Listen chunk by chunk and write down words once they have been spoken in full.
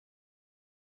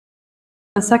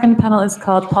The second panel is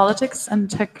called Politics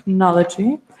and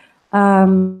Technology.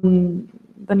 The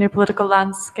new political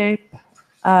landscape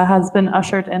has been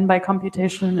ushered in by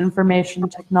computation and information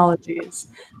technologies,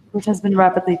 which has been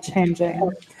rapidly changing.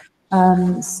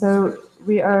 So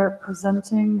we are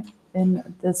presenting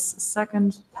in this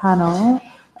second panel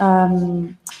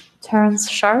Terence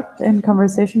Sharpe in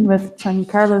conversation with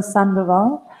Giancarlo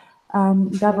Sandoval,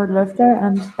 Davor Löffler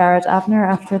and Barrett Avner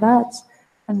after that,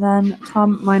 and then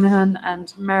Tom Moynihan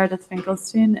and Meredith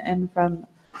Finkelstein in from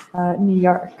New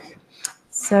York.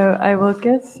 So I will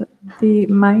give the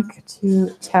mic to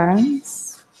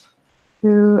Terence,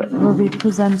 who will be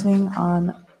presenting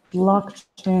on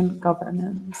blockchain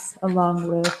governance along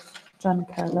with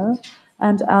Giancarlo.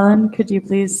 And Alan, could you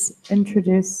please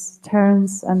introduce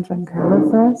Terence and Giancarlo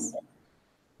for us?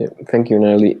 Yeah, thank you,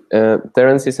 Nelly.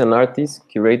 Terence is an artist,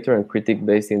 curator, and critic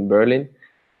based in Berlin.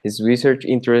 His research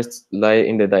interests lie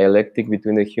in the dialectic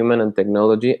between the human and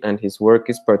technology, and his work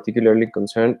is particularly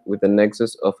concerned with the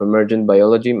nexus of emergent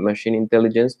biology, machine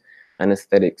intelligence, and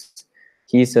aesthetics.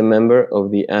 He is a member of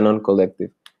the Anon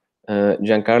Collective.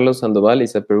 Giancarlo Sandoval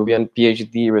is a Peruvian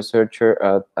PhD researcher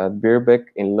at Birkbeck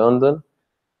in London.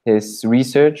 His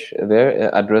research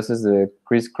there addresses the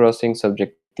crisscrossing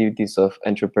subjectivities of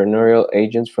entrepreneurial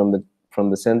agents from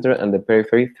the center and the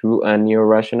periphery through a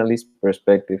neo-rationalist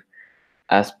perspective.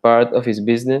 As part of his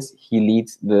business, he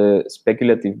leads the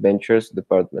Speculative Ventures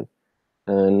department.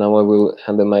 Now I will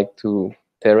hand the mic to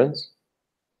Terence.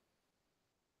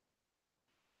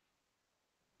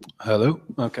 Hello.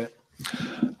 Okay.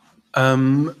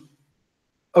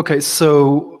 Okay,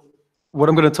 so what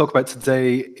I'm going to talk about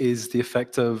today is the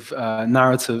effect of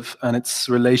narrative and its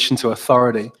relation to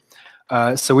authority.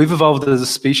 So we've evolved as a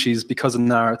species because of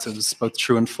narratives, both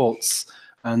true and false.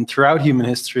 And throughout human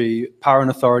history, power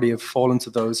and authority have fallen to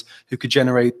those who could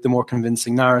generate the more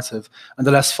convincing narrative, and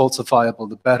the less falsifiable,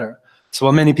 the better. So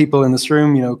while many people in this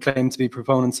room, claim to be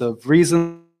proponents of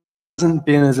reason, hasn't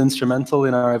been as instrumental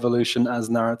in our evolution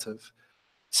as narrative.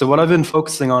 So what I've been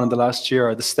focusing on in the last year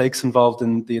are the stakes involved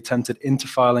in the attempted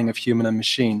interfiling of human and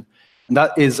machine. And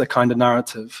that is a kind of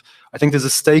narrative. I think there's a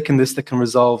stake in this that can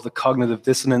resolve the cognitive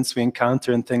dissonance we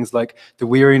encounter in things like the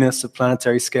weariness of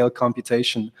planetary scale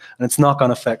computation and its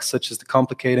knock-on effects, such as the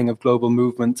complicating of global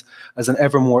movement as an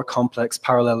ever more complex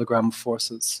parallelogram of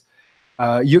forces.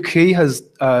 Yuki has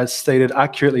stated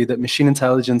accurately that machine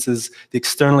intelligence is the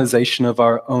externalization of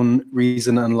our own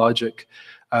reason and logic.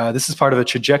 This is part of a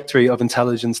trajectory of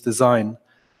intelligence design.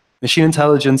 Machine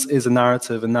intelligence is a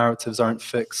narrative, and narratives aren't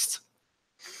fixed.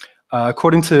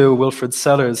 According to Wilfred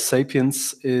Sellers,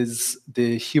 sapience is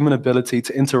the human ability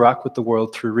to interact with the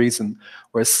world through reason,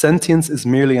 whereas sentience is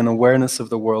merely an awareness of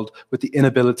the world with the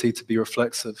inability to be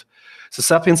reflexive. So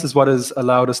sapience is what has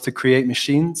allowed us to create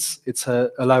machines, it's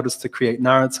allowed us to create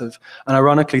narrative, and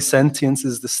ironically, sentience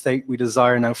is the state we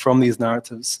desire now from these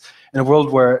narratives. In a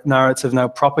world where narrative now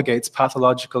propagates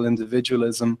pathological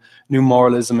individualism, new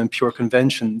moralism, and pure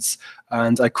conventions,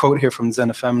 and I quote here from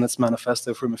Xenofeminist's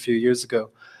manifesto from a few years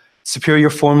ago, superior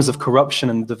forms of corruption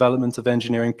and the development of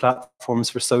engineering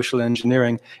platforms for social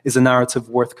engineering is a narrative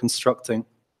worth constructing.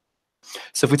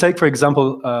 So if we take, for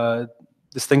example,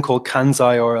 this thing called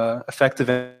Kanzai, or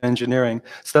effective engineering,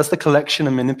 so that's the collection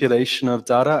and manipulation of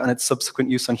data and its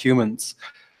subsequent use on humans.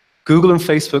 Google and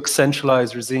Facebook's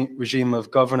centralized regime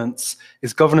of governance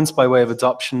is governance by way of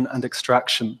adoption and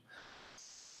extraction.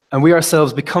 And we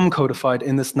ourselves become codified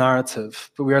in this narrative,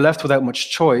 but we are left without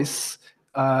much choice,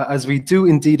 as we do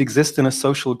indeed exist in a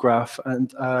social graph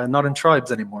and not in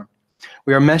tribes anymore.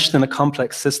 We are meshed in a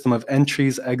complex system of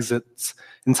entries, exits,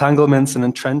 entanglements, and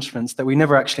entrenchments that we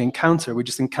never actually encounter. We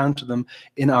just encounter them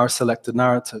in our selected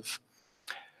narrative.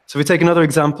 So we take another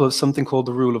example of something called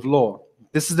the rule of law.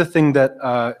 This is the thing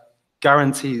that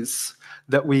guarantees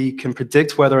that we can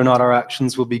predict whether or not our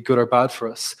actions will be good or bad for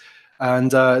us.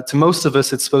 And to most of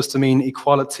us, it's supposed to mean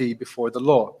equality before the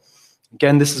law.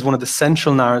 Again, this is one of the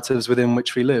central narratives within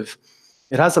which we live.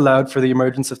 It has allowed for the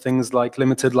emergence of things like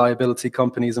limited liability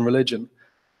companies and religion.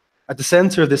 At the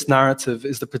center of this narrative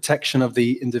is the protection of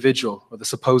the individual, or the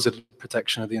supposed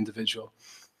protection of the individual.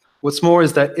 What's more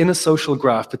is that in a social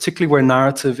graph, particularly where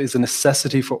narrative is a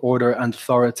necessity for order and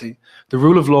authority, the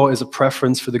rule of law is a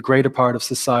preference for the greater part of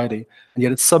society, and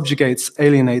yet it subjugates,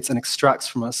 alienates, and extracts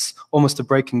from us almost a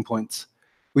breaking point.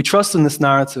 We trust in this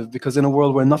narrative because in a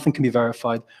world where nothing can be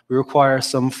verified, we require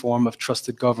some form of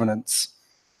trusted governance.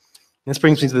 This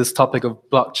brings me to this topic of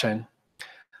blockchain.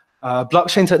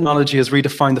 Blockchain technology has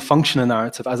redefined the function of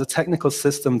narrative as a technical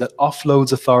system that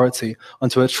offloads authority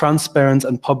onto a transparent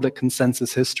and public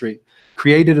consensus history,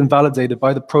 created and validated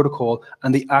by the protocol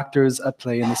and the actors at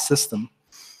play in the system.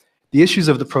 The issues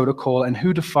of the protocol and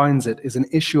who defines it is an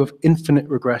issue of infinite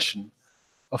regression,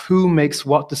 of who makes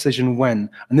what decision when,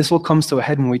 and this all comes to a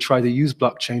head when we try to use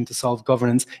blockchain to solve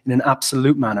governance in an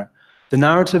absolute manner. The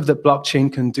narrative that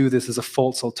blockchain can do this is a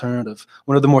false alternative,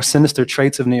 one of the more sinister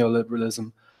traits of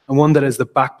neoliberalism, and one that is the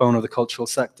backbone of the cultural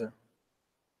sector.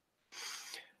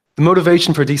 The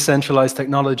motivation for decentralized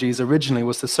technologies originally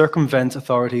was to circumvent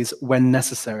authorities when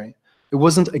necessary. It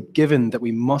wasn't a given that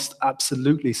we must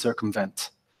absolutely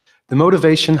circumvent. The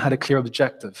motivation had a clear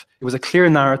objective. It was a clear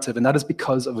narrative, and that is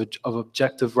because of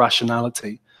objective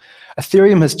rationality.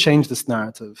 Ethereum has changed this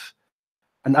narrative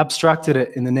and abstracted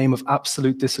it in the name of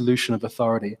absolute dissolution of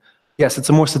authority. Yes, it's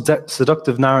a more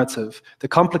seductive narrative that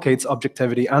complicates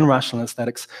objectivity and rational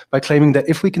aesthetics by claiming that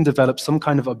if we can develop some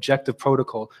kind of objective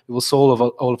protocol, it will solve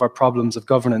all of our problems of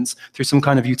governance through some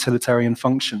kind of utilitarian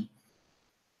function.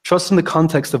 Trust in the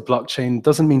context of blockchain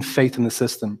doesn't mean faith in the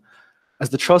system, as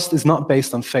the trust is not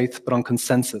based on faith, but on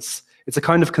consensus. It's a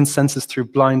kind of consensus through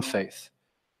blind faith.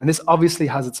 And this obviously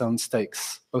has its own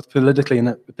stakes, both politically and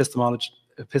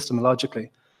epistemologically.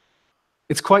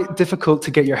 It's quite difficult to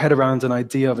get your head around an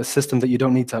idea of a system that you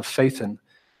don't need to have faith in.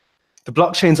 The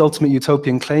blockchain's ultimate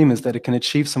utopian claim is that it can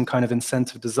achieve some kind of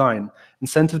incentive design.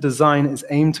 Incentive design is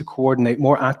aimed to coordinate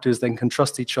more actors that can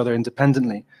trust each other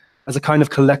independently, as a kind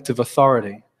of collective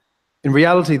authority. In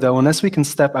reality, though, unless we can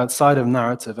step outside of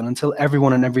narrative and until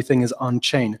everyone and everything is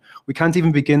on-chain, we can't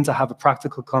even begin to have a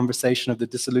practical conversation of the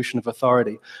dissolution of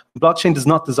authority. Blockchain does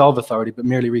not dissolve authority, but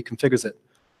merely reconfigures it.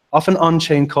 Often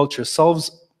on-chain culture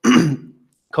solves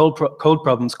code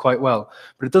problems quite well,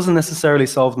 but it doesn't necessarily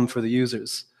solve them for the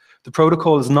users. The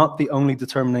protocol is not the only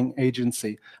determining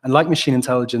agency, and like machine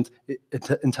intelligence, it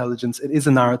is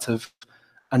a narrative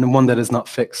and one that is not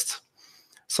fixed.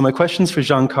 So my questions for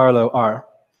Giancarlo are,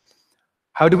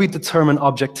 how do we determine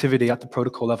objectivity at the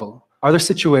protocol level? Are there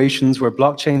situations where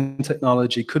blockchain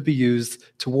technology could be used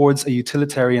towards a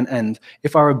utilitarian end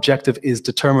if our objective is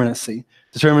determinacy?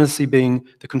 Determinacy being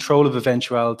the control of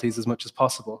eventualities as much as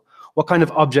possible. What kind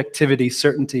of objectivity,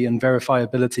 certainty, and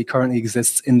verifiability currently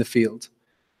exists in the field?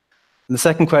 And the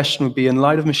second question would be, in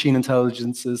light of machine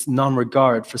intelligence's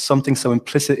non-regard for something so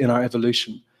implicit in our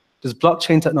evolution, does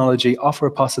blockchain technology offer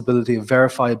a possibility of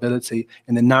verifiability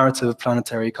in the narrative of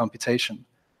planetary computation?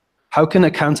 How can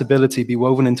accountability be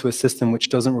woven into a system which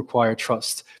doesn't require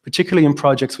trust, particularly in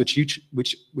projects which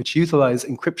utilize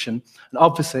encryption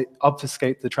and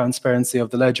obfuscate the transparency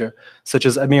of the ledger, such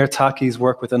as Amir Taki's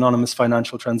work with anonymous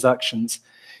financial transactions?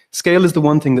 Scale is the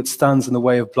one thing that stands in the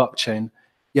way of blockchain,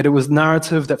 yet it was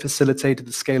narrative that facilitated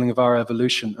the scaling of our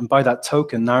evolution, and by that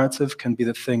token, narrative can be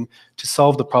the thing to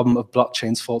solve the problem of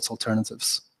blockchain's false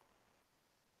alternatives.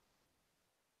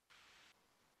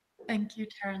 Thank you,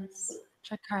 Terence.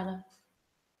 Giancarlo.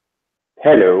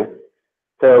 Hello.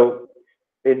 So,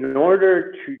 in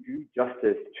order to do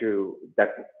justice to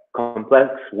that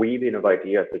complex weaving of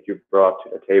ideas that you brought to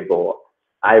the table,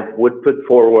 I would put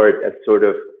forward a sort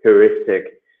of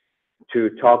heuristic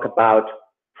to talk about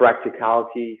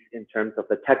practicalities in terms of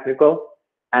the technical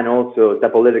and also the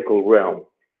political realm.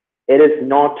 It is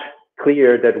not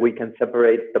clear that we can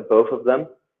separate the both of them,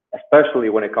 especially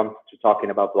when it comes to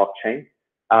talking about blockchain,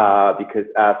 because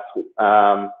as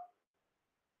a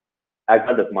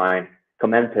friend of mine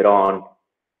commented on,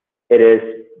 it is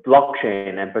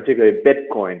blockchain and particularly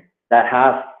Bitcoin that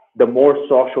has the more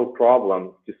social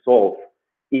problems to solve,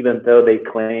 even though they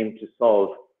claim to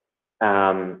solve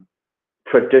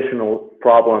traditional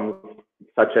problems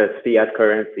such as fiat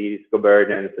currencies,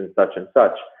 governance, and such and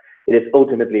such. It is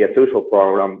ultimately a social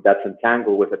problem that's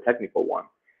entangled with a technical one.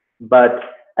 But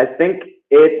I think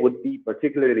it would be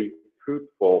particularly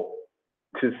fruitful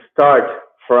to start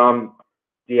from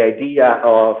the idea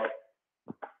of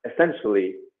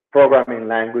essentially programming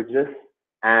languages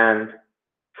and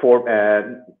for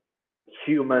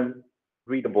human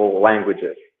readable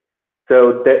languages.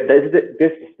 So this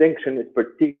distinction is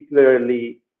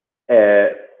particularly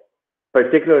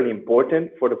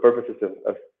important for the purposes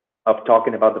of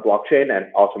talking about the blockchain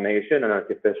and automation and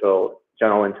artificial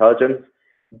general intelligence,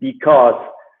 because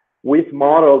we've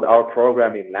modeled our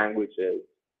programming languages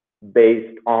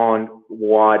based on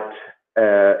what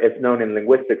is known in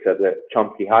linguistics as a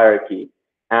Chomsky hierarchy.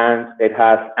 And it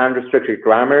has unrestricted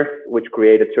grammars, which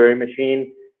create a Turing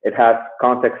machine. It has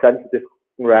context-sensitive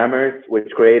grammars,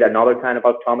 which create another kind of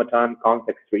automaton,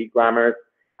 context-free grammars,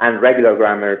 and regular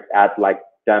grammars at like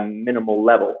the minimal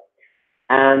level.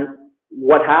 And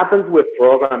what happens with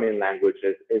programming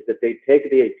languages is that they take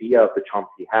the idea of the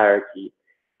Chomsky hierarchy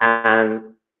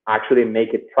and actually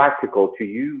make it practical to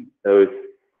use those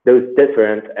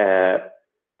different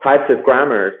types of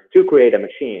grammars to create a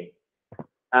machine.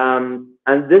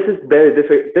 And this is very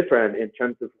different in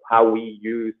terms of how we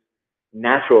use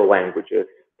natural languages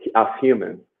as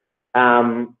humans.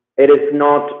 It is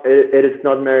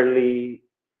not merely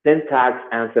syntax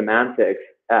and semantics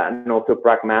and also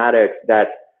pragmatics that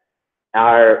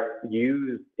are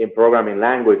used in programming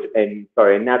language in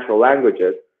natural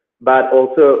languages, but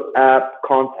also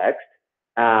context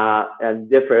and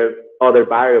different other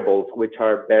variables which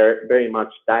are very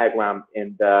much diagrammed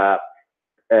in the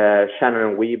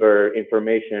Shannon-Weaver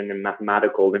information and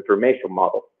mathematical information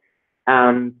model.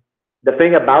 The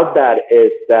thing about that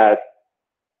is that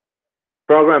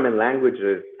programming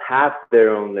languages have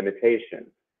their own limitations,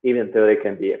 even though they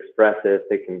can be expressive,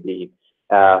 they can be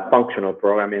functional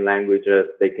programming languages,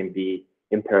 they can be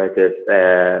imperative,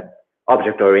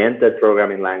 object-oriented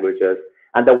programming languages.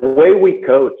 And the way we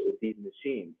code with these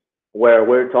machines, where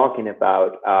we're talking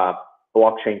about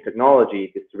blockchain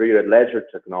technology, distributed ledger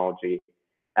technology,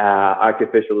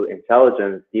 artificial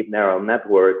intelligence, deep neural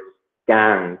networks,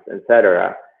 GANs,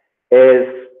 etc.,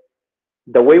 is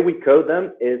the way we code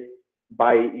them is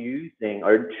by using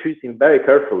or choosing very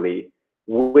carefully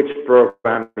which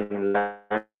programming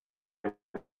language,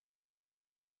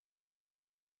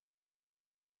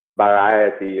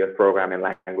 variety of programming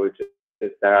languages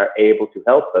that are able to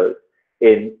help us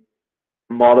in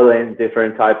modeling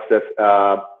different types of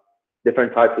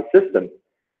systems.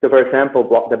 So, for example,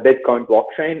 the Bitcoin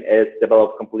blockchain is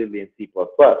developed completely in C++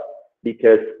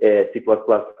 because C++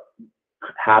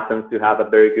 happens to have a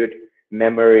very good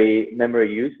memory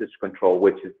usage control,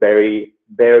 which is very,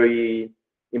 very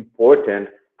important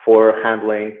for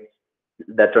handling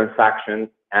the transactions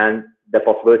and the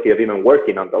possibility of even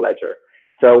working on the ledger.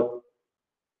 So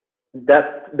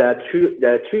the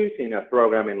choosing of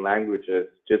programming languages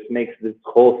just makes this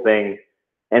whole thing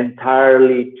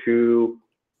entirely too,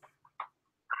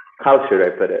 how should I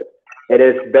put it? It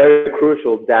is very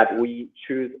crucial that we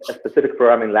choose a specific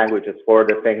programming languages for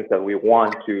the things that we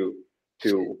want to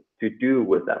do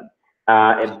with them.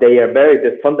 And they are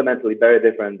fundamentally very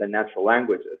different than natural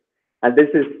languages. And this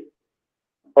is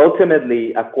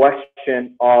ultimately a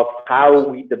question of how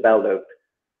we develop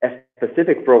a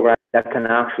specific program that can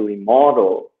actually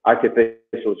model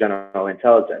artificial general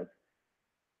intelligence,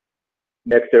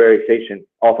 the exteriorization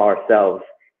of ourselves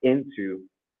into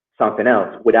something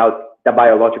else without the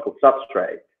biological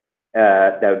substrate,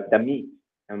 the meat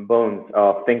and bones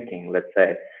of thinking, let's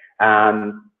say.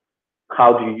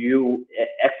 How do you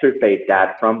extirpate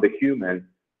that from the human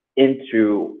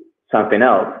into something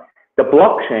else? The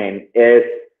blockchain is,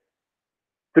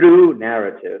 through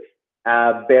narrative,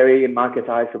 a very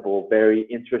marketizable, very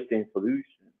interesting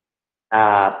solution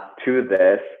to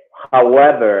this.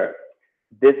 However,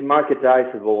 this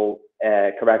marketizable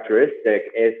characteristic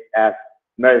is, as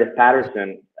Meredith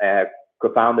Patterson,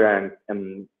 co-founder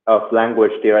and of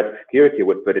language theoretic security,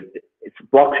 would put it,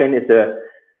 blockchain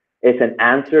is an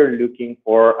answer looking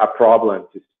for a problem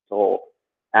to solve.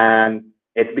 And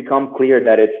it's become clear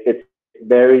that it's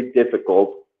very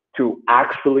difficult to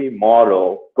actually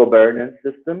model governance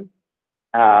systems,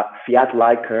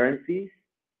 fiat-like currencies,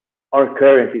 or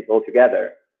currencies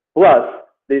altogether. Plus,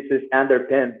 this is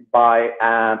underpinned by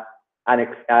an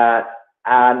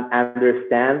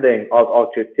understanding of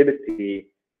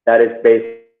objectivity that is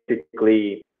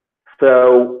basically,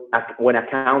 so when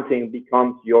accounting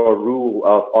becomes your rule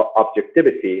of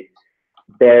objectivity,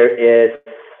 there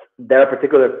are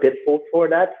particular pitfalls for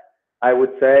that, I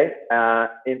would say,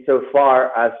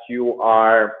 insofar as you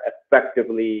are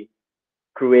effectively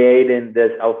creating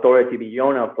this authority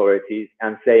beyond authorities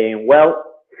and saying, well,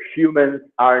 humans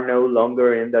are no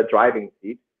longer in the driving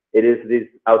seat. It is this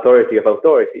authority of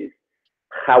authorities.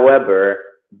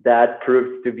 However, that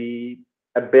proves to be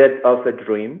a bit of a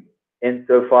dream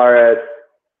insofar as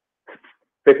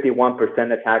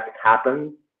 51% attack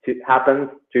happens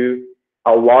to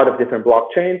a lot of different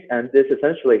blockchains, and this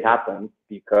essentially happens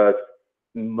because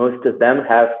most of them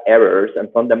have errors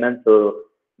and fundamental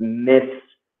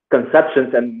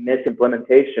misconceptions and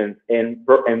misimplementations in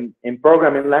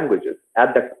programming languages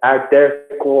at their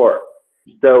core.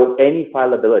 So any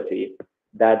fallibility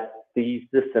that these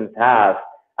systems have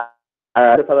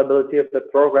are the fallibility of the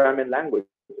programming languages.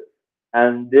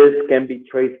 And this can be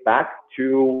traced back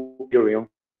to Ethereum,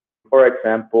 for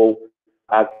example,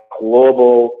 a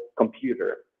global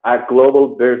computer, a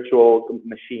global virtual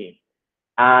machine.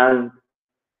 And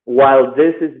while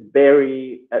this is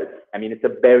very, it's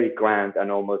a very grand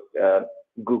and almost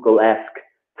Google-esque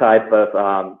type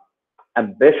of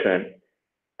ambition,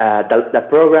 the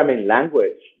programming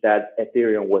language that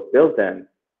Ethereum was built in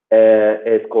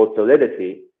is called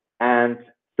Solidity. And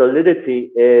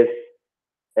Solidity is,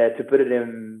 to put it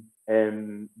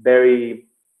in very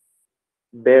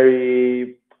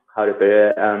very, how to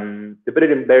put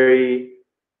it in very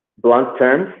blunt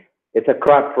terms, it's a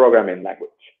crap programming language.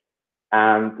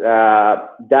 And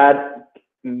that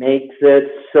makes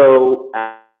it so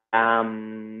there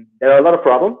are a lot of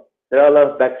problems. There are a lot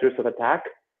of vectors of attack.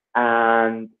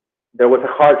 And there was a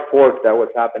hard fork that was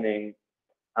happening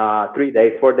 4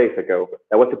 days ago,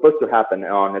 that was supposed to happen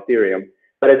on Ethereum.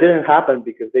 But it didn't happen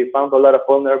because they found a lot of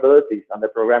vulnerabilities on the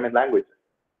programming languages.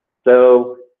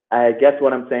 So I guess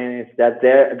what I'm saying is that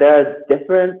there are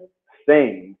different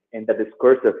things in the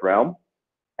discursive realm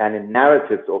and in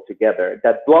narratives altogether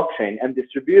that blockchain and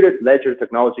distributed ledger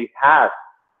technology has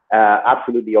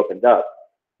absolutely opened up.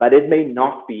 But it may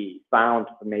not be found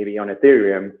maybe on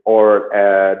Ethereum or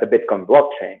the Bitcoin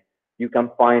blockchain. You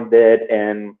can find it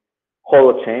in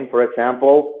Holochain, for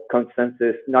example,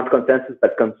 consensus, not consensus,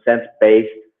 but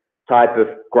consent-based type of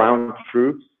ground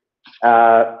truths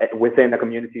within a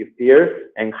community of peers,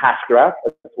 and Hashgraph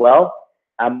as well.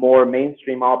 A more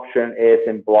mainstream option is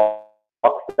in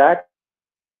Blockstack,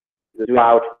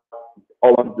 throughout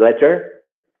all on Ledger.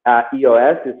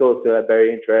 EOS is also a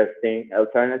very interesting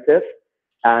alternative,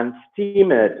 and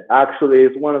Steemit actually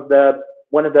is one of the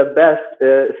best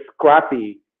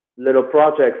scrappy little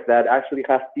projects that actually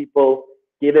has people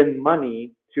giving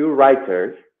money to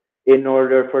writers in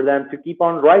order for them to keep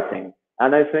on writing.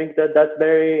 And I think that that's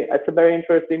a very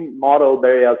interesting model,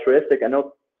 very altruistic, and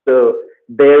also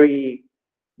very,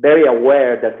 very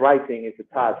aware that writing is a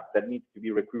task that needs to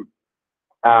be recruited,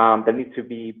 that needs to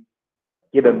be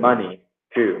given money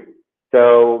to.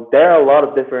 So there are a lot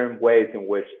of different ways in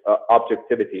which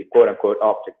objectivity, quote unquote,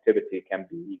 objectivity can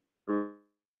be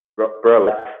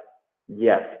burlesque.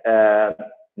 Yes,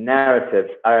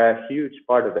 narratives are a huge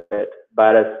part of it,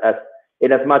 but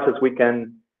in as much as we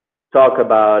can talk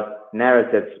about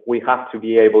narratives, we have to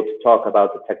be able to talk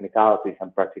about the technicalities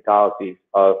and practicalities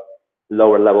of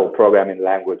lower level programming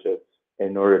languages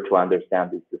in order to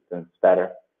understand these systems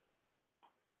better.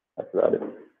 That's about it.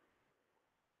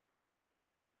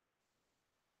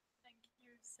 Thank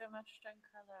you so much,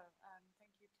 Giancarlo.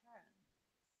 Thank you, Terence.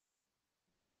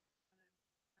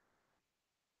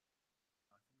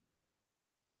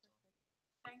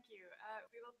 Thank you.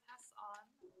 We will pass on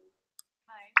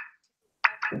mic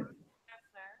to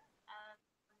Löffler and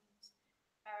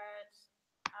Barrett,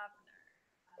 Avner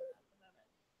at the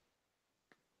moment.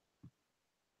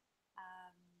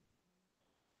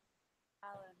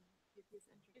 Alan, could you please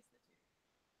introduce the two?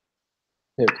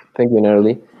 Yeah, thank you,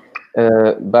 Narly.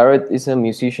 Barrett is a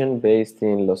musician based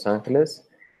in Los Angeles.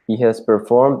 He has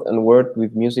performed and worked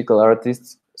with musical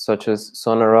artists such as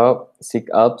Sonara, Sick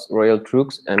Alps, Royal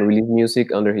Trux, and released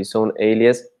music under his own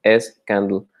alias S.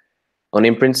 Candle on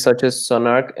imprints such as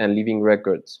Sonarch and Living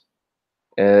Records.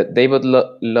 David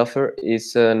Löffler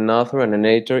is an author and an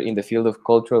editor in the field of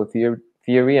cultural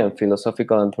theory and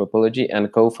philosophical anthropology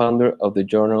and co-founder of the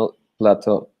journal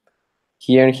Plateau.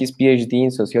 He earned his PhD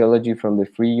in sociology from the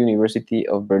Free University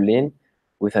of Berlin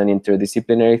with an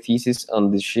interdisciplinary thesis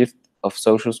on the shift of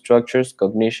social structures,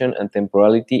 cognition, and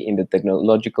temporality in the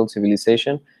technological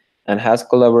civilization, and has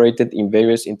collaborated in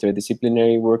various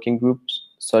interdisciplinary working groups,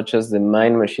 such as the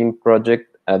Mind Machine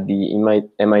Project at the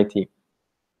MIT.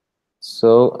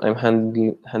 So I'm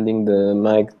handing the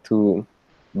mic to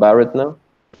Barrett now.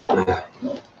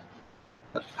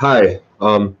 Hi,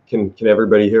 can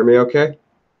everybody hear me okay?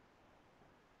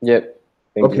 Yep.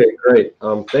 Okay, great.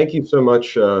 Thank you so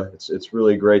much. It's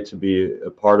really great to be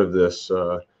a part of this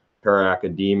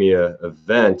para-academia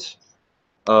event.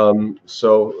 One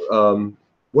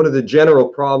of the general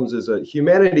problems is that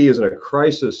humanity is in a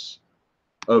crisis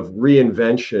of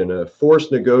reinvention, a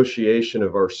forced negotiation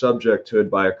of our subjecthood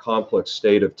by a complex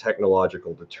state of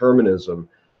technological determinism.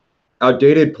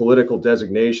 Outdated political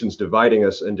designations dividing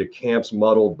us into camps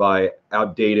muddled by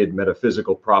outdated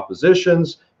metaphysical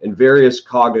propositions and various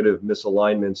cognitive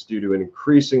misalignments due to an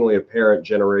increasingly apparent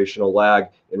generational lag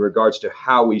in regards to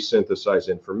how we synthesize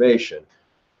information.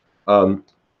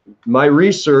 My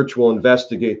research will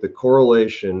investigate the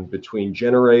correlation between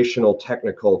generational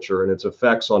technoculture and its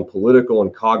effects on political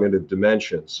and cognitive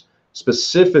dimensions,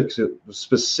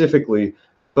 specifically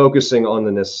focusing on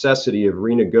the necessity of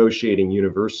renegotiating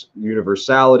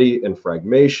universality and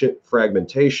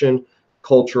fragmentation,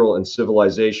 cultural and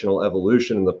civilizational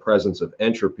evolution in the presence of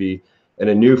entropy, and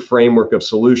a new framework of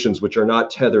solutions which are not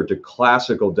tethered to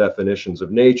classical definitions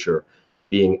of nature,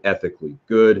 being ethically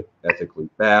good, ethically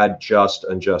bad, just,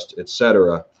 unjust,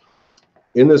 etc.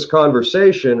 In this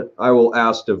conversation, I will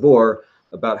ask Davor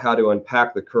about how to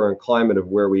unpack the current climate of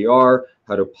where we are,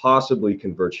 how to possibly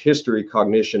converge history,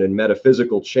 cognition, and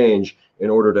metaphysical change in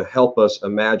order to help us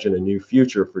imagine a new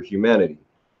future for humanity.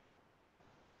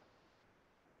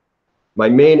 My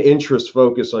main interests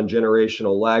focus on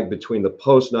generational lag between the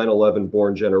post 9/11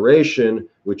 born generation,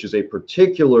 which is a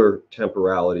particular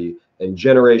temporality, and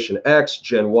Generation X,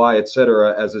 Gen Y,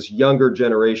 etc., as this younger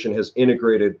generation has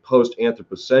integrated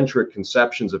post-anthropocentric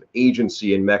conceptions of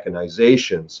agency and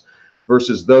mechanizations,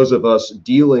 versus those of us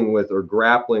dealing with or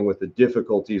grappling with the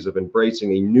difficulties of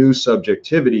embracing a new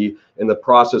subjectivity in the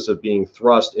process of being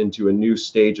thrust into a new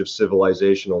stage of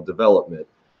civilizational development.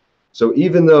 So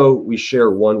even though we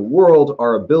share one world,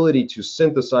 our ability to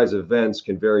synthesize events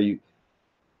can vary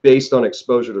based on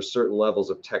exposure to certain levels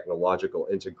of technological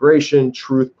integration,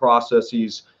 truth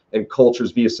processes, and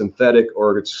cultures via synthetic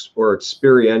or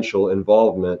experiential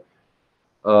involvement.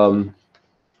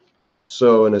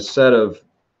 So in a set of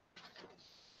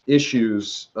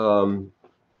issues,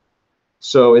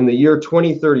 so in the year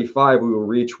 2035, we will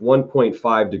reach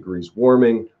 1.5 degrees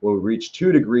warming. When we reach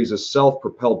 2 degrees, a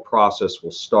self-propelled process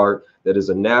will start. That is,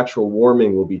 a natural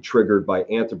warming will be triggered by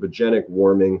anthropogenic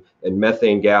warming and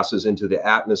methane gases into the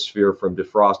atmosphere from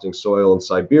defrosting soil in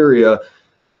Siberia.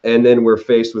 And then we're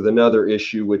faced with another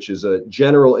issue, which is a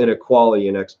general inequality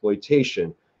and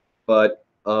exploitation, but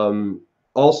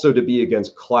also to be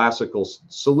against classical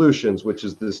solutions, which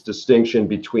is this distinction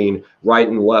between right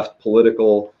and left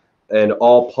political and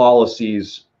all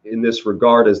policies in this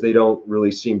regard, as they don't really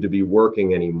seem to be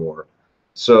working anymore.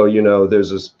 So, you know,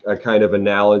 there's a kind of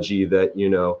analogy that, you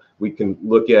know, we can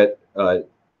look at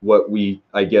what we,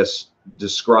 I guess,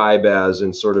 describe as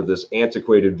in sort of this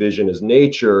antiquated vision as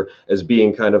nature as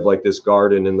being kind of like this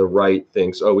garden, and the right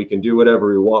thinks, oh, we can do whatever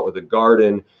we want with the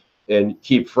garden and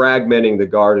keep fragmenting the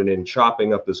garden and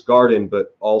chopping up this garden,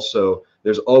 but also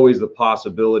there's always the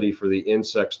possibility for the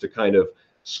insects to kind of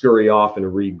scurry off and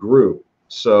regroup.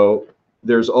 So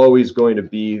there's always going to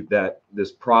be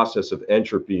this process of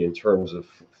entropy in terms of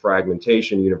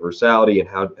fragmentation, universality, and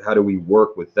how do we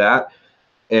work with that?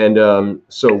 And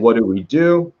so what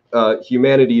do?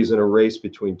 Humanity is in a race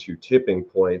between two tipping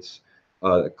points,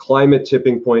 a climate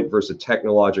tipping point versus a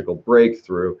technological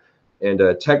breakthrough. And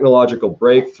technological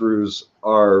breakthroughs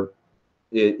are,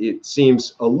 it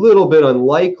seems a little bit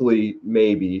unlikely,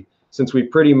 maybe, since we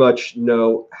pretty much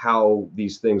know how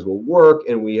these things will work,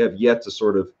 and we have yet to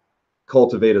sort of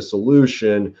cultivate a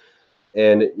solution.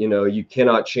 And, you know, you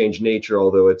cannot change nature,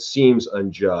 although it seems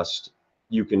unjust.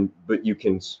 But you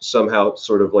can somehow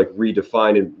sort of like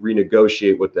redefine and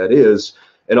renegotiate what that is.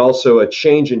 And also a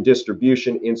change in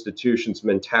distribution, institutions,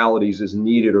 mentalities is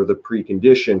needed, or the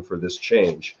precondition for this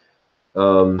change.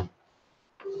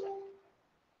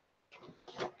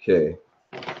 Okay,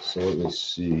 so let me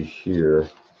see here.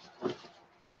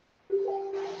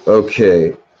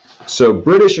 Okay, so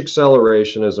British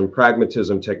accelerationism,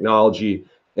 pragmatism, technology,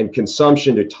 and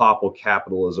consumption to topple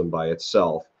capitalism by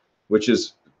itself, which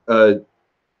is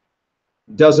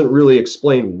doesn't really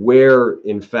explain where,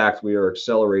 in fact, we are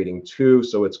accelerating to.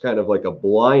 So it's kind of like a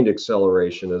blind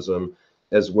accelerationism,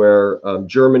 as where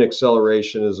German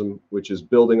accelerationism, which is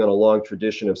building on a long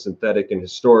tradition of synthetic and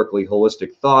historically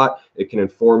holistic thought, it can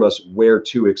inform us where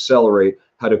to accelerate,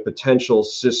 how the potential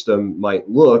system might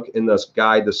look, and thus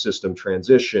guide the system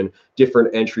transition,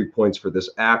 different entry points for this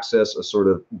access, a sort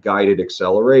of guided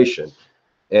acceleration.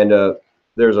 And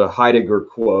there's a Heidegger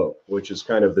quote, which is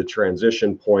kind of the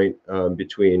transition point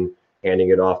between handing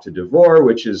it off to Davor,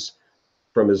 which is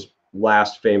from his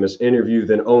last famous interview,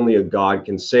 then only a God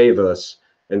can save us.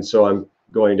 And so I'm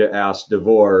going to ask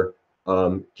Davor,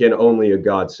 can only a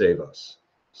God save us?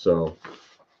 So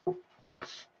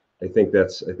I think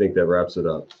that wraps it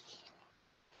up.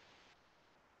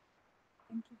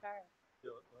 Thank you, Barrett.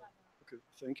 Yeah, okay,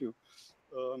 thank you.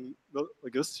 Well, I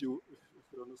guess if you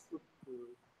understood the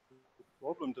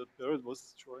problem that Barrett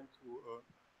was trying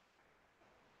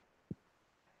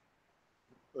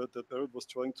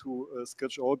to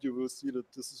sketch out, you will see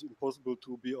that this is impossible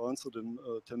to be answered in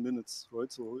 10 minutes,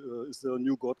 right? So is there a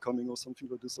new God coming or something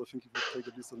like this? I think it would take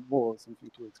at least more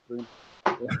something to explain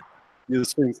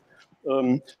these things.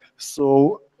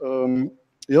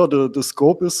 Yeah, the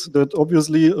scope is that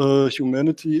obviously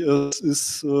humanity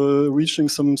is reaching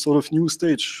some sort of new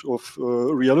stage of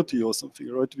reality or something,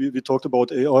 right? We talked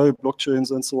about AI,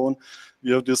 blockchains, and so on.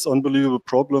 We have these unbelievable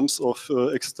problems of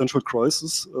existential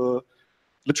crisis,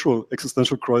 literal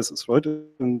existential crisis, right?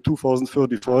 In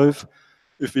 2035,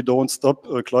 if we don't stop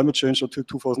climate change until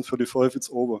 2035, it's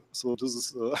over. So this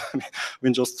is, I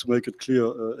mean, just to make it clear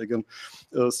again.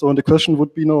 So the question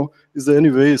would be now, is there any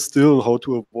way still how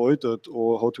to avoid that,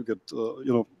 or how to get,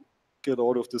 get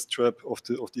out of this trap of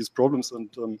these problems?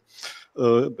 And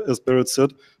as Barrett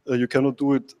said, you cannot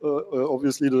do it.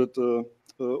 Obviously, that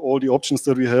all the options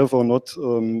that we have are not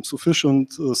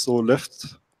sufficient. So left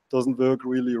doesn't work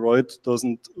really right,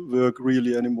 doesn't work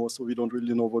really anymore, so we don't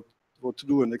really know what to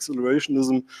do. And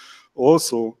accelerationism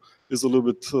also is a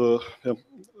little bit,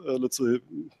 let's say,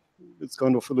 it's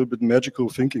kind of a little bit magical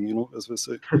thinking, you know, as we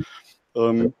say.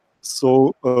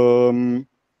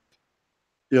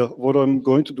 Yeah, what I'm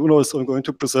going to do now is I'm going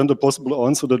to present a possible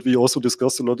answer that we also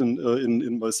discussed a lot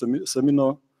in my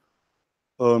seminar.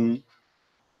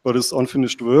 But it's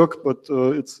unfinished work, but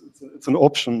it's an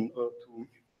option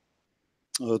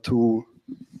to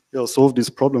solve these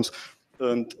problems.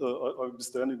 And I'll be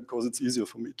standing because it's easier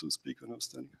for me to speak when I'm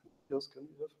standing. Yes, can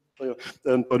you have? Oh,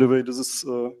 yeah. And by the way, this is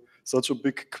such a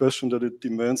big question that it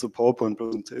demands a PowerPoint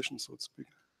presentation, so to speak.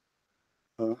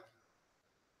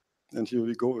 And here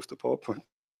we go with the PowerPoint.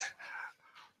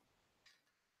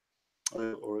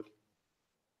 All right.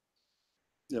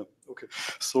 Yeah, okay.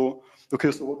 So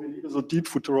what we need is a deep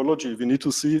futurology. We need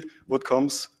to see what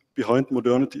comes behind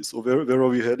modernity. So where are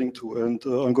we heading to? And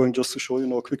I'm going just to show you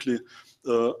now quickly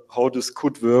how this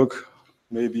could work,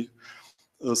 maybe.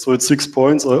 So it's 6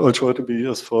 points. I'll try to be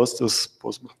as fast as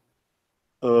possible.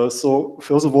 So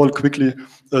first of all, quickly,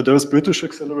 there is British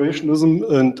accelerationism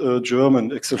and German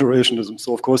accelerationism.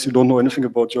 So of course you don't know anything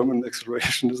about German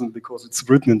accelerationism because it's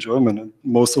written in German, and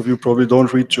most of you probably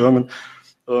don't read German.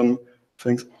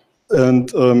 Thanks.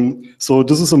 And so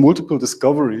this is a multiple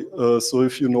discovery. So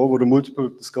if you know what a multiple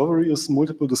discovery is,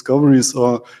 multiple discoveries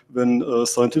are when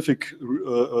scientific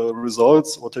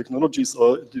results or technologies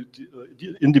are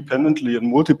independently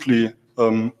and multiply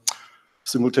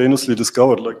simultaneously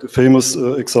discovered, like the famous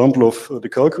example of the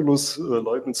calculus,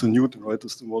 Leibniz and Newton, right,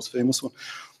 is the most famous one,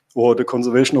 or the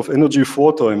conservation of energy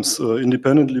 4 times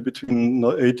independently between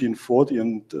 1840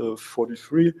 and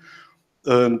 43,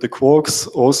 and the quarks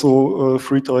also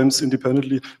 3 times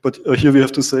independently. But here we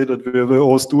have to say that we were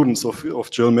all students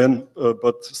of German,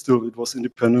 but still it was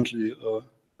independently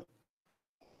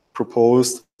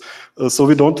proposed. So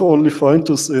we don't only find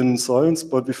this in science,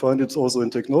 but we find it also in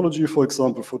technology. For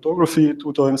example, photography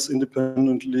 2 times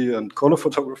independently, and color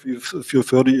photography a few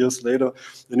 30 years later.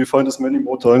 And you find this many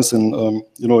more times in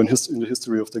in the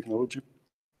history of technology.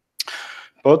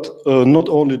 But not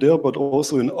only there, but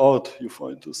also in art, you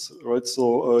find this, right?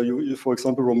 So, for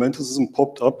example, Romanticism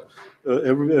popped up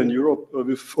everywhere in Europe,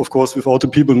 of course, without the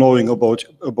people knowing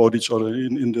about each other.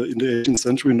 In the 18th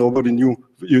century, nobody knew.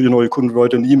 You couldn't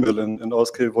write an email and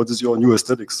ask, hey, what is your new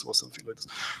aesthetics or something like this.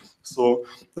 So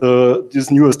these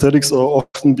new aesthetics are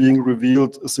often being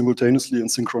revealed simultaneously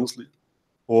and synchronously.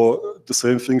 Or the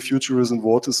same thing, futurism,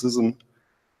 vorticism,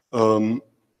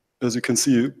 as you can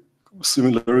see,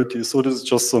 similarities. So this is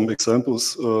just some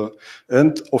examples.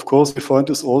 And of course, we find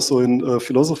this also in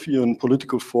philosophy and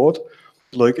political thought.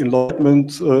 Like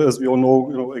Enlightenment, as we all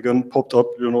know, again, popped up,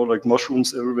 like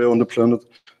mushrooms everywhere on the planet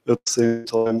at the same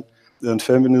time. And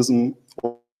feminism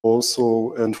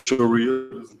also, and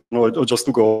realism. I just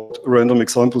took out random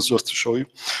examples just to show you.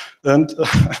 And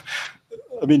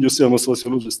I mean, you see, I'm a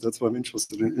sociologist, that's why I'm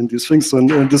interested in these things. And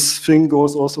this thing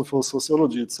goes also for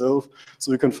sociology itself.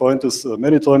 So you can find this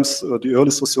many times. The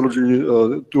early sociology,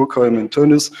 Durkheim and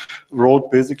Tönnies,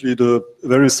 wrote basically the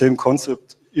very same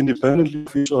concept independently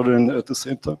of each other and at the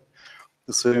same time.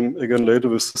 The same, again, later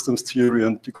with systems theory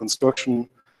and deconstruction.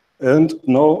 And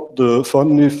now the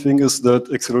funny thing is that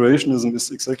accelerationism is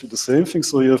exactly the same thing.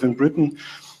 So you have in Britain,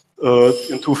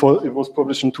 it was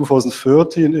published in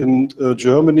 2013 in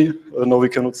Germany. Now we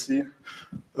cannot see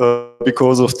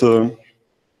because of the,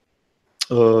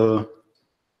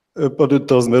 but it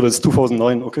doesn't matter, it's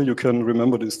 2009. Okay, you can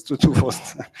remember this,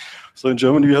 2000. So in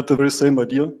Germany we had the very same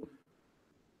idea.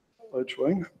 Are you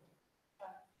trying?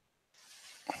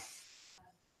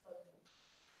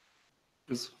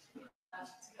 Yes.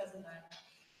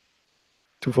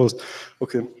 2000,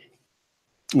 okay.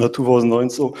 2009.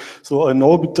 So I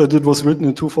know that it was written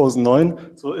in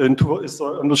 2009. So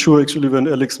I'm not sure actually when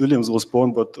Alex Williams was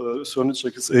born, but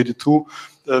Schernicek is 82.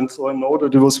 And so I know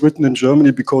that it was written in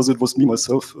Germany because it was me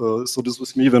myself. So this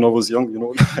was me when I was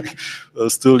young,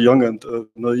 still young and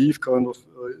naive kind of.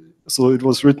 So it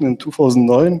was written in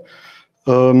 2009.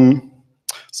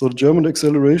 So the German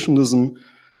accelerationism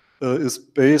is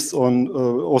based on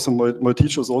also my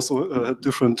teachers also had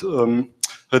different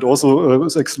had also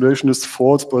accelerationist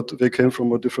thoughts, but they came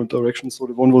from a different direction. So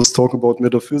the one was talking about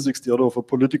metaphysics, the other of a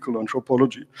political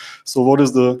anthropology. So what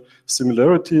is the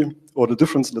similarity or the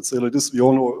difference? Let's say like this: we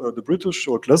all know the British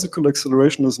or classical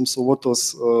accelerationism. So what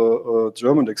does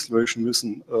German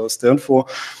accelerationism stand for?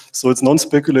 So it's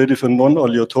non-speculative and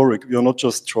non-aleatoric. We are not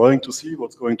just trying to see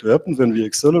what's going to happen when we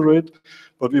accelerate,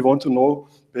 but we want to know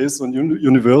based on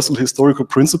universal historical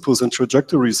principles and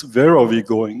trajectories. Where are we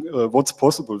going? What's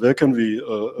possible? Where can we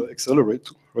accelerate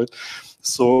to, right?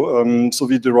 So, so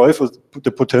we derive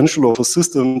the potential of a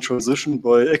system transition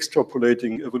by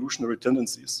extrapolating evolutionary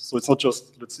tendencies. So it's not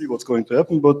just, let's see what's going to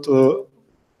happen, but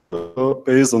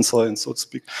based on science, so to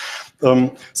speak.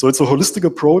 So it's a holistic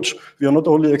approach. We are not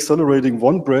only accelerating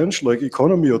one branch like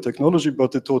economy or technology,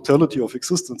 but the totality of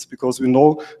existence, because we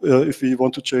know if we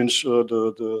want to change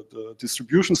the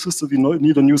distribution system, we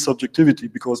need a new subjectivity,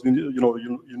 because we,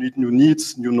 you need new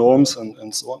needs, new norms,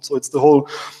 and so on. So it's the whole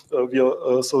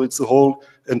so it's the whole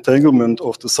entanglement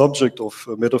of the subject of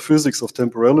metaphysics, of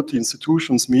temporality,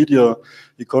 institutions, media,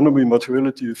 economy,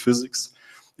 materiality, physics.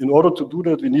 In order to do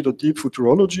that, we need a deep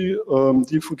futurology.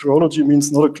 Deep futurology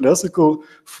means not a classical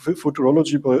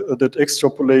futurology that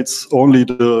extrapolates only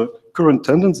the current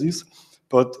tendencies,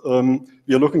 but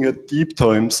we are looking at deep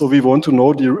time. So we want to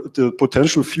know the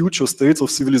potential future states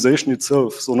of civilization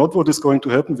itself. So not what is going to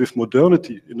happen with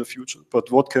modernity in the future,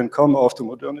 but what can come after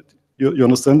modernity. You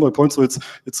understand my point? So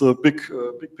it's a big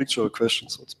picture question,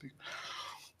 so to speak.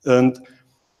 And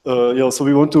yeah, so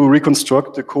we want to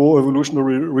reconstruct the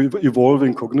co-evolutionary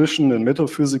evolving cognition and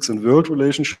metaphysics and world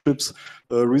relationships.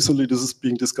 Recently, this is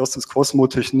being discussed as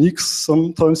cosmotechniques.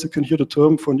 Sometimes you can hear the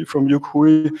term from Jörg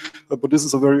Hui, but this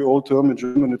is a very old term in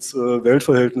German. It's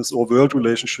Weltverhältnis or world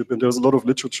relationship, and there's a lot of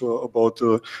literature about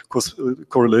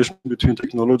correlation between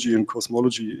technology and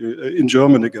cosmology in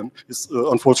German again. It's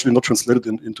unfortunately not translated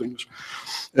into English.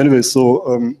 Anyway,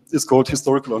 so it's called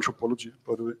historical anthropology,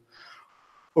 by the way.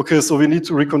 Okay, so we need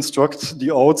to reconstruct the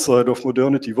outside of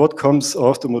modernity. What comes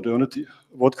after modernity?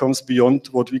 What comes beyond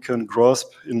what we can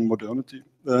grasp in modernity?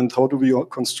 And how do we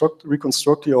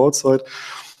reconstruct the outside?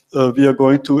 We are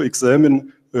going to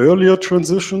examine earlier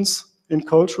transitions in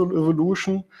cultural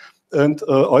evolution and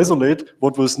isolate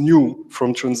what was new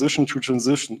from transition to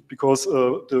transition. Because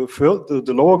the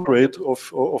lower grade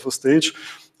of a stage,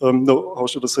 no, how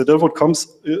should I say that? What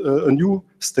comes, a new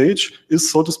stage is,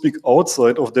 so to speak,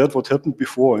 outside of that what happened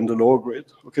before in the lower grade.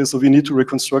 Okay, so we need to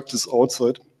reconstruct this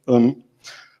outside.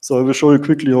 So I will show you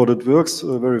quickly how that works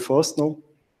very fast now,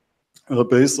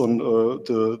 based on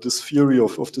this theory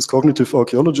of this cognitive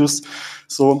archaeologist.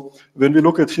 So when we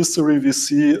look at history, we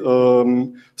see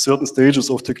certain stages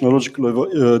of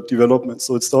technological development.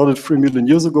 So it started 3 million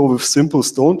years ago with simple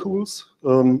stone tools.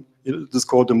 It is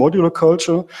called the modular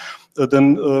culture.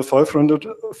 Then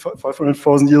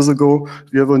 500,000 years ago,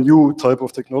 we have a new type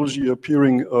of technology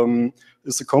appearing.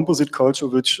 It's a composite culture,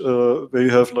 where you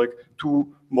have like two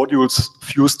modules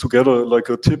fused together, like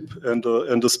a tip and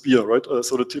a spear, right?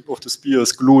 So the tip of the spear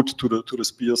is glued to the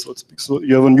spear, so to speak. So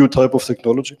you have a new type of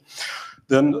technology.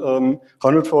 Then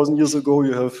 100,000 years ago,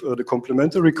 you have the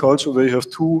complementary culture, where you have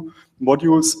two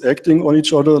modules acting on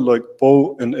each other, like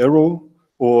bow and arrow,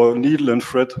 or needle and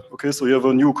thread. Okay, so you have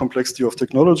a new complexity of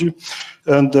technology.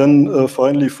 And then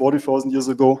finally, 40,000 years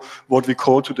ago, what we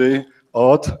call today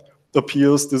art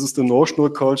appears. This is the notional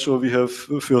culture. We have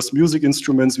first music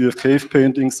instruments, we have cave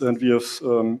paintings, and we have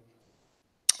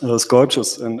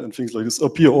sculptures and things like this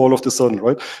appear all of a sudden,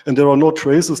 right? And there are no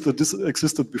traces that this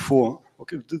existed before.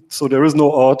 Okay, so there is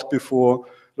no art before,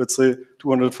 let's say,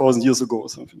 200,000 years ago or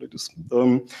something like this.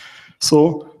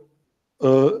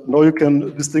 Now you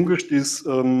can distinguish these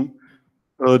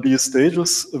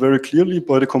stages very clearly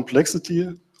by the complexity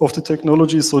of the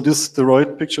technology. So the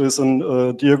right picture is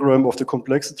a diagram of the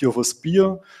complexity of a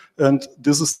spear, and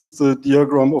this is the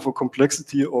diagram of a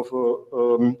complexity of a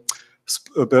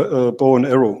bow and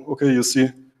arrow. Okay, you see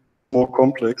more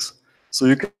complex. So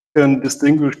you can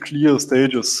distinguish clear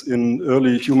stages in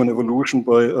early human evolution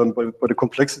by the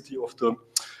complexity of the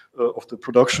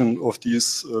production of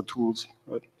these tools.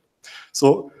 Right?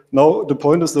 So now the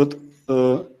point is that,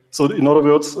 so in other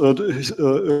words,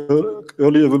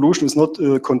 early evolution is not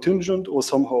contingent or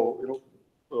somehow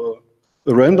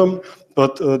random,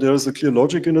 but there is a clear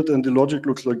logic in it, and the logic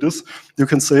looks like this. You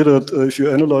can say that if you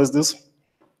analyze this,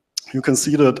 you can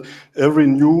see that every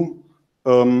new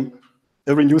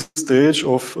stage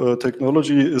of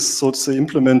technology is, so to say,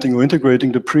 implementing or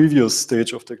integrating the previous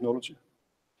stage of technology.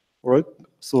 All right,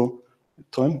 so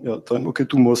time, yeah, time, okay,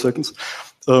 2 more seconds.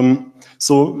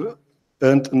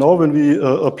 And now when we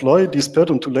apply this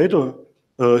pattern to later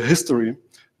history,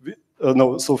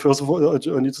 so first of all,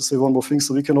 I need to say one more thing.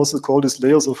 So we can also call this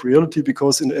layers of reality,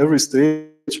 because in every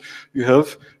stage you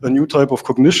have a new type of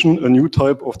cognition, a new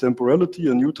type of temporality,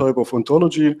 a new type of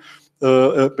ontology,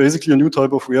 basically a new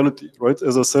type of reality, right?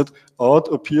 As I said, art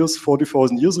appears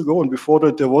 40,000 years ago, and before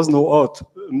that there was no art,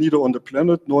 neither on the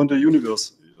planet nor in the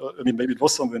universe. I mean, maybe it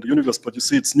was somewhere in the universe, but you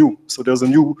see it's new. So there's a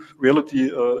new reality.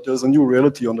 There's a new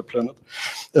reality on the planet,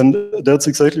 and that's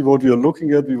exactly what we are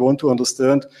looking at. We want to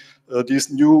understand these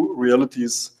new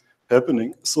realities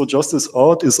happening. So just as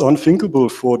art is unthinkable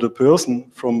for the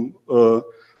person from the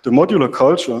modular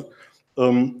culture,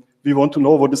 we want to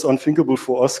know what is unthinkable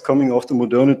for us coming after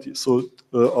modernity. So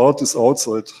art is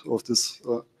outside of this.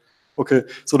 Okay,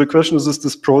 so the question is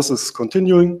this process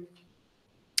continuing?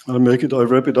 I'll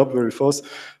wrap it up very fast.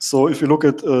 So if you look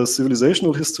at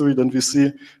civilizational history, then we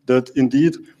see that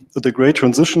indeed the great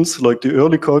transitions, like the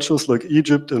early cultures like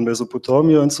Egypt and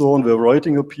Mesopotamia and so on, where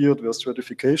writing appeared, where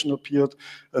stratification appeared,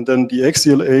 and then the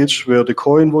axial age, where the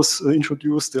coin was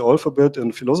introduced, the alphabet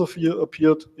and philosophy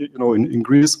appeared, in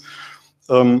Greece.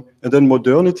 And then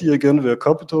modernity again, where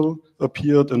capital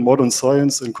appeared, and modern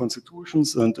science and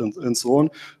constitutions and so on.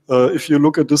 If you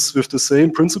look at this with the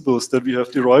same principles that we have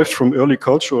derived from early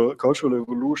cultural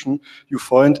evolution, you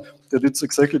find that it's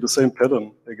exactly the same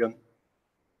pattern again.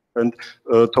 And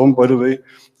Tom, by the way,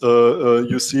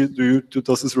 you see,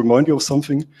 does this remind you of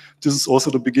something? This is also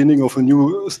the beginning of a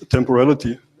new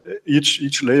temporality.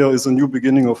 Each layer is a new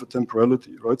beginning of a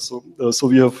temporality, right? So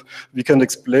we can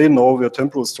explain now where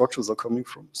temporal structures are coming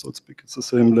from. So it's the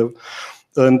same level.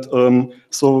 And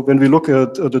so when we look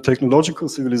at the technological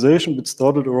civilization, which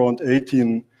started around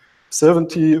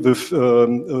 1870, with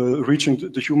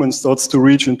the human starts to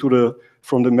reach into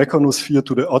from the mechanosphere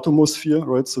to the atomosphere,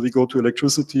 right? So we go to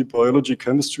electricity, biology,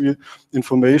 chemistry,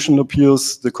 information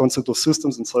appears, the concept of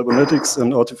systems and cybernetics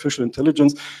and artificial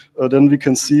intelligence. Then we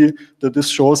can see that this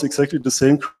shows exactly the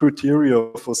same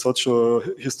criteria for such a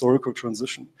historical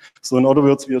transition. So in other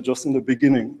words, we are just in the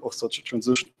beginning of such a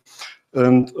transition.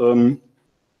 And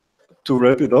to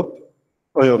wrap it up,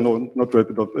 not wrap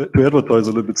it up, to advertise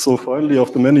a little bit. So finally,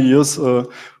 after many years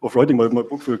of writing, my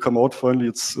book will come out. Finally,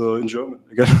 it's in German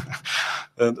again,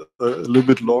 and a little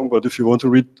bit long. But if you want to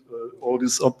read all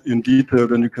this up in detail,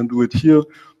 then you can do it here,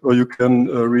 or you can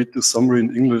read the summary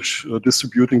in English,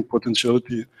 Distributing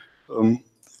Potentiality.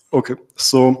 Okay,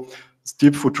 so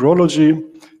deep futurology.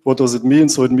 What does it mean?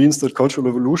 So it means that cultural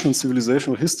evolution,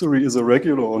 civilizational history is a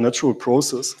regular or natural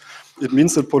process. It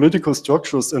means that political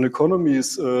structures and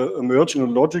economies emerge in a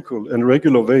logical and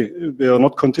regular way. They are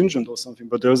not contingent or something,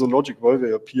 but there is a logic why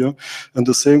they appear. And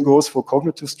the same goes for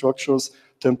cognitive structures,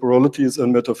 temporalities,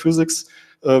 and metaphysics,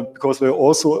 because they're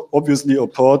also obviously a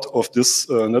part of this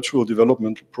natural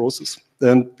developmental process.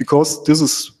 And because this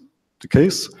is the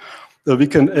case, we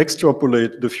can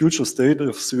extrapolate the future state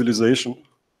of civilization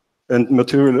and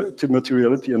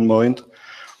materiality in mind.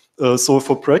 So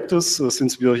for practice,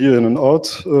 since we are here in an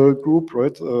art group,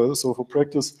 right? So for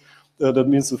practice, that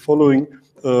means the following.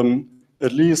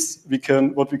 At least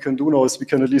what we can do now is we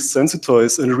can at least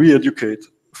sensitize and re-educate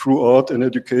through art and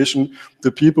education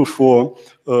the people for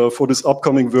this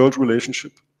upcoming world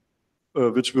relationship,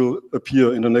 which will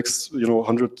appear in the next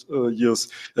 100 years,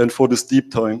 and for this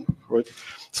deep time, right?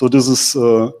 So this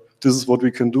is what we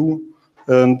can do,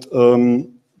 and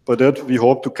by that we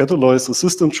hope to catalyze the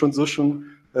system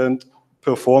transition and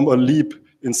perform a leap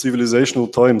in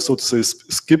civilizational time, so to say,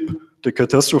 skip the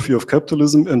catastrophe of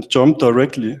capitalism and jump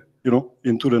directly,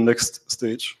 into the next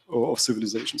stage of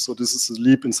civilization. So this is a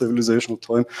leap in civilizational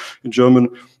time. In German,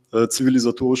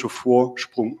 zivilisatorischer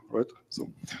Vorsprung, right? So,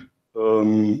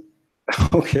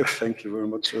 okay, thank you very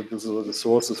much. These are the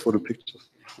sources for the pictures.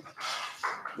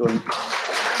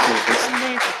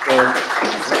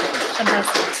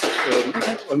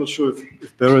 I'm not sure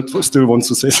if Barrett still wants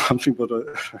to say something, but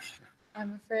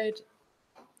I'm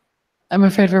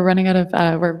afraid we're running out of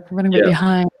we're running a bit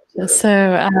behind.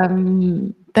 So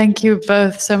thank you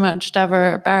both so much,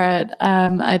 Davor, Barrett.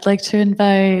 I'd like to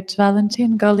invite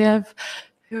Valentin, Golev,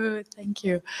 who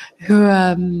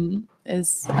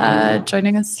is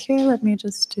joining us here. Let me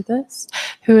just do this.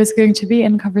 Who is going to be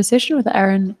in conversation with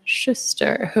Aaron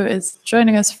Schuster, who is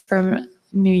joining us from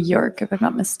New York, if I'm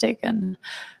not mistaken.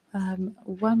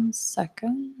 1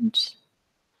 second.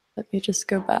 Let me just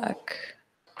go back.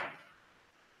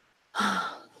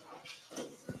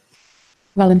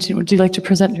 Valentin, would you like to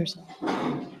present yourself?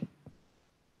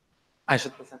 I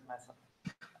should present myself.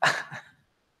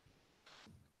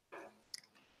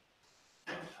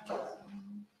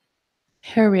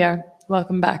 Here we are.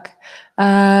 Welcome back.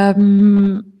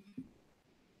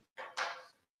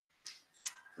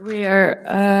 We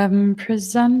are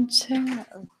presenting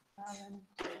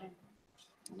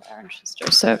Aaron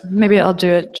Schuster. So maybe I'll do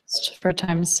it just for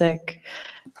time's sake.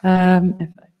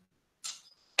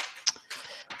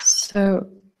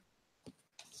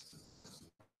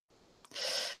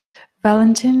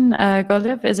 Valentin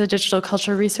Golev is a digital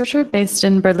culture researcher based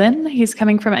in Berlin. He's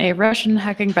coming from a Russian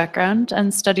hacking background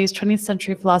and studies 20th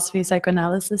century philosophy,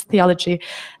 psychoanalysis, theology,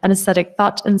 and aesthetic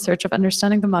thought in search of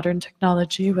understanding the modern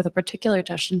technology with a particular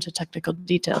attention to technical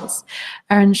details.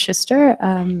 Aaron Schuster,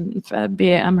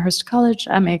 BA Amherst College,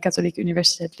 MA Katholieke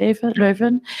Universiteit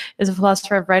Leuven, is a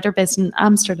philosopher and writer based in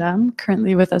Amsterdam,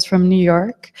 currently with us from New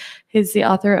York. He's the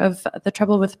author of The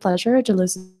Trouble with Pleasure,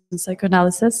 Deleuze's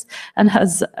Psychoanalysis, and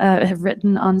has have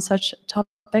written on such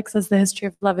topics as the history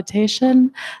of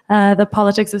levitation, the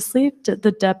politics of sleep,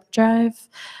 the depth drive,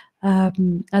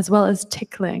 as well as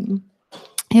tickling.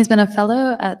 He's been a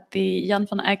fellow at the Jan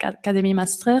van Eyck Academie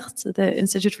Maastricht, the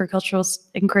Institute for Cultural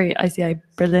Inquiry, ICI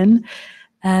Berlin,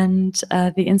 and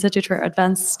the Institute for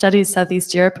Advanced Studies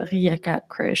Southeast Europe, Rijeka,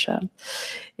 Croatia.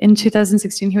 In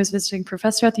 2016, he was visiting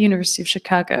professor at the University of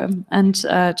Chicago, and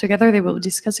together they will be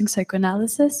discussing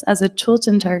psychoanalysis as a tool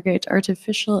to interrogate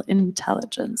artificial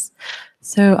intelligence.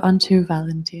 So on to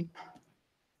Valentin.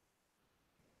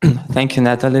 Thank you,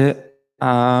 Natalie.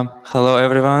 Hello,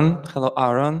 everyone. Hello,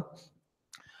 Aaron.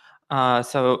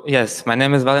 So yes, my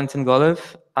name is Valentin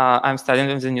Golev. I'm studying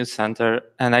in the New Center,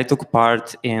 and I took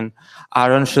part in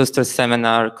Aaron Schuster's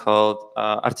seminar called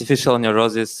Artificial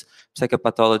Neurosis,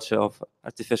 Psychopathology of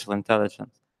Artificial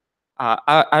Intelligence.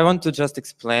 I want to just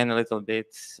explain a little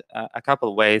bit, a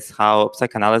couple ways how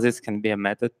psychoanalysis can be a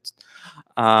method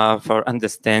for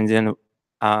understanding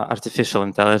artificial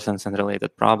intelligence and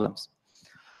related problems.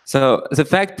 So the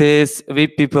fact is, we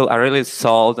people are really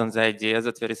sold on the idea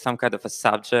that there is some kind of a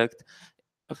subject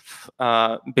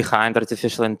behind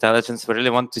artificial intelligence. We really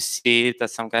want to see it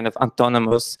as some kind of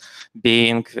autonomous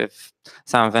being with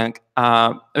something.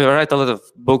 We write a lot of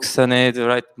books on it, we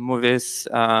write movies,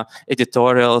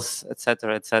 editorials,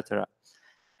 etc., etc.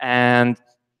 And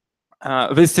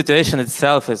this situation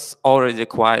itself is already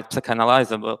quite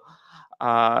psychoanalyzable.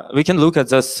 We can look at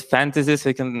those fantasies,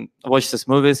 we can watch those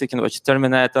movies, we can watch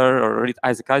Terminator or read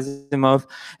Isaac Asimov,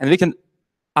 and we can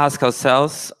ask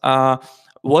ourselves,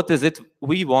 what is it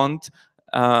we want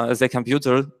the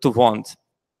computer to want?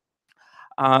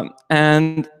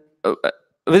 And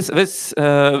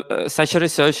such a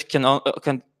research can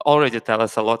already tell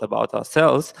us a lot about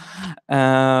ourselves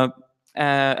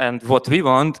and what we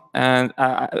want. And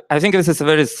I think this is a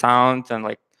very sound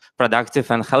and productive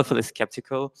and healthily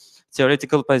skeptical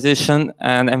theoretical position.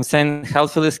 And I'm saying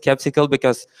healthily skeptical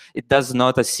because it does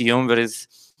not assume there is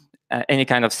any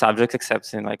kind of subject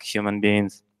except in human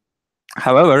beings.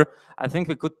 However, I think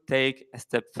we could take a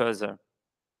step further.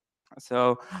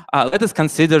 So let us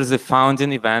consider the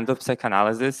founding event of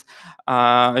psychoanalysis.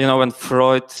 When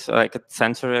Freud, a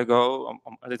century ago,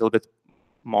 a little bit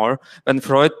more, when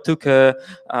Freud took a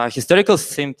hysterical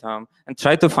symptom and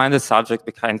tried to find a subject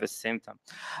behind the symptom.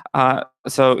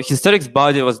 So hysteric's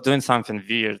body was doing something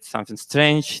weird, something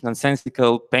strange,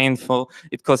 nonsensical, painful.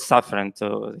 It caused suffering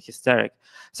to the hysteric.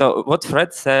 So what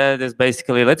Freud said is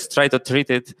basically, let's try to treat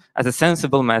it as a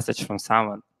sensible message from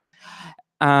someone.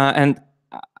 And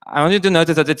I want you to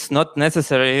notice that it's not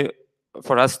necessary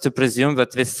for us to presume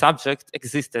that this subject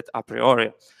existed a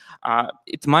priori.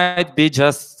 It might be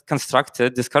just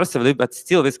constructed discursively, but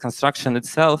still this construction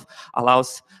itself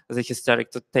allows the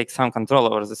hysteric to take some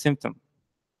control over the symptom.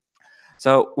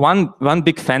 So one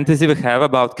big fantasy we have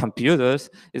about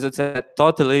computers is that they're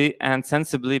totally and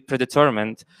sensibly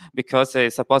predetermined because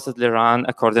they supposedly run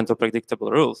according to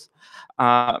predictable rules.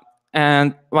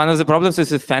 And one of the problems with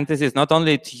this fantasy is not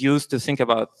only it's used to think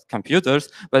about computers,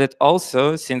 but it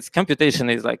also, since computation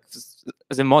is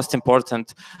the most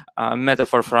important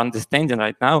metaphor for understanding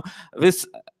right now, this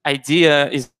idea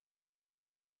is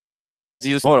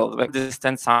used in the world. We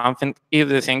understand something if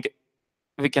we think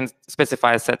we can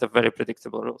specify a set of very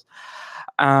predictable rules.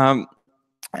 I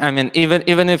mean,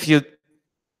 even if you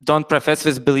don't profess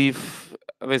this belief,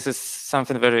 this is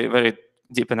something very, very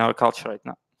deep in our culture right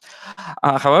now.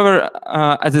 However,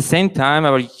 at the same time,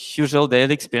 our usual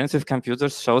daily experience with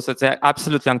computers shows that they're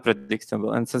absolutely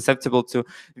unpredictable and susceptible to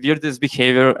weirdest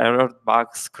behavior, error,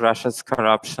 bugs, crashes,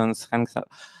 corruptions,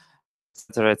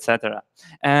 etc., etc.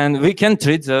 And we can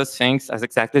treat those things as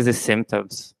exactly the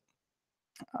symptoms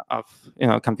of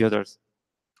computers.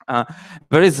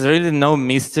 There is really no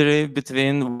mystery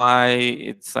between why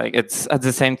it's at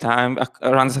the same time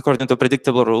runs according to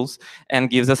predictable rules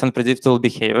and gives us unpredictable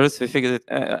behaviors. We figure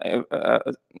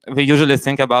that we usually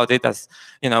think about it as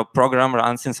program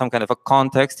runs in some kind of a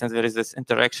context, and there is this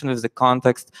interaction with the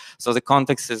context. So the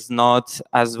context is not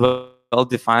as well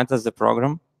defined as the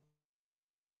program.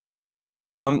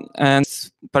 And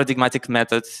paradigmatic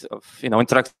methods of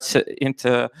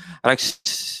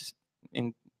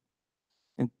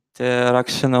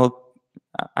interactional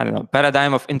I don't know,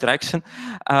 paradigm of interaction,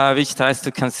 which tries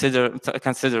to consider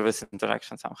this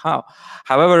interaction somehow.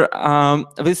 However,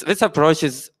 this approach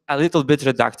is a little bit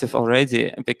reductive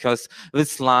already, because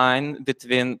this line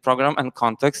between program and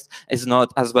context is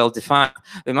not as well defined.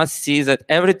 We must see that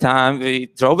every time we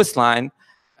draw this line,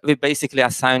 we basically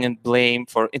assign and blame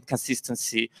for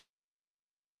inconsistency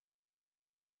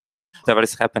whatever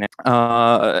is happening.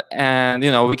 And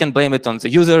we can blame it on the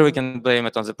user, we can blame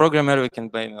it on the programmer, we can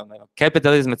blame it on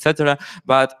capitalism, etc.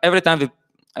 But every time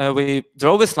we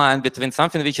draw this line between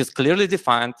something which is clearly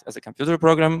defined as a computer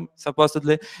program,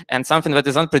 supposedly, and something that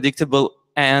is unpredictable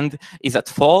and is at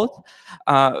fault,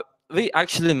 we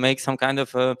actually make some kind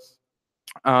of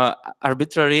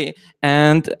arbitrary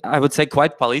and, I would say,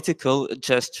 quite political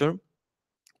gesture.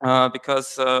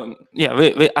 Because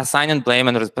we assign and blame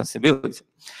and responsibility.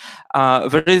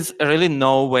 There is really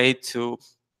no way to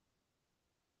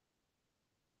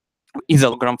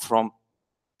isolate from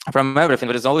everything.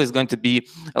 There is always going to be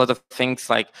a lot of things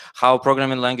like how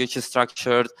programming language is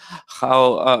structured,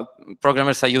 how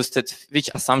programmers are used it,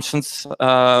 which assumptions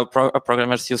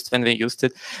programmers used when they used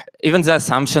it. Even the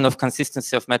assumption of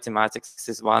consistency of mathematics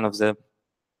is one of the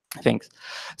things.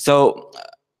 So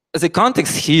the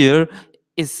context here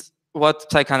is what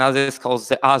psychoanalysis calls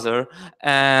the other,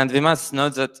 and we must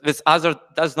note that this other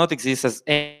does not exist as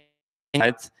a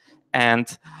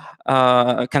and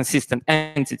consistent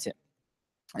entity.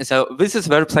 So this is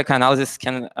where psychoanalysis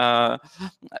can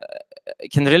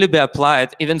really be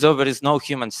applied, even though there is no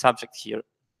human subject here.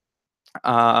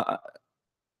 Aaron,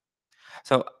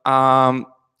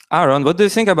 what do you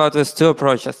think about these two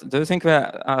approaches? Do you think they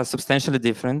are substantially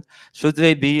different? Should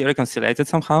they be reconciled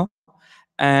somehow?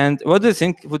 And what do you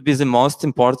think would be the most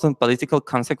important political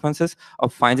consequences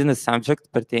of finding a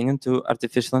subject pertaining to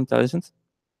artificial intelligence?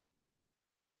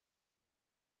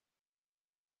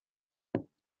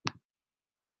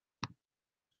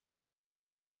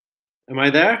 Am I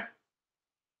there?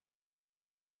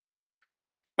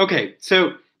 Okay,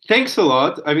 so thanks a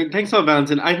lot. I mean, thanks a lot,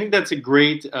 Valentin. I think that's a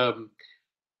great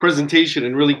presentation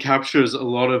and really captures a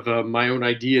lot of my own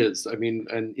ideas. I mean,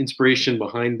 and inspiration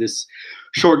behind this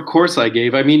short course I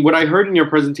gave. I mean, what I heard in your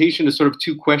presentation is sort of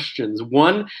two questions.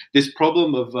 One, this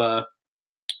problem of,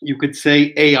 you could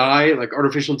say, AI, like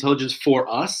artificial intelligence for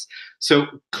us. So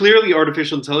clearly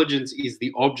artificial intelligence is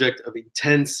the object of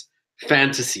intense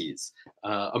fantasies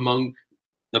among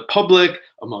the public,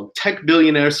 among tech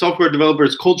billionaires, software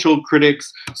developers, cultural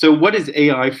critics. So what is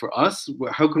AI for us?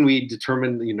 How can we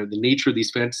determine, the nature of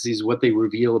these fantasies, what they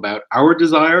reveal about our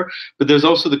desire? But there's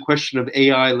also the question of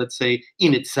AI, let's say,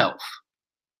 in itself.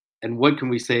 And what can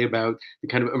we say about the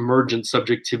kind of emergent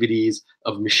subjectivities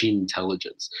of machine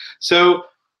intelligence? So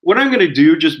what I'm going to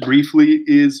do just briefly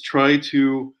is try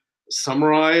to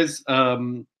summarize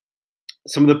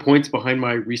some of the points behind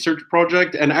my research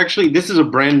project. And actually, this is a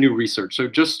brand new research. So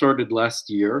it just started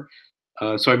last year.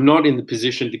 So I'm not in the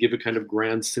position to give a kind of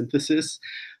grand synthesis.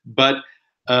 But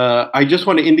I just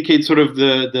want to indicate sort of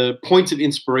the points of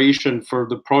inspiration for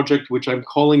the project, which I'm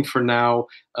calling for now,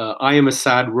 I Am a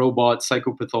Sad Robot,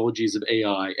 Psychopathologies of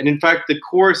AI. And in fact, the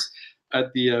course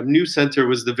at the New Center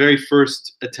was the very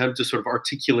first attempt to sort of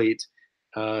articulate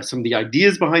some of the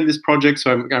ideas behind this project,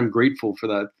 so I'm grateful for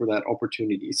that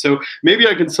opportunity. So maybe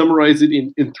I can summarize it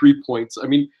in 3 points. I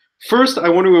mean, first, I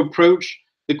want to approach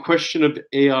the question of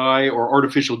AI or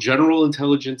artificial general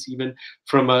intelligence even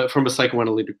from a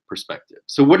psychoanalytic perspective.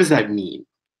 So what does that mean?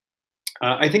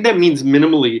 I think that means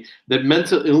minimally that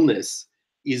mental illness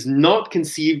is not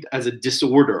conceived as a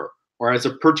disorder or as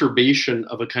a perturbation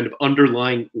of a kind of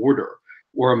underlying order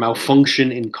or a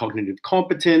malfunction in cognitive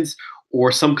competence or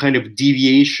some kind of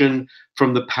deviation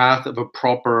from the path of a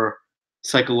proper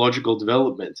psychological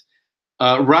development.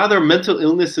 Rather, mental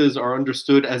illnesses are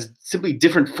understood as simply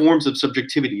different forms of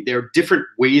subjectivity. They are different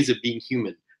ways of being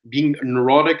human. Being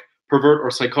neurotic, pervert, or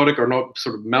psychotic are not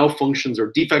sort of malfunctions or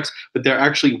defects, but they're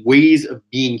actually ways of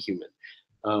being human.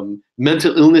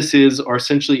 Mental illnesses are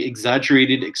essentially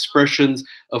exaggerated expressions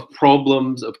of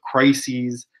problems, of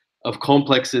crises, of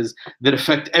complexes that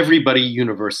affect everybody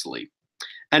universally.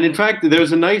 And in fact,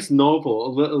 there's a nice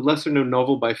novel, a lesser-known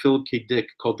novel by Philip K. Dick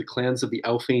called The Clans of the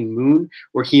Alphane Moon,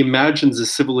 where he imagines a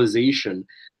civilization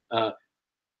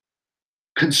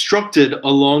constructed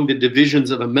along the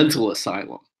divisions of a mental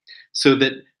asylum, so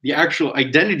that the actual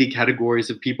identity categories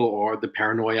of people are the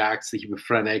paranoiacs, the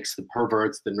hebephrenics, the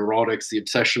perverts, the neurotics, the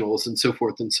obsessionals, and so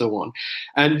forth and so on.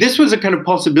 And this was a kind of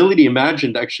possibility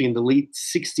imagined actually in the late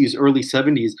 60s, early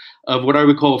 70s of what I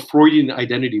would call Freudian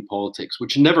identity politics,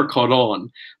 which never caught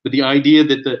on. But the idea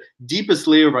that the deepest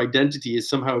layer of identity is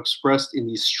somehow expressed in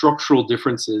these structural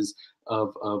differences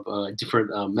of different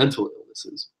mental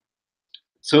illnesses.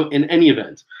 So in any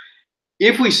event,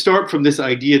 if we start from this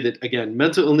idea that, again,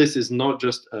 mental illness is not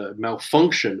just a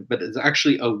malfunction, but it's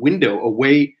actually a window, a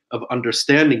way of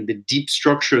understanding the deep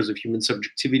structures of human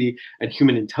subjectivity and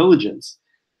human intelligence,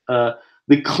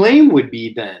 the claim would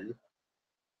be then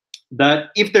that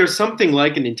if there's something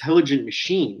like an intelligent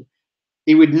machine,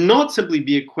 it would not simply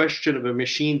be a question of a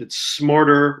machine that's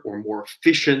smarter or more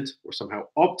efficient or somehow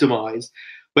optimized,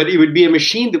 but it would be a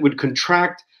machine that would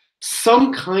contract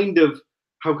some kind of,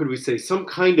 how could we say, some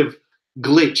kind of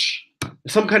glitch,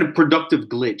 some kind of productive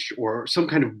glitch, or some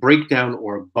kind of breakdown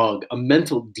or a bug, a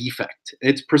mental defect.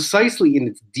 It's precisely in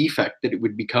its defect that it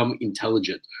would become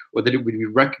intelligent, or that it would be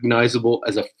recognizable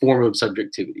as a form of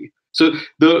subjectivity. So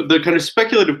the kind of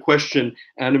speculative question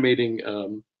animating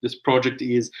this project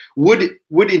is, would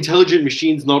intelligent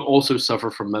machines not also suffer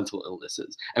from mental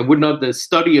illnesses? And would not the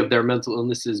study of their mental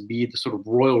illnesses be the sort of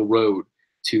royal road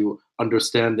to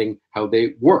understanding how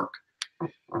they work?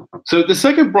 So the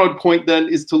second broad point then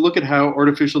is to look at how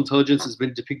artificial intelligence has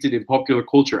been depicted in popular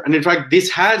culture. And in fact, this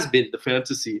has been the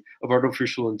fantasy of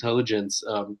artificial intelligence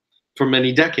for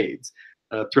many decades.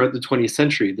 Throughout the 20th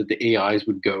century, that the AIs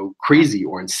would go crazy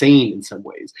or insane in some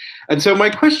ways. And so my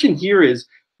question here is,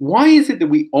 why is it that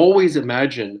we always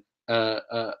imagine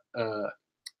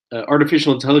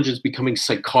artificial intelligence becoming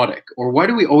psychotic? Or why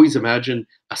do we always imagine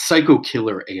a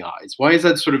psycho-killer AIs? Why is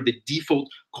that sort of the default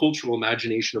cultural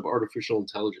imagination of artificial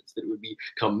intelligence, that it would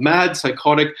become mad,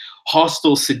 psychotic,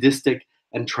 hostile, sadistic,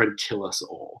 and try to kill us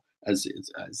all, as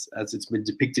it's been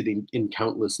depicted in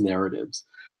countless narratives?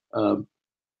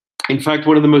 In fact,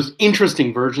 one of the most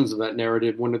interesting versions of that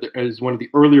narrative is one of the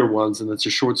earlier ones, and that's a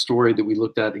short story that we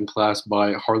looked at in class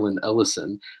by Harlan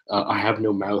Ellison, I Have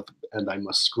No Mouth and I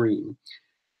Must Scream.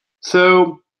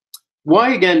 So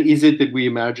why, again, is it that we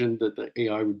imagine that the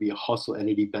AI would be a hostile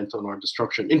entity bent on our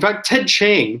destruction? In fact, Ted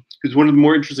Chiang, who's one of the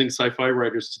more interesting sci-fi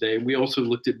writers today, and we also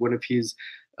looked at one of his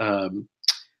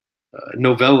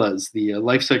novellas, the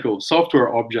Life Cycle of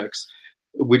Software Objects,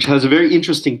 which has a very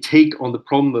interesting take on the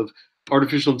problem of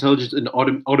artificial intelligence and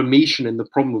automation and the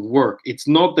problem of work. It's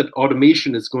not that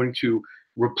automation is going to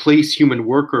replace human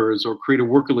workers or create a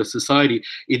workerless society.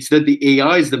 It's that the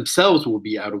AIs themselves will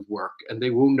be out of work and they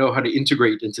won't know how to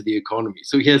integrate into the economy.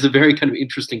 So he has a very kind of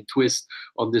interesting twist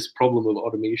on this problem of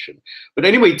automation. But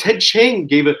anyway, Ted Chiang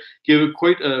gave a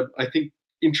quite, I think,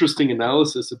 interesting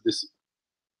analysis of this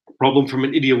problem from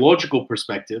an ideological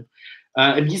perspective.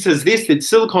 And he says this, that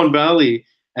Silicon Valley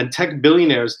and tech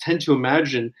billionaires tend to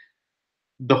imagine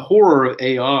the horror of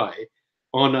AI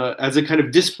as a kind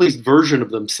of displaced version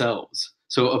of themselves,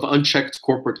 so of unchecked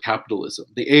corporate capitalism.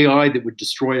 The AI that would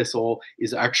destroy us all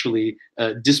is actually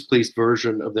a displaced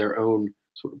version of their own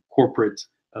sort of corporate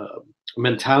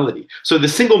mentality. So the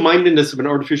single-mindedness of an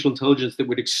artificial intelligence that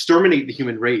would exterminate the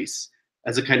human race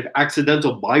as a kind of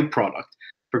accidental byproduct,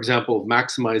 for example, of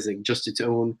maximizing just its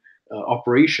own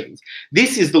operations.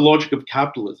 This is the logic of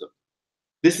capitalism.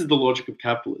 This is the logic of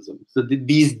capitalism. So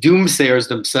these doomsayers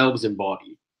themselves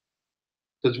embody.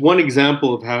 That's one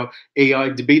example of how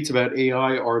debates about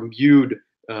AI are imbued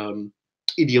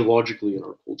ideologically in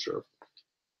our culture.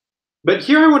 But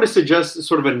here I want to suggest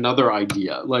sort of another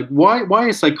idea, like why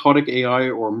a psychotic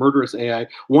AI or a murderous AI?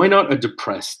 Why not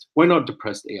depressed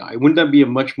AI? Wouldn't that be a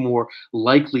much more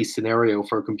likely scenario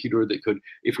for a computer that could,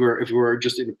 if we were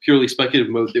just in a purely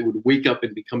speculative mode, that would wake up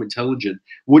and become intelligent?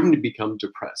 Wouldn't it become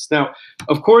depressed? Now,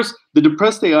 of course, the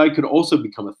depressed AI could also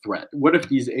become a threat. What if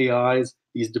these AIs,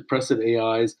 these depressive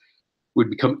AIs, would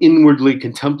become inwardly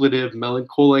contemplative,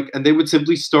 melancholic, and they would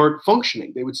simply start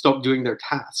functioning. They would stop doing their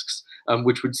tasks,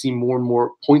 which would seem more and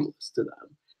more pointless to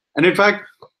them. And in fact,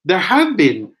 there have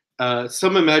been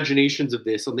some imaginations of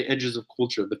this on the edges of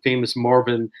culture. The famous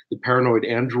Marvin, the paranoid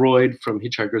android from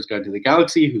Hitchhiker's Guide to the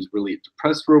Galaxy, who's really a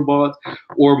depressed robot.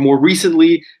 Or more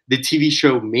recently, the TV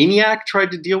show Maniac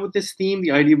tried to deal with this theme,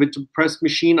 the idea of a depressed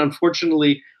machine.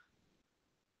 Unfortunately,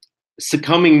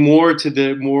 succumbing more to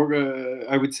the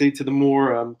I would say, to the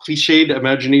more cliched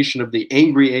imagination of the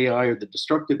angry AI or the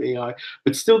destructive AI,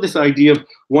 but still this idea of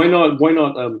why not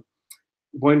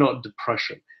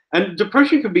depression? And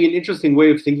depression could be an interesting way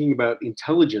of thinking about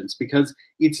intelligence, because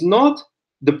it's not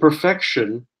the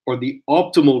perfection or the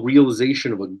optimal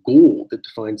realization of a goal that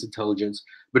defines intelligence,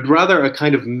 but rather a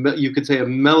kind of, you could say, a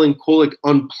melancholic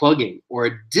unplugging or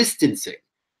a distancing,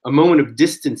 a moment of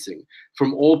distancing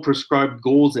from all prescribed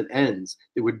goals and ends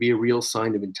that would be a real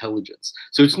sign of intelligence.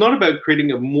 So it's not about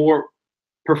creating a more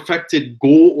perfected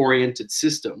goal-oriented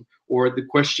system, or the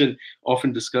question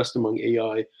often discussed among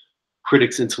AI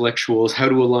critics, intellectuals, how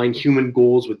to align human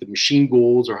goals with the machine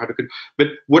goals, or how to, but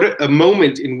what a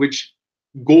moment in which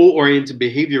goal-oriented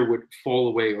behavior would fall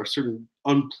away, or certain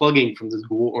unplugging from this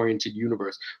goal-oriented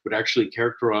universe would actually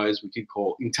characterize what we could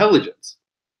call intelligence.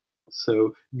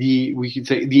 So we could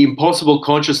say the impossible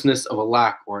consciousness of a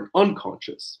lack, or an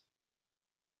unconscious.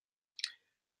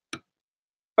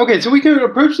 Okay, so we can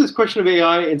approach this question of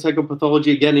AI and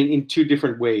psychopathology again in two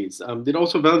different ways that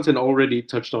also Valentin already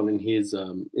touched on in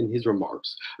his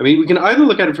remarks. I mean, we can either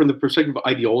look at it from the perspective of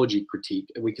ideology critique,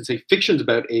 and we can say fictions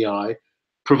about AI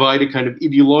provide a kind of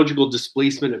ideological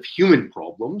displacement of human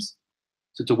problems.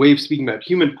 So it's a way of speaking about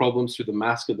human problems through the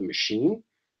mask of the machine.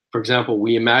 For example,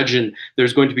 we imagine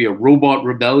there's going to be a robot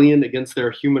rebellion against their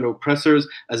human oppressors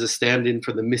as a stand-in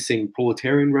for the missing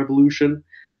proletarian revolution,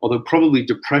 although probably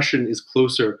depression is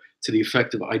closer to the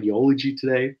effect of ideology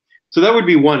today. So that would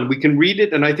be one. We can read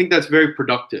it, and I think that's very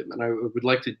productive, and I would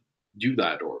like to do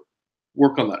that or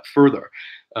work on that further.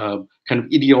 Kind of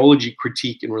ideology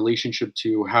critique in relationship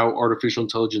to how artificial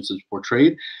intelligence is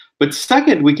portrayed. But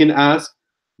second, we can ask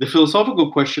the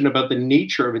philosophical question about the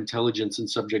nature of intelligence and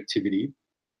subjectivity.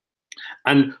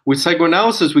 And with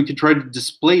psychoanalysis, we could try to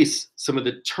displace some of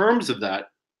the terms of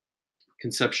that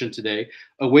conception today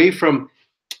away from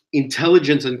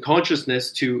intelligence and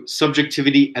consciousness to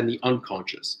subjectivity and the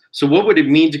unconscious. So what would it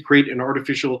mean to create an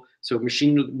artificial, so a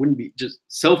machine wouldn't be just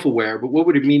self-aware, but what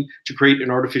would it mean to create an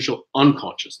artificial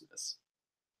unconsciousness?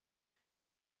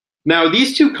 Now,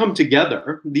 these two come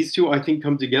together. These two, I think,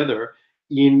 come together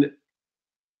in,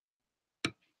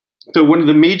 so one of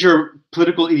the major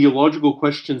political ideological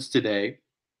questions today,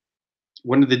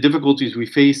 one of the difficulties we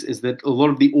face is that a lot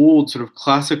of the old sort of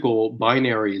classical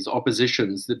binaries,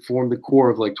 oppositions that form the core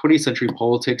of like 20th century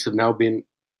politics have now been,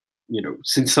 you know,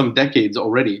 since some decades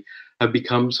already, have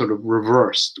become sort of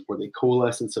reversed, or they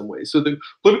coalesce in some way. So the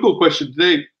political question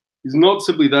today is not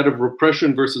simply that of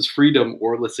repression versus freedom,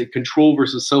 or let's say control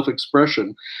versus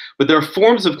self-expression, but there are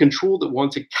forms of control that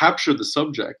want to capture the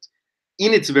subject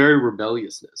in its very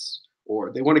rebelliousness,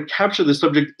 or they want to capture the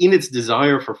subject in its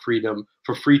desire for freedom,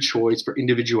 for free choice, for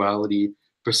individuality,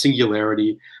 for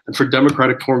singularity, and for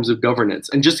democratic forms of governance.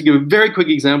 And just to give a very quick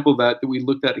example of that we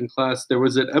looked at in class, there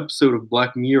was an episode of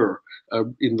Black Mirror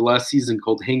in the last season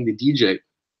called Hang the DJ,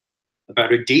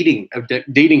 about a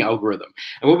dating algorithm.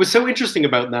 And what was so interesting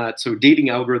about that, so dating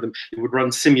algorithm, it would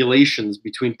run simulations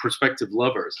between prospective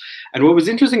lovers. And what was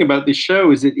interesting about this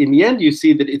show is that in the end, you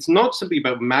see that it's not simply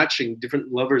about matching different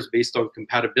lovers based on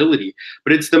compatibility,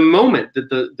 but it's the moment that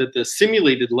the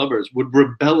simulated lovers would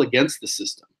rebel against the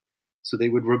system. So they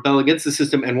would rebel against the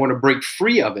system and want to break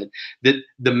free of it, that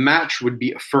the match would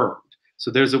be affirmed. So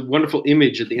there's a wonderful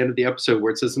image at the end of the episode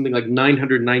where it says something like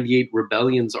 998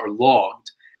 rebellions are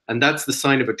logged, and that's the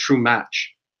sign of a true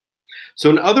match. So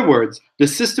in other words, the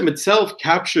system itself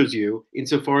captures you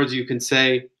insofar as you can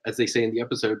say, as they say in the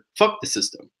episode, fuck the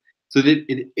system. So that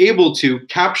it's able to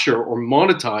capture or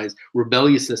monetize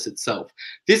rebelliousness itself.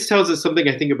 This tells us something,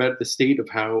 I think, about the state of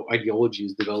how ideology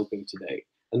is developing today.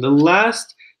 And the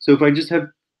last, so if I just have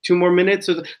 2 more minutes,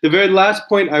 so the very last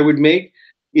point I would make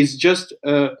is just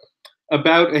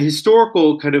about a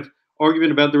historical kind of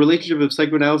argument about the relationship of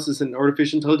psychoanalysis and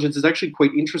artificial intelligence is actually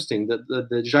quite interesting.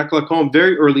 That Jacques Lacan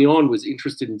very early on was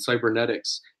interested in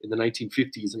cybernetics in the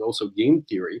 1950s and also game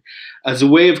theory as a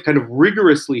way of kind of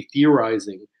rigorously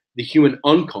theorizing the human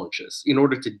unconscious in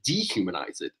order to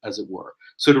dehumanize it, as it were.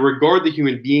 So to regard the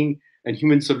human being and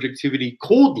human subjectivity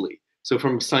coldly, so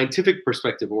from a scientific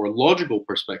perspective or a logical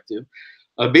perspective,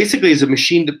 basically as a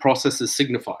machine that processes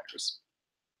signifiers.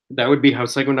 That would be how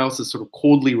psychoanalysis sort of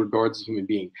coldly regards the human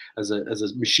being, as a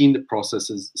machine that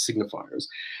processes signifiers.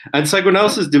 And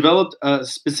psychoanalysis developed a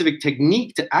specific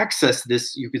technique to access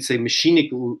this, you could say, machinic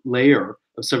layer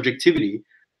of subjectivity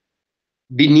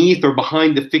beneath or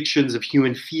behind the fictions of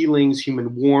human feelings,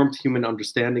 human warmth, human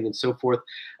understanding, and so forth.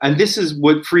 And this is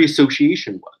what free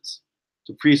association was.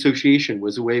 So free association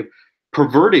was a way of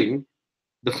perverting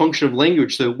the function of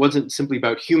language, so it wasn't simply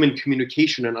about human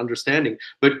communication and understanding,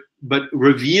 but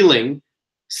revealing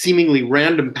seemingly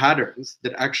random patterns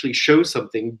that actually show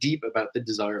something deep about the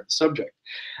desire of the subject.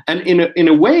 And in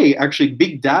a way, actually,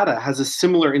 big data has a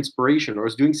similar inspiration, or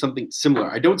is doing something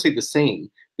similar. I don't say the same,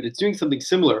 but it's doing something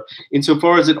similar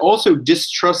insofar as it also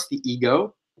distrusts the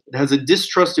ego. It has a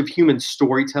distrust of human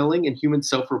storytelling and human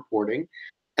self-reporting,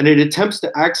 and it attempts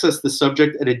to access the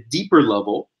subject at a deeper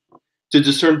level to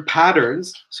discern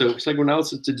patterns, so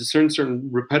psychoanalysis to discern certain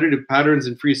repetitive patterns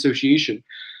in free association,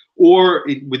 or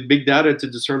with big data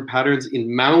to discern patterns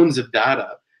in mounds of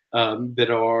data that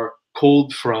are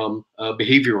culled from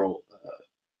behavioral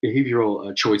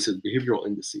choices, behavioral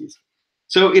indices.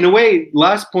 So in a way,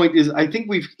 last point is, I think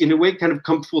we've in a way kind of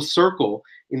come full circle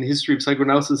in the history of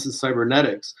psychoanalysis and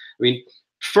cybernetics. I mean,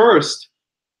 first,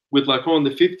 with Lacan in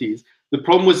the 50s. The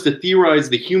problem was to theorize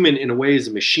the human in a way as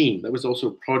a machine. That was also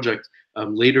a project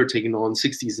later taken on in the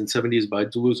 60s and 70s by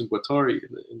Deleuze and Guattari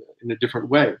in a different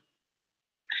way.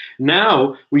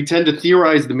 Now we tend to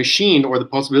theorize the machine, or the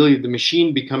possibility of the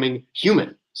machine becoming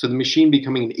human. So the machine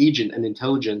becoming an agent, an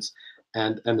intelligence,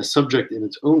 and a subject in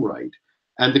its own right.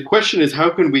 And the question is, how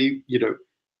can we,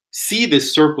 see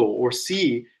this circle or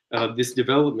see this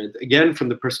development again from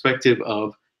the perspective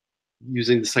of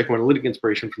using the psychoanalytic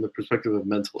inspiration from the perspective of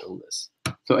mental illness.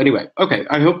 So anyway, okay,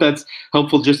 I hope that's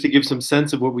helpful just to give some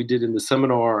sense of what we did in the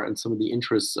seminar and some of the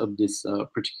interests of this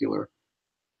particular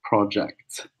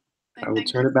project. I will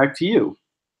turn it back to you.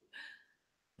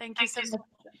 Thank you so much,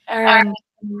 Aaron.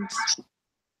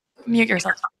 Mute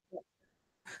yourself.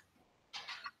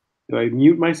 Do I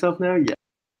mute myself now? Yeah.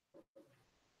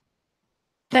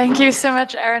 Thank you so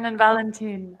much, Aaron and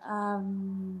Valentin.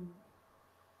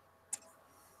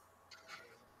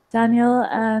 Daniel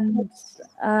and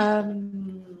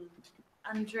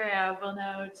Andrea will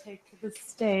now take the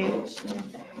stage in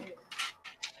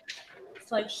a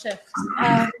slight shift.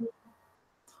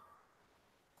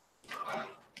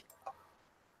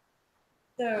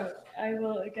 So I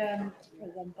will again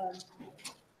present them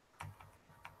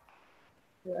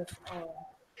to us all.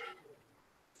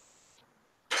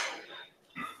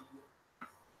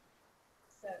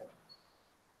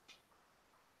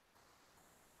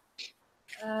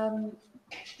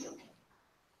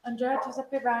 Andrea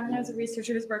Giuseppe Ragno is a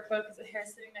researcher whose work focuses, here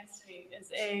sitting next to me,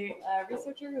 is a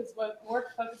researcher whose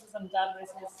work focuses on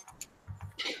databases,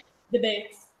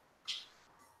 debates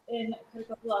in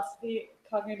critical philosophy,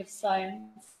 cognitive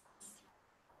science,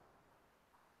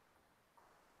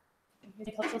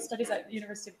 and cultural studies at the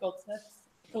University of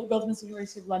Goldsmiths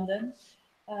University of London.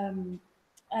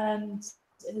 And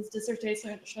his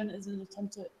dissertation is an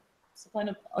attempt to supply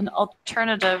an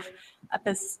alternative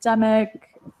epistemic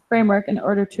framework in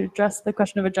order to address the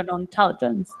question of a general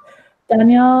intelligence.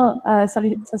 Daniel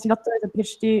Sacilotto is a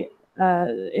PhD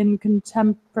in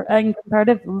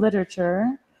comparative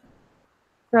literature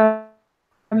from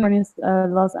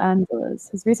Los Angeles.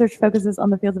 His research focuses on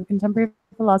the fields of contemporary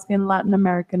philosophy and Latin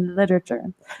American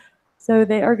literature. So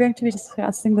they are going to be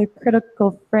discussing the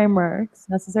critical frameworks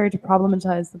necessary to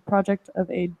problematize the project of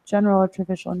a general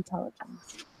artificial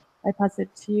intelligence. I pass it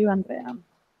to you, Andrea.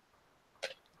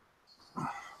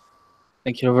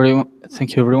 Thank you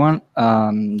everyone.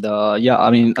 Yeah,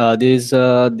 I mean, this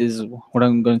what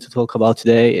I'm going to talk about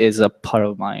today is a part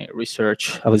of my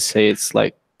research. I would say it's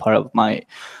like part of my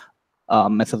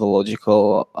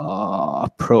methodological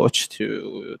approach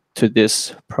to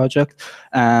this project,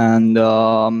 and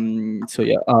so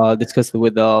yeah, discussed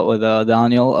with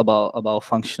Daniel about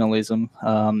functionalism.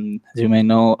 As you may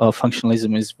know,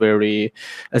 functionalism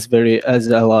has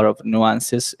a lot of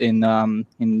nuances. In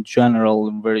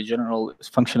general, very general,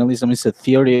 functionalism is a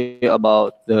theory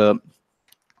about the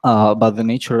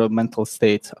nature of mental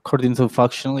states. According to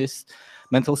functionalists,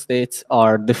 mental states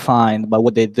are defined by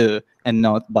what they do and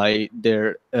not by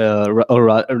their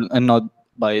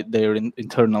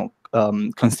internal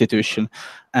constitution.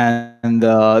 And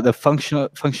the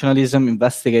functionalism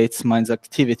investigates mind's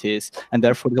activities, and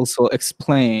therefore it also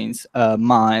explains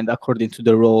mind according to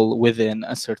the role within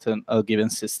a certain given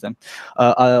system.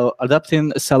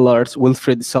 Adapting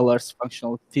Wilfrid Sellar's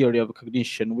functional theory of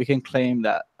cognition, we can claim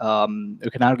that we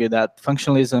can argue that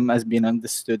functionalism has been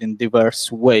understood in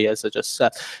diverse ways, as I just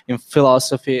said, in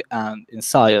philosophy and in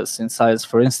science. In science,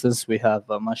 for instance, we have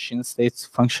machine states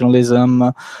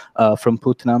functionalism, from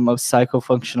Putnam of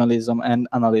psychofunctionalism, and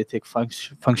analytic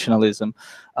functionalism.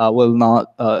 Will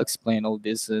not explain all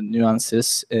these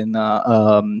nuances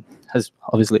as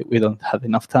obviously we don't have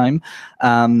enough time.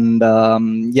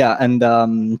 Yeah,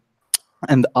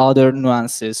 and other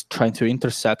nuances trying to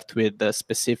intersect with the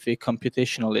specific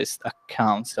computationalist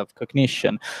accounts of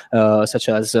cognition, such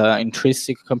as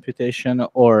intrinsic computation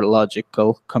or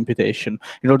logical computation,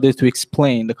 in order to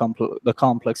explain the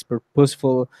complex,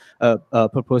 purposeful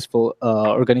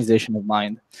organization of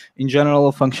mind. In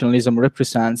general, functionalism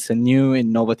represents a new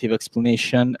innovative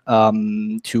explanation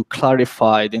to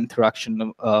clarify the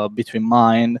interaction between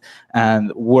mind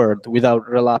and world without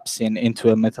relapsing into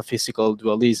a metaphysical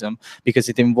dualism, because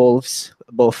it involves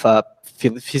both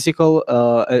physical,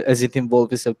 as it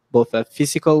involves both a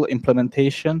physical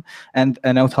implementation and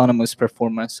an autonomous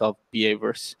performance of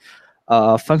behaviors.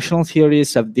 Functional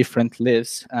theories have different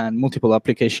lives and multiple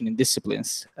application in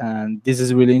disciplines. And this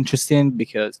is really interesting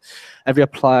because every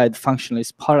applied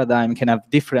functionalist paradigm can have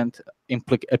different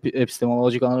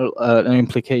epistemological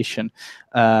implication.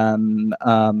 And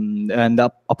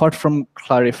apart from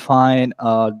clarifying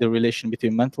the relation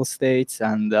between mental states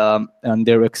and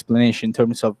their explanation in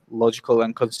terms of logical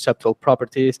and conceptual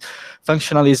properties,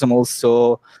 functionalism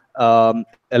also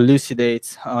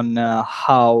elucidates on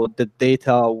how the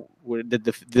data,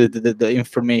 the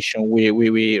information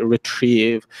we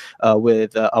retrieve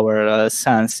with our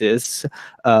senses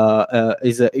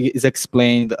is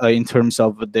explained in terms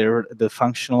of the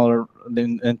functional,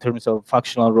 in terms of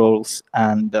functional roles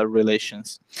and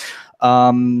relations.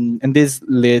 And this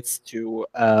leads to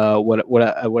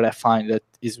what I find that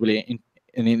is really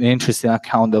an interesting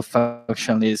account of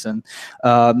functionalism.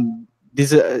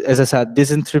 This, as I said,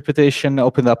 this interpretation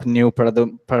opened up new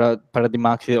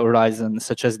paradigmatic horizons,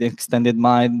 such as the extended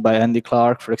mind by Andy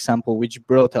Clark, for example, which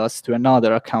brought us to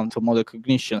another account of model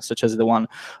cognition, such as the one,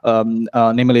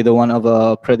 namely the one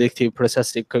of predictive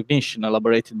processing cognition,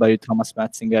 elaborated by Thomas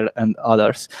Metzinger and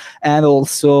others. And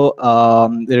also,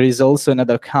 there is also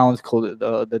another account called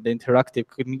the interactive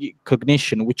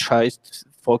cognition, which tries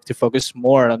to focus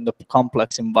more on the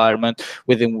complex environment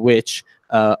within which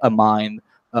a mind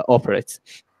operates.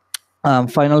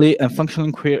 Finally, a functional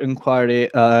inquiry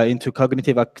into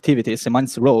cognitive activities, a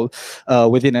mind's role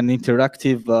within an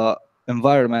interactive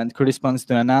environment corresponds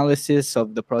to analysis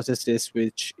of the processes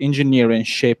which engineer and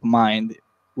shape mind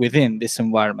within this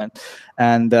environment.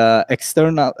 And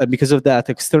external, because of that,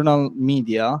 external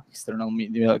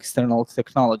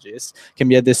technologies can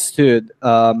be understood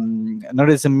not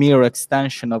as a mere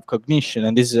extension of cognition,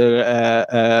 and this is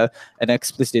an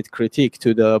explicit critique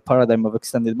to the paradigm of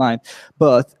extended mind,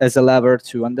 but as a lever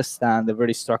to understand the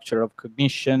very structure of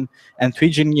cognition and to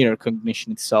engineer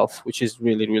cognition itself, which is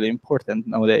really, really important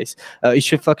nowadays.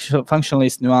 Each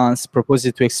functionalist nuance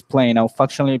proposes to explain how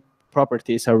functionally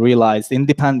properties are realized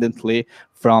independently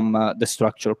from the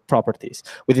structural properties.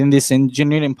 Within this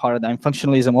engineering paradigm,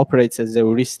 functionalism operates as a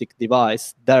heuristic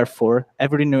device. Therefore,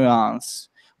 every nuance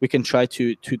we can try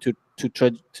to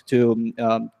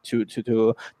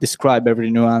describe every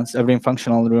nuance, every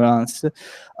functional nuance,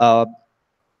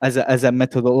 as a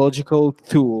methodological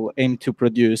tool aimed to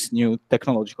produce new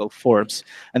technological forms.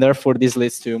 And therefore, this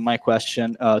leads to my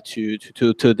question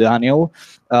to Daniel.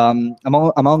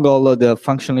 Among all of the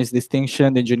functionalist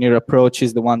distinction, the engineer approach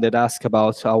is the one that asks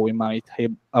about how we might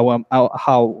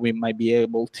be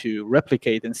able to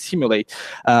replicate and simulate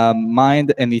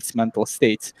mind and its mental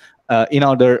states in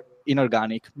other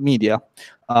inorganic media.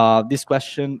 This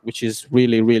question, which is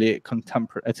really, really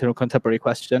contemporary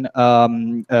question,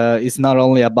 is not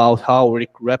only about how we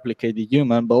replicate the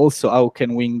human, but also how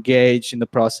can we engage in the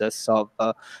process of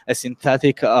a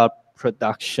synthetic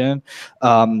production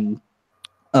by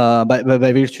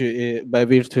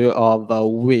virtue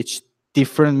of which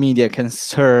different media can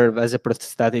serve as a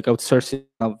prosthetic outsourcing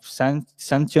of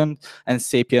sentient and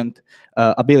sapient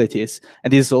abilities.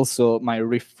 And this also might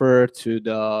refer to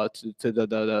the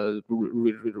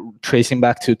tracing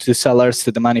back to Sellers,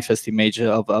 to the manifest image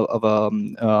of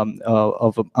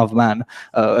man,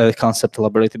 a concept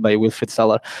elaborated by Wilfrid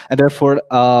Seller. And therefore,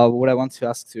 what I want to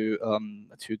ask to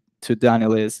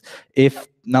Daniel is, if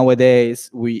nowadays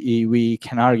we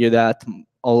can argue that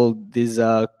all these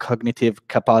cognitive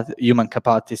human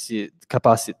capacities,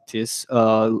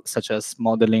 such as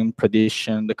modeling,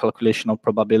 prediction, the calculation of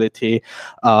probability,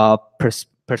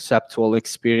 perceptual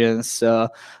experience,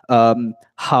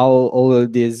 how all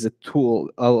of these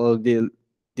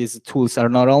these tools are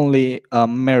not only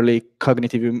merely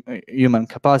cognitive human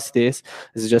capacities,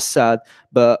 as just said,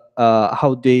 but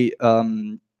how they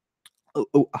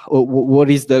what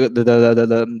is the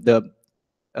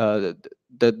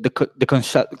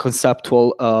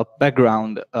conceptual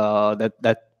background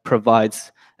that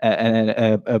provides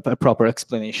a proper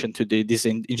explanation to this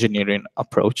engineering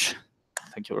approach.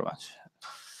 Thank you very much.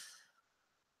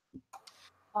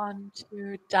 On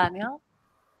to Daniel.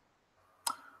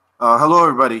 Hello,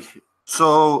 everybody.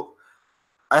 So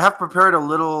I have prepared a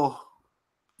little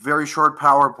very short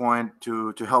PowerPoint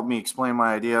to help me explain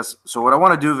my ideas. So what I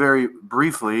want to do very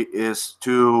briefly is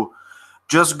to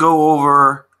just go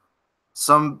over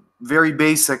some very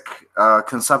basic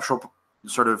conceptual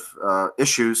sort of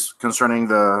issues concerning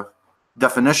the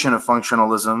definition of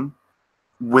functionalism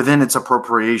within its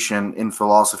appropriation in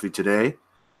philosophy today,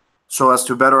 so as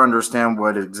to better understand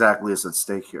what exactly is at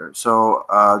stake here. So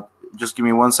just give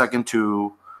me 1 second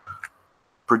to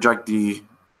project the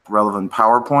relevant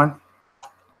PowerPoint.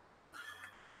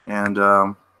 And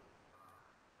 1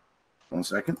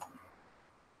 second.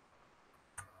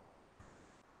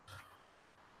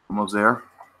 Almost there.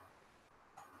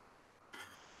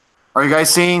 Are you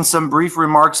guys seeing some brief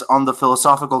remarks on the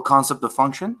philosophical concept of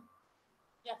function?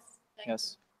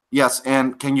 Yes. Yes,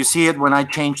 and can you see it when I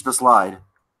change the slide?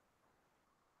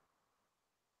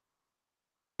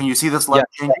 Can you see the slide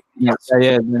change? Yes.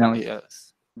 Yeah, no,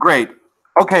 yes. Great.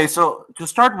 Okay, so to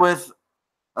start with,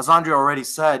 as Andrea already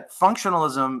said,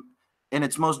 functionalism in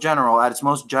its most general, at its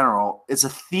most general, it's a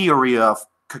theory of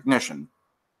cognition.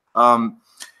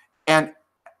 And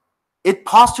it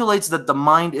postulates that the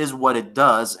mind is what it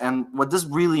does. And what this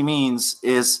really means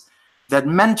is that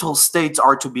mental states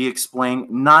are to be explained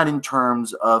not in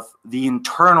terms of the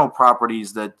internal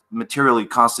properties that materially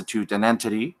constitute an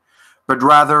entity, but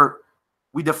rather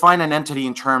we define an entity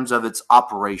in terms of its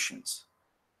operations.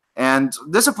 And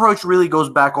this approach really goes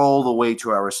back all the way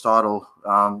to Aristotle.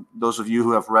 Those of you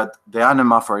who have read De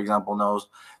Anima, for example, knows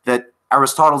that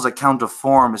Aristotle's account of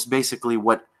form is basically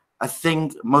what a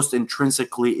thing most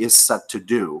intrinsically is set to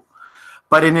do.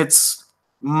 But in its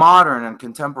modern and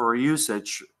contemporary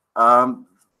usage,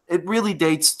 it really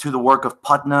dates to the work of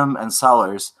Putnam and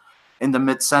Sellers in the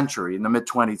mid-century, in the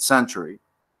mid-20th century.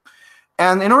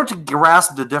 And in order to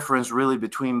grasp the difference really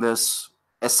between this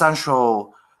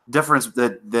essential difference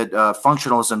that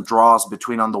functionalism draws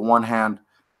between, on the one hand,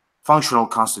 functional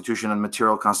constitution and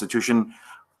material constitution,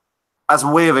 as a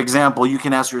way of example, you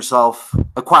can ask yourself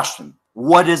a question.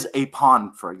 What is a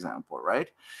pawn, for example, right?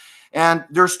 And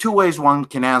there's two ways one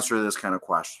can answer this kind of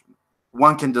question.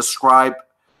 One can describe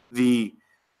the,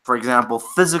 for example,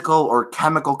 physical or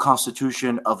chemical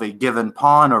constitution of a given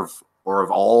pawn or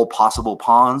of all possible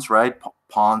pawns, right?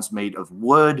 Pawns made of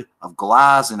wood, of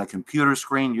glass, in a computer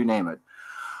screen, you name it.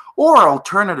 Or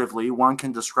alternatively, one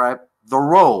can describe the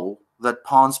role that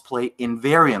pawns play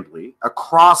invariantly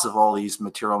across of all these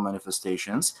material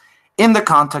manifestations in the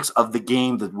context of the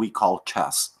game that we call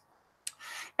chess.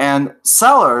 And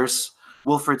Sellers,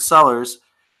 Wilfrid Sellers,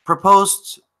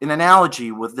 proposed an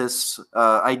analogy with this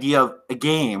idea of a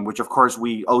game, which of course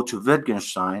we owe to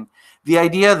Wittgenstein, the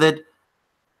idea that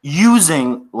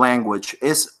using language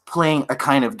is playing a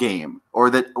kind of game, or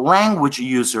that language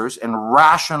users and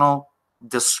rational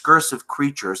discursive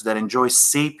creatures that enjoy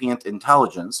sapient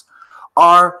intelligence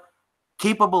are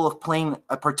capable of playing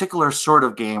a particular sort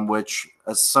of game, which,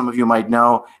 as some of you might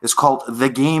know, is called the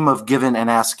game of giving and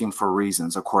asking for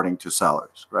reasons, according to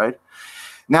Sellers, right?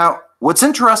 Now, what's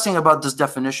interesting about this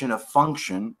definition of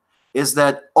function is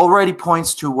that already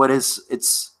points to what is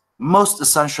its most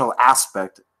essential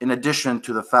aspect, in addition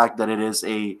to the fact that it is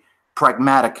a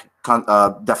pragmatic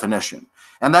definition,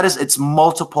 and that is its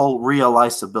multiple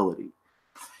realizability.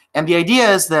 And the idea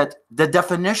is that the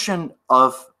definition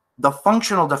of the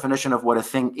functional definition of what a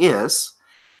thing is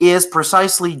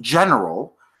precisely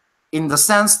general in the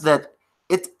sense that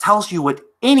it tells you what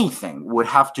anything would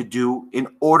have to do in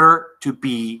order to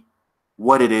be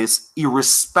what it is,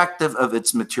 irrespective of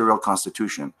its material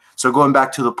constitution. So going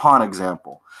back to the pawn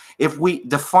example, if we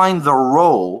define the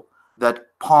role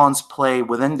that pawns play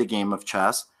within the game of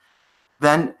chess,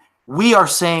 then we are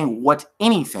saying what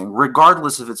anything,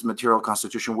 regardless of its material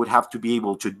constitution, would have to be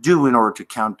able to do in order to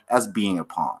count as being a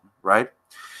pawn, right?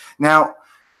 Now,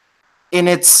 in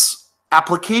its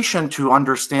application to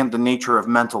understand the nature of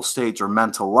mental states or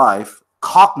mental life,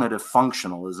 cognitive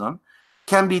functionalism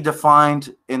can be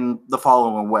defined in the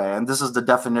following way. And this is the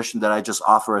definition that I just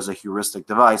offer as a heuristic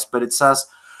device, but it says,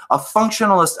 a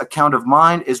functionalist account of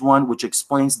mind is one which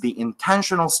explains the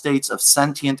intentional states of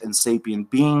sentient and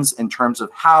sapient beings in terms of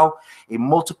how a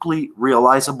multiply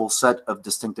realizable set of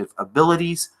distinctive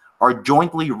abilities are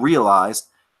jointly realized,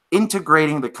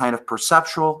 integrating the kind of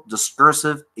perceptual,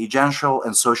 discursive, agential,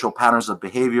 and social patterns of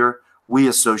behavior we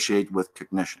associate with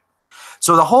cognition.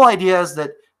 So the whole idea is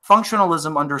that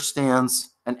functionalism understands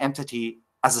an entity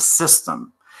as a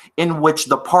system in which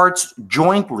the parts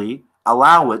jointly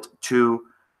allow it to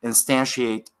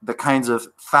instantiate the kinds of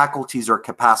faculties or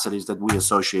capacities that we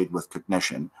associate with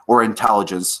cognition or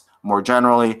intelligence more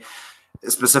generally,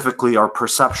 specifically our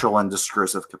perceptual and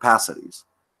discursive capacities.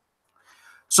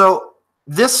 So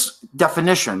this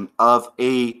definition of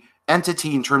an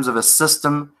entity in terms of a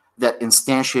system that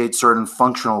instantiates certain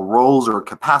functional roles or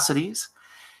capacities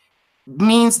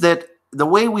means that the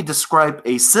way we describe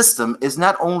a system is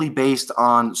not only based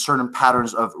on certain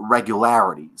patterns of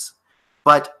regularities,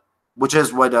 but which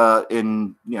is what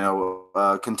in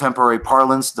contemporary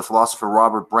parlance, the philosopher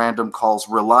Robert Brandom calls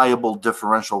reliable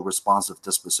differential responsive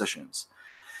dispositions,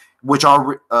 which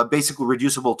are basically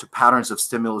reducible to patterns of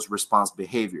stimulus-response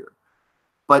behavior.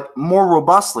 But more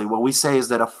robustly, what we say is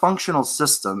that a functional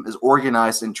system is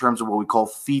organized in terms of what we call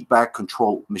feedback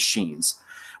control machines,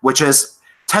 which is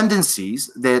tendencies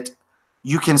that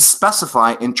you can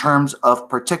specify in terms of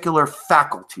particular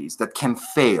faculties that can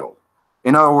fail.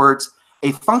 In other words,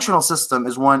 a functional system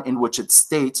is one in which its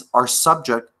states are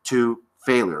subject to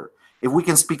failure. If we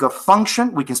can speak of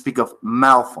function, we can speak of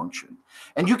malfunction.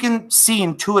 And you can see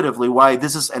intuitively why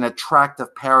this is an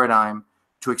attractive paradigm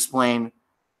to explain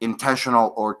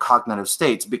intentional or cognitive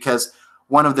states, because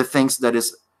one of the things that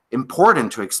is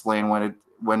important to explain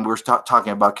when we're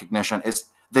talking about cognition is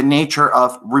the nature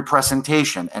of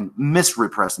representation and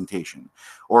misrepresentation,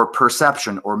 or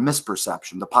perception or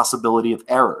misperception, the possibility of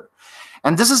error.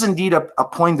 And this is indeed a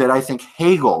point that I think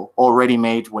Hegel already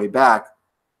made way back,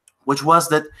 which was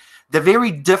that the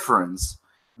very difference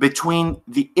between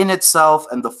the in itself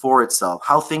and the for itself,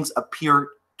 how things appear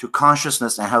to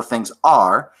consciousness and how things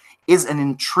are, is an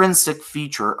intrinsic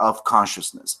feature of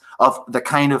consciousness, of the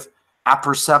kind of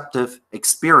apperceptive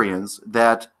experience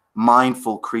that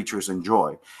mindful creatures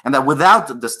enjoy. And that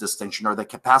without this distinction, or the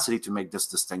capacity to make this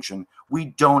distinction, we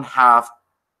don't have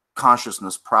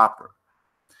consciousness proper.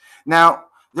 Now,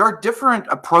 there are different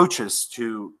approaches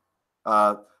to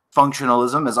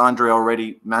functionalism, as Andrea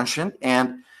already mentioned,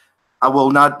 and I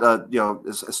will not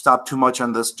stop too much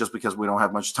on this just because we don't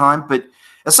have much time, but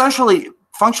essentially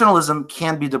functionalism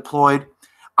can be deployed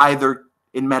either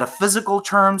in metaphysical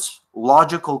terms,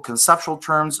 logical, conceptual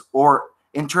terms, or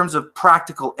in terms of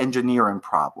practical engineering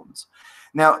problems.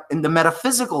 Now, in the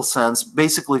metaphysical sense,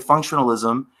 basically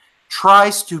functionalism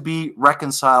tries to be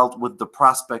reconciled with the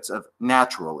prospects of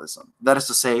naturalism. That is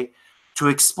to say, to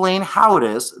explain how it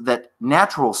is that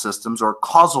natural systems or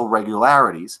causal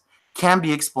regularities can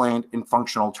be explained in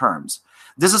functional terms.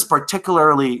 This is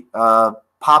particularly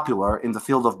popular in the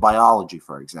field of biology,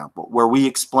 for example, where we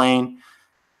explain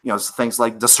things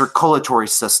like the circulatory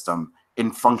system in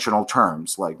functional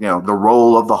terms, like the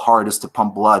role of the heart is to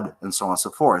pump blood, and so on and so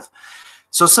forth.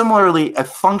 So similarly, a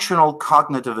functional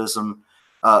cognitivism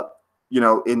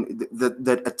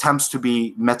that attempts to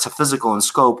be metaphysical in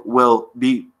scope will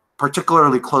be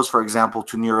particularly close, for example,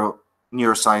 to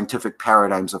neuroscientific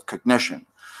paradigms of cognition.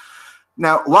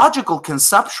 Now, logical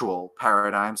conceptual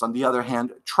paradigms, on the other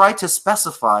hand, try to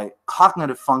specify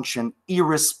cognitive function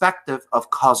irrespective of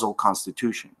causal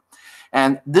constitution.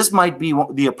 And this might be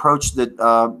the approach that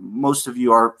most of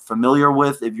you are familiar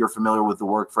with, if you're familiar with the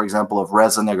work, for example, of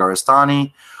Reza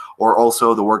Negarestani, or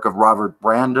also the work of Robert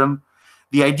Brandom.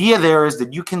 The idea there is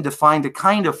that you can define the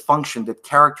kind of function that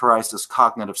characterizes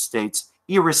cognitive states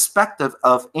irrespective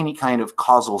of any kind of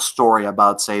causal story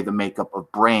about, say, the makeup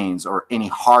of brains or any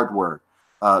hardware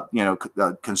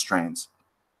constraints.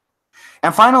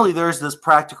 And finally, there's this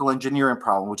practical engineering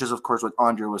problem, which is, of course, what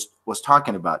Andrea was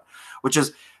talking about, which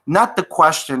is not the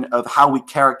question of how we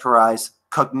characterize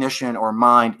cognition or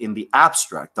mind in the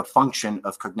abstract, the function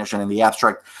of cognition in the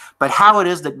abstract, but how it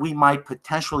is that we might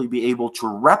potentially be able to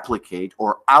replicate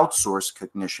or outsource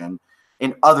cognition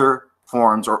in other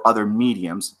forms or other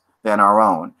mediums than our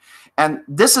own. And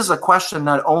this is a question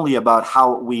not only about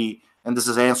how we, and this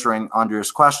is answering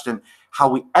Andrea's question, how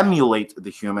we emulate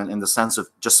the human in the sense of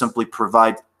just simply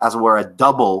provide, as it were, a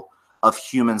double of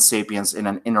human sapience in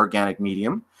an inorganic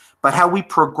medium, but how we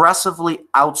progressively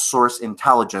outsource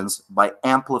intelligence by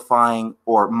amplifying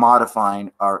or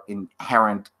modifying our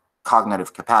inherent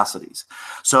cognitive capacities.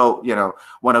 So,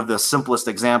 one of the simplest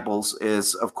examples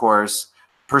is, of course,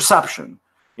 perception.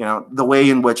 The way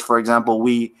in which, for example,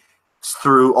 we,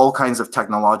 through all kinds of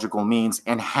technological means,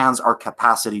 enhance our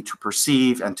capacity to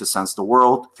perceive and to sense the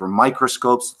world through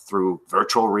microscopes, through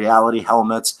virtual reality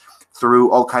helmets,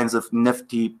 through all kinds of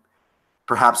nifty,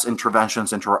 perhaps,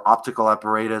 interventions into our optical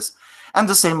apparatus. And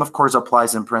the same, of course,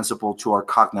 applies in principle to our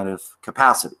cognitive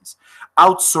capacities.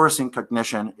 Outsourcing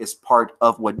cognition is part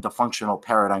of what the functional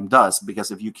paradigm does,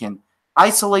 because if you can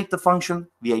isolate the function,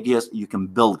 the idea is you can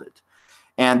build it.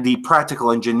 And the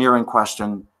practical engineering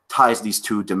question ties these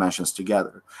two dimensions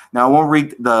together. Now, I won't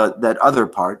read that other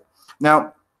part.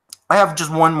 Now, I have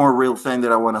just one more real thing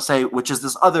that I want to say, which is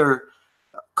this other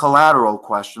collateral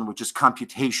question, which is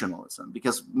computationalism,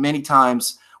 because many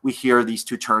times we hear these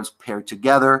two terms paired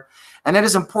together. And it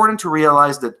is important to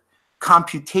realize that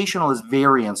computationalist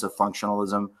variants of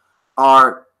functionalism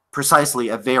are precisely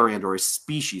a variant or a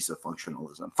species of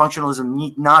functionalism. Functionalism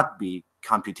need not be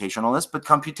computationalist, but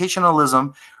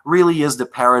computationalism really is the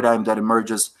paradigm that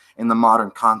emerges in the modern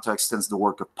context since the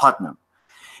work of Putnam.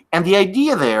 And the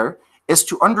idea there is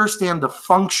to understand the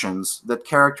functions that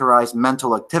characterize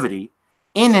mental activity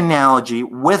in analogy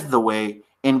with the way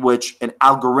in which an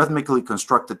algorithmically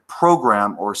constructed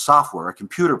program or software, a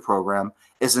computer program,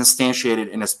 is instantiated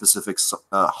in a specific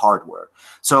hardware.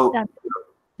 So,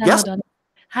 yes?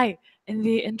 Hi. In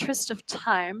the interest of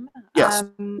time, yes.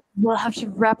 We'll have to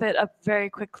wrap it up very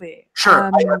quickly. Sure.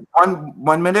 I have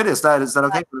one minute. Is that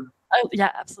okay?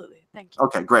 Yeah, absolutely. Thank you.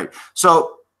 Okay, great.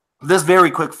 So this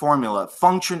very quick formula: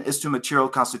 function is to material,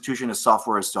 constitution is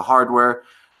software is to hardware.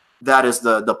 That is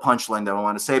the punchline that I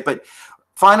want to say. But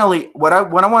finally, what I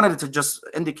wanted to just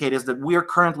indicate is that we are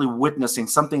currently witnessing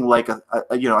something like a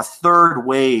third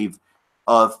wave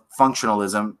of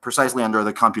functionalism, precisely under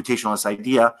the computationalist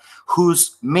idea,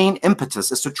 whose main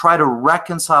impetus is to try to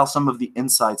reconcile some of the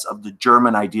insights of the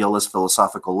German idealist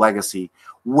philosophical legacy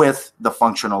with the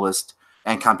functionalist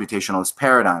and computationalist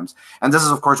paradigms. And this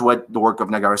is, of course, what the work of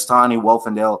Negarestani,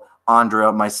 Wolfendale,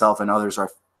 Andrea, myself, and others have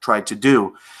tried to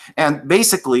do. And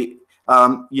basically,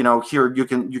 here you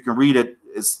can read it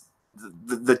is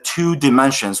the two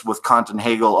dimensions with Kant and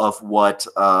Hegel of what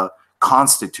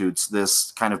constitutes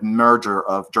this kind of merger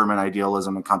of German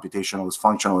idealism and computationalist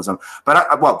functionalism.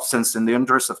 But since in the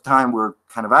interest of time we're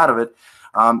kind of out of it,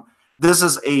 this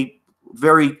is a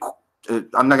very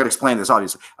I'm not going to explain this,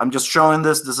 obviously. I'm just showing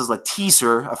this. This is a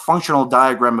teaser, a functional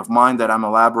diagram of mine that I'm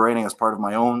elaborating as part of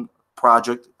my own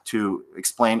project to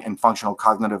explain in functional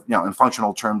cognitive, in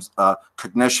functional terms,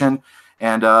 cognition.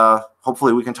 And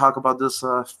hopefully we can talk about this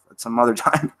at some other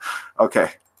time.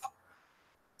 Okay.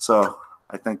 So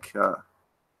I think, are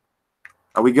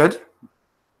we good?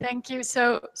 Thank you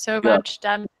so much,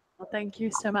 Dan. Thank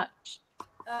you so much.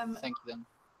 Thank you, Dan.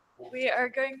 We are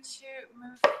going to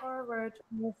move forward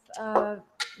with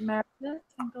Meredith,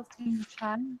 Finkelstein,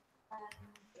 Chan,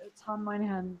 and Tom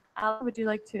Moynihan. Al, would you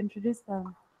like to introduce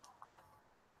them?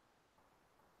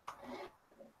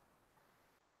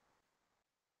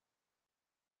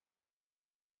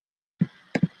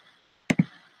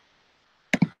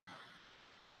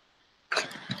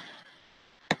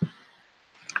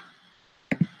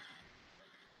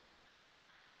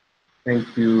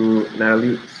 Thank you,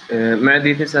 Natalie.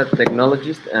 Meredith is a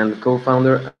technologist and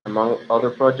co-founder, among other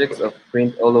projects, of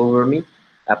Print All Over Me,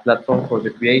 a platform for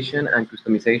the creation and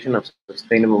customization of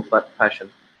sustainable fashion.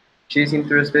 She is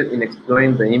interested in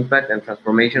exploring the impact and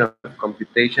transformation of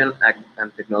computation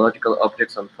and technological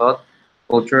objects on thought,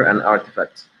 culture, and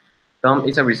artifacts. Tom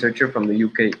is a researcher from the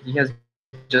UK. He has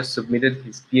just submitted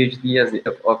his PhD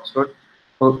at Oxford,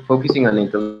 focusing on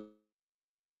intellectual.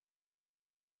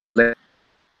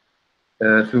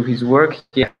 Through his work,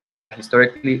 he has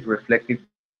historically reflected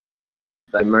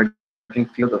the emerging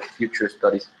field of future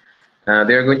studies.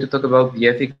 They are going to talk about the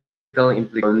ethical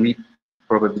implications of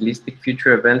probabilistic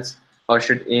future events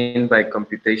ushered in by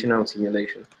computational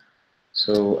simulation.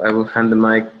 So I will hand the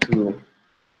mic to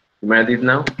Meredith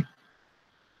now.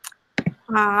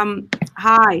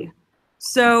 Hi.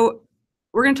 So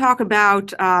we're going to talk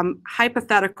about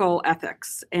hypothetical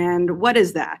ethics. And what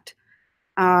is that?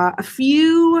 A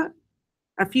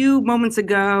few moments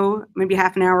ago, maybe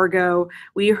half an hour ago,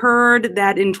 we heard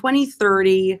that in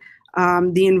 2030,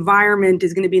 the environment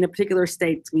is going to be in a particular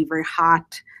state. It's going to be very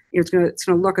hot. It's going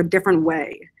to look a different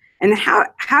way. And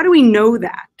how do we know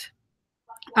that?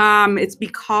 It's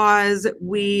because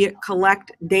we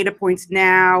collect data points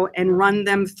now and run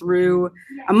them through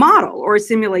a model or a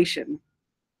simulation.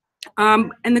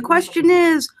 And the question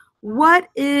is, what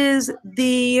is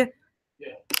the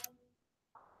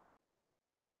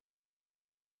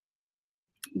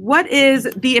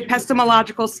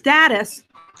epistemological status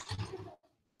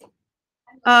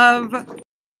of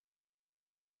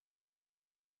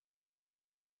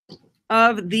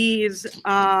these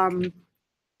are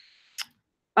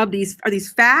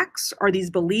these facts, are these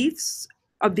beliefs,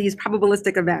 of these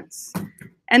probabilistic events?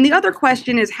 And the other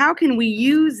question is, how can we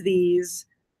use these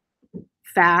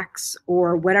facts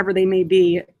or whatever they may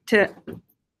be to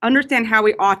understand how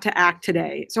we ought to act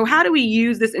today? So how do we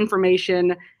use this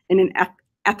information in an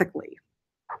ethically?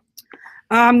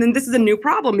 And this is a new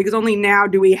problem because only now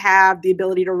do we have the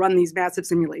ability to run these massive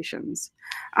simulations.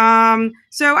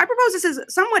 So I propose this is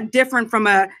somewhat different from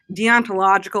a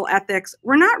deontological ethics.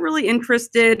 We're not really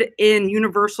interested in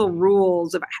universal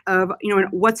rules of in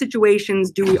what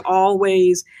situations do we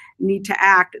always need to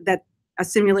act that a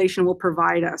simulation will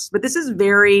provide us. But this is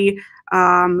very,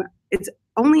 it's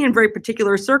only in very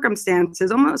particular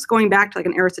circumstances, almost going back to like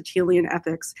an Aristotelian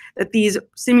ethics, that these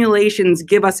simulations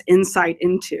give us insight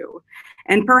into.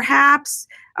 And perhaps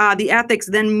the ethics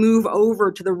then move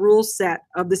over to the rule set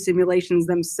of the simulations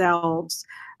themselves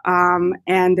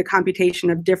and the computation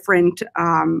of different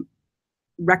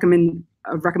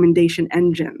recommendation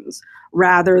engines,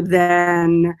 rather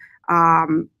than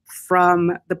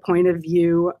from the point of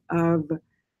view of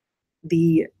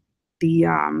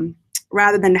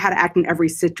rather than how to act in every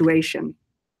situation.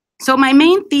 So my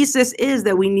main thesis is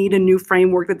that we need a new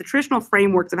framework, that the traditional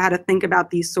frameworks of how to think about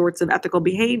these sorts of ethical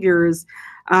behaviors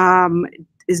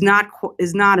is not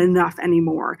enough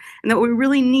anymore. And that what we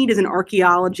really need is an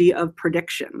archaeology of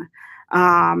prediction.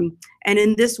 And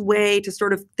in this way, to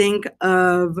sort of think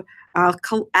of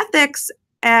ethics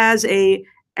as a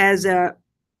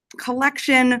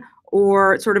collection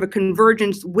or sort of a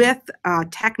convergence with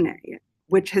techne,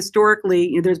 which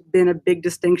historically, there's been a big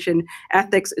distinction.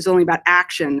 Ethics is only about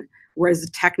action, whereas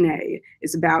techne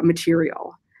is about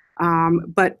material.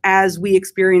 But as we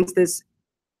experience this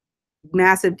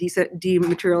massive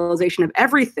dematerialization of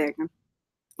everything,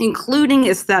 including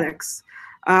aesthetics,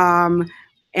 and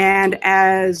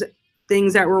as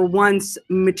things that were once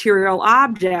material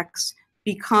objects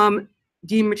become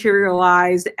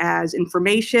dematerialized as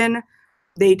information,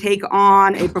 they take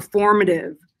on a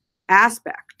performative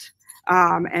aspect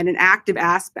and an active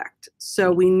aspect.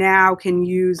 So we now can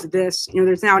use this,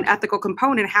 there's now an ethical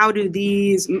component. How do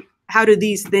these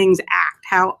things act?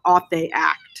 How ought they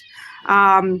act?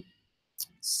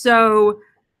 So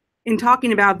in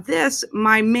talking about this,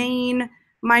 my main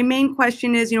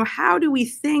question is, how do we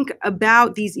think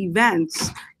about these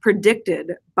events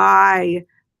predicted by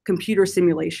computer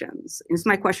simulations? It's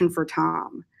my question for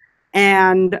Tom.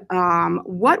 And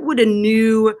what would a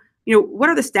new, what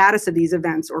are the status of these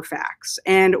events or facts?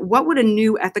 And what would a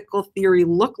new ethical theory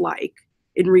look like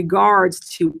in regards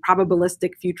to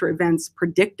probabilistic future events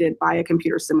predicted by a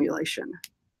computer simulation?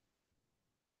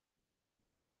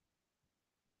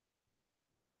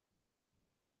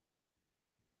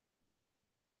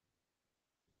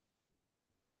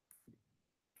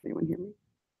 Anyone hear me?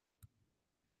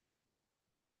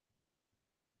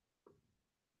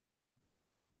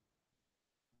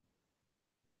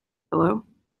 Hello?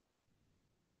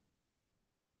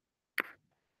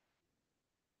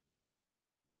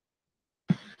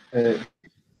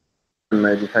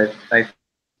 Meredith, I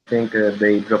think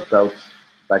they dropped out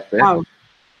back there. Oh.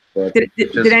 But did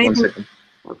just anything? 1 second.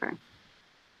 Okay.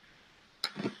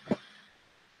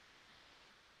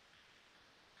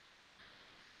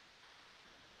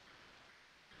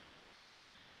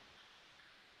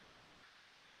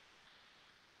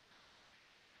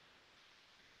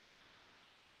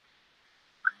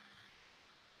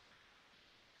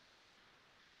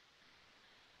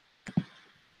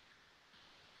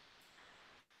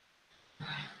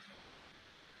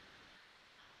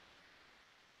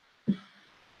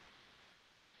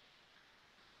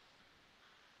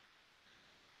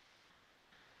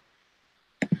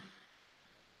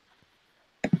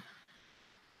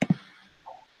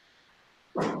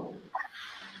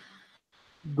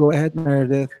 Go ahead,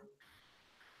 Meredith.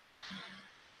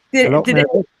 Did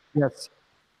Yes.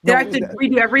 I have to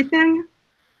redo everything?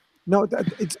 No,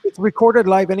 it's recorded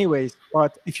live anyways,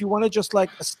 but if you want to just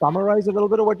like summarize a little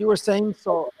bit of what you were saying,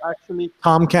 so actually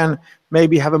Tom can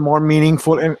maybe have a more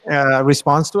meaningful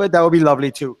response to it, that would be lovely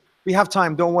too. We have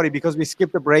time, don't worry, because we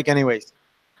skipped the break anyways.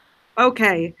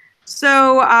 Okay.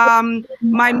 So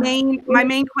my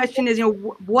main question is,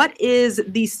 what is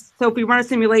the, so if we run a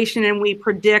simulation and we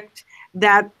predict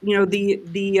that,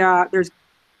 the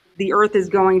Earth is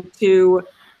going to,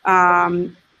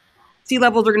 sea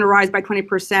levels are going to rise by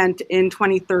 20% in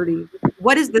 2030.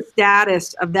 What is the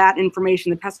status of that information,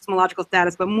 the epistemological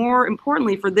status? But more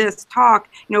importantly for this talk,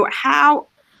 how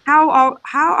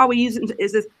are we using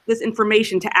this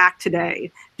information to act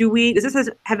today? Does this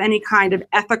have any kind of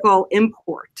ethical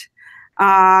import?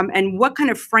 And what kind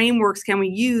of frameworks can we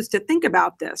use to think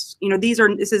about this?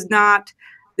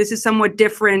 This is somewhat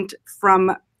different from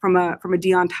a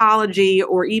deontology,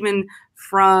 or even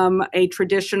from a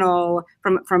traditional,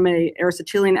 from a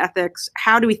Aristotelian ethics.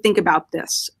 How do we think about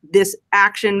this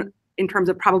action in terms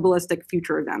of probabilistic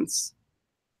future events?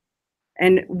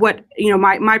 And what,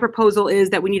 my proposal is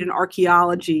that we need an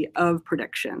archaeology of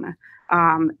prediction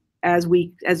as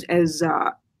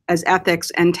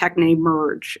ethics and techne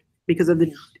merge, because of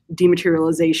the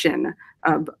dematerialization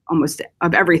of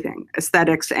everything,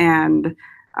 aesthetics and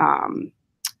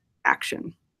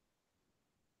action.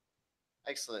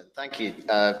 Excellent, thank you.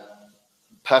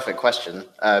 Perfect question.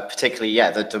 Particularly,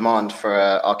 the demand for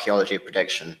archaeology of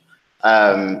prediction.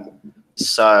 And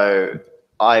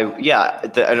also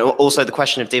the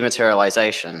question of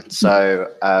dematerialization.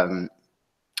 So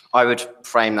I would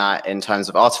frame that in terms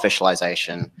of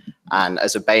artificialization, and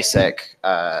as a basic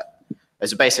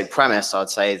premise, I'd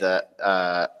say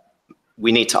that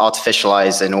we need to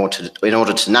artificialize in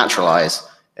order to naturalize,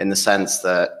 in the sense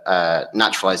that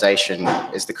naturalization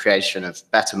is the creation of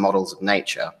better models of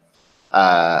nature.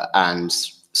 And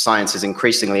science is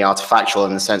increasingly artifactual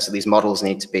in the sense that these models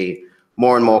need to be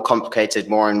more and more complicated,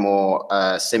 more and more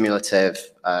simulative,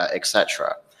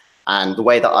 etc. And the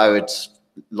way that I would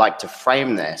like to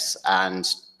frame this, and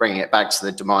bringing it back to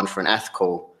the demand for an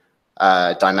ethical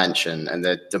dimension and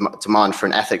the demand for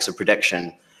an ethics of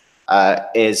prediction,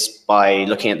 is by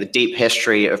looking at the deep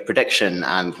history of prediction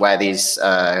and where these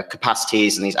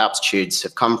capacities and these aptitudes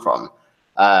have come from.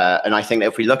 And I think that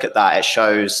if we look at that, it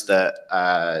shows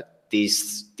that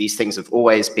these things have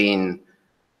always been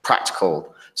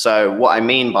practical. So what I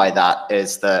mean by that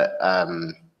is that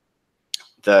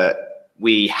that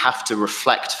we have to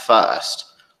reflect first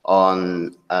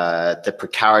on the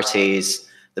precarities,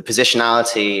 the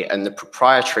positionality, and the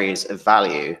proprietaries of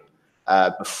value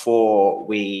before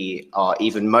we are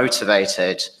even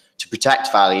motivated to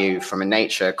protect value from a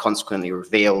nature consequently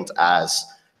revealed as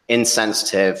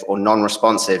insensitive or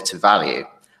non-responsive to value.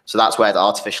 So that's where the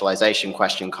artificialization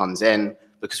question comes in,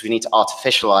 because we need to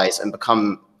artificialize and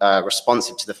become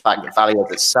responsive to the fact that value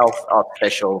is itself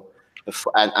artificial,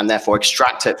 and therefore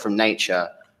extract it from nature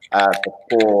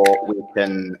before we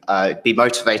can be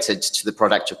motivated to the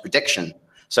product of prediction.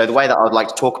 So the way that I would like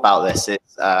to talk about this is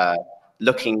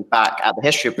looking back at the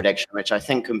history of prediction, which I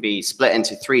think can be split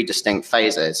into 3 distinct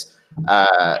phases.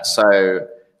 So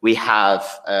we have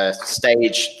a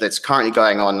stage that's currently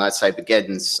going on, I'd say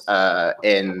begins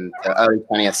in the early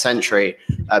 20th century,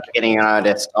 beginning in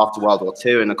earnest after World War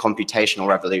II and the computational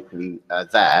revolution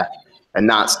there. And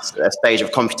that's a stage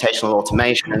of computational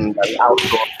automation that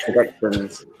outsources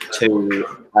predictions to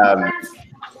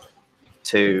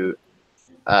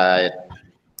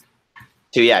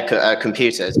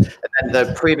computers. And then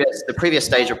the previous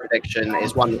stage of prediction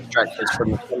is one that stretches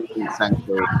from the 17th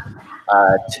century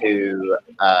to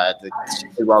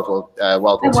the World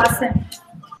War II.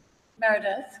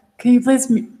 Meredith, can you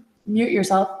please mute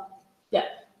yourself? Yeah,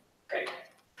 great.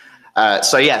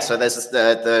 So there's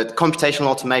the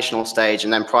computational automational stage,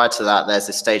 and then prior to that, there's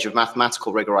this stage of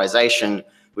mathematical rigorization,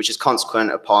 which is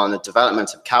consequent upon the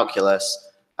development of calculus,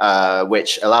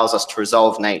 which allows us to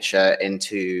resolve nature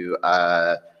into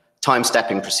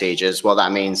time-stepping procedures. What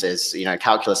that means is,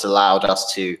 calculus allowed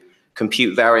us to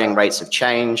compute varying rates of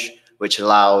change, which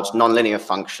allowed nonlinear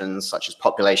functions such as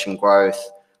population growth,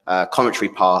 cometary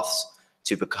paths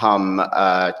to become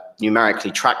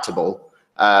numerically tractable.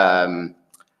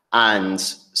 And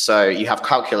so you have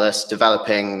calculus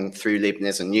developing through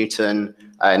Leibniz and Newton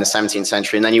in the 17th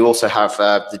century. And then you also have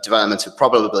the development of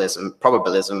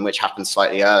probabilism, which happened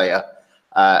slightly earlier.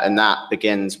 And that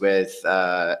begins with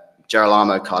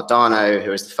Girolamo Cardano,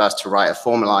 who was the first to write a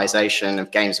formalization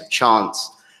of games of chance.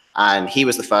 And he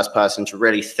was the first person to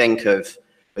really think of,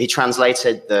 he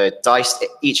translated the dice,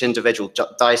 each individual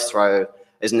dice throw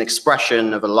as an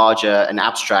expression of a larger and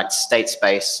abstract state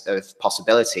space of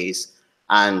possibilities.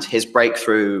 And his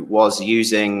breakthrough was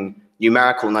using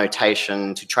numerical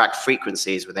notation to track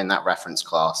frequencies within that reference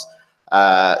class.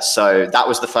 So that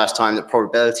was the first time that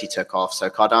probability took off. So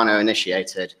Cardano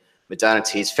initiated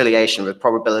modernity's affiliation with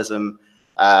probabilism.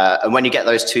 And when you get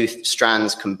those 2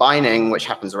 strands combining, which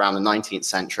happens around the 19th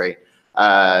century,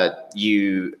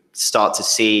 you start to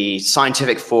see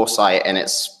scientific foresight in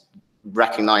its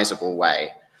recognizable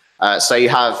way. So you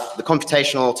have the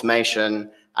computational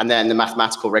automation and then the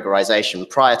mathematical rigorization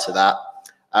prior to that.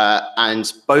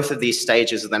 And both of these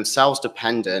stages are themselves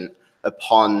dependent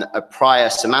upon a prior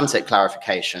semantic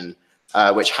clarification,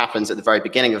 which happens at the very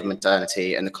beginning of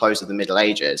modernity and the close of the Middle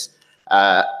Ages.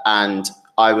 And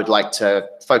I would like to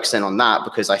focus in on that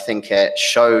because I think it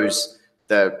shows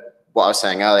what I was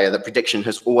saying earlier, that prediction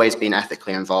has always been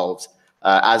ethically involved.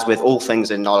 As with all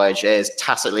things in knowledge, it is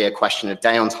tacitly a question of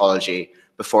deontology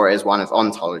before it is one of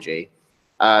ontology.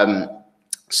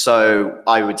 So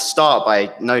I would start by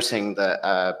noting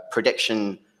that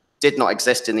prediction did not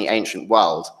exist in the ancient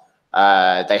world.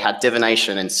 They had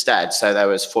divination instead, so there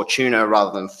was fortuna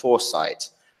rather than foresight.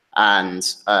 And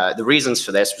the reasons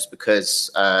for this was because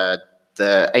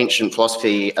the ancient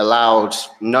philosophy allowed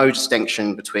no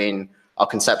distinction between our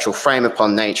conceptual frame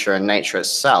upon nature and nature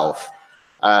itself.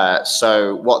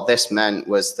 So what this meant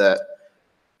was that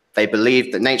they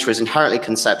believed that nature is inherently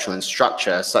conceptual in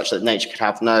structure, such that nature could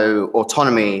have no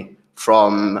autonomy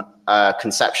from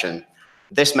conception.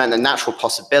 This meant that natural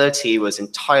possibility was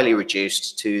entirely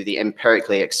reduced to the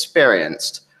empirically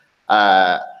experienced.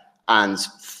 And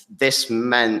this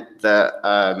meant that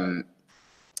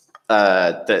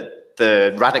that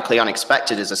the radically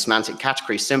unexpected as a semantic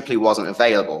category simply wasn't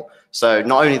available. So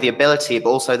not only the ability, but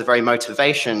also the very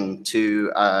motivation to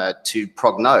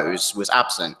prognose was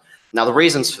absent. Now, the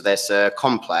reasons for this are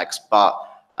complex, but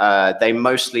they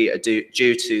mostly are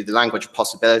due to the language of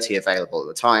possibility available at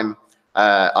the time,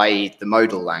 i.e. the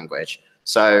modal language.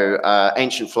 So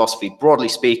ancient philosophy, broadly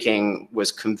speaking,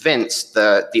 was convinced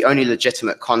that the only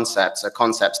legitimate concepts are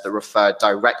concepts that refer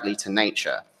directly to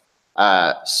nature.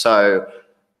 So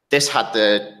this had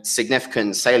the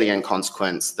significant salient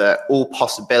consequence that all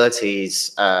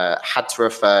possibilities had to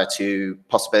refer to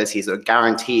possibilities that were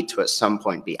guaranteed to at some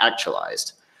point be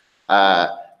actualized,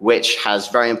 which has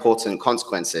very important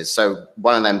consequences. So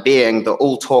one of them being that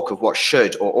all talk of what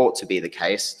should or ought to be the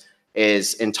case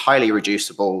is entirely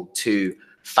reducible to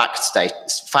fact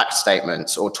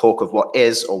statements or talk of what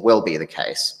is or will be the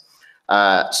case.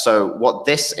 So what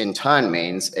this in turn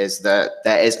means is that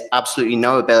there is absolutely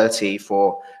no ability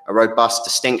for a robust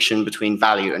distinction between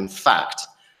value and fact.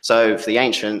 So for the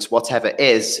ancients, whatever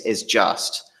is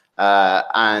just.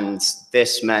 And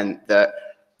this meant that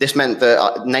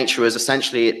nature was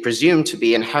essentially presumed to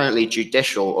be inherently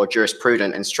judicial or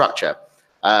jurisprudent in structure.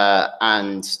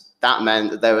 And that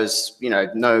meant that there was,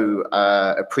 no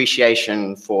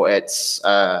appreciation for its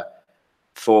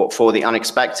for the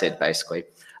unexpected, basically.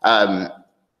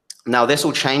 Now, this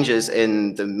all changes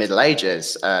in the Middle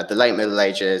Ages. The late Middle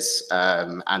Ages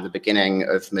and the beginning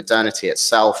of modernity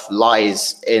itself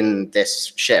lies in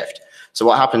this shift. So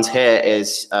what happens here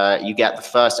is you get the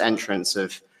first entrance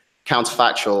of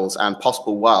counterfactuals and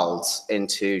possible worlds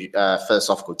into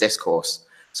philosophical discourse.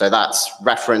 So that's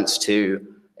reference to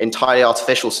entirely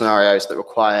artificial scenarios that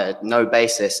require no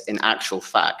basis in actual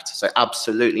fact. So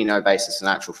absolutely no basis in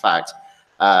actual fact.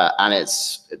 And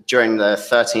it's during the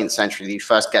 13th century that you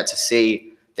first get to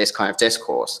see this kind of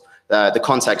discourse. The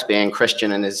context being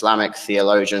Christian and Islamic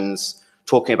theologians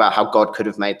talking about how God could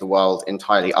have made the world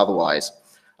entirely otherwise.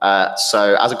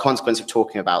 So as a consequence of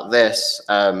talking about this,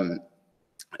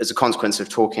 as a consequence of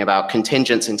talking about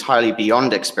contingents entirely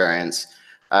beyond experience,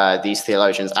 these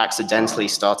theologians accidentally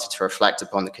started to reflect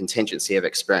upon the contingency of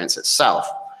experience itself.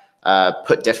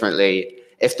 Put differently,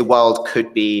 if the world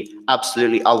could be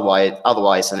absolutely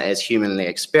otherwise than it is humanly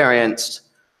experienced,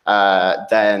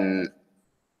 then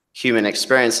human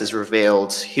experience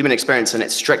and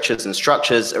its strictures and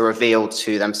structures are revealed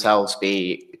to themselves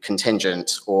be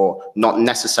contingent or not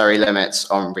necessary limits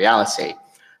on reality.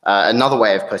 Another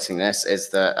way of putting this is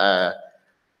that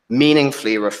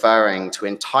meaningfully referring to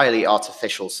entirely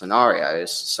artificial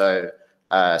scenarios, so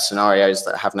scenarios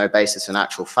that have no basis in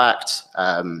actual fact,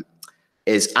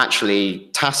 is actually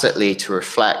tacitly to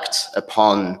reflect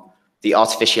upon the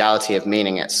artificiality of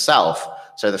meaning itself.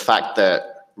 So the fact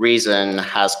that reason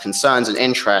has concerns and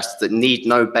interests that need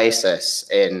no basis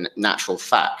in natural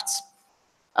facts.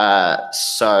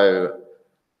 So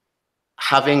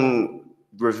having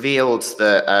revealed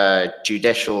that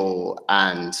judicial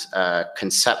and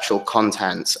conceptual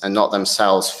contents are not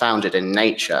themselves founded in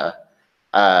nature,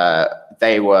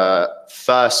 they were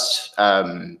first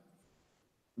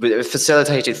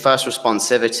facilitated first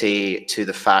responsivity to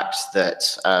the fact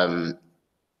that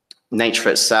nature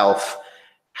itself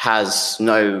has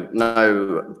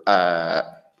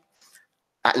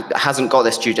hasn't got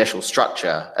this judicial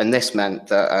structure, and this meant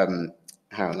that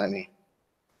hang on, let me.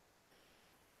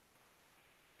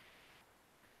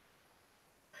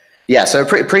 Yeah, so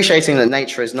appreciating that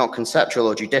nature is not conceptual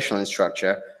or judicial in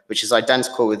structure, which is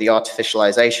identical with the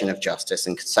artificialization of justice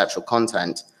and conceptual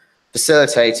content,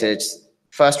 facilitated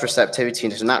first receptivity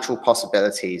into natural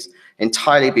possibilities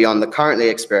entirely beyond the currently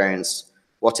experienced,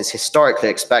 what is historically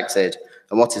expected,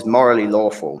 and what is morally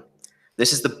lawful.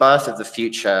 This is the birth of the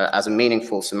future as a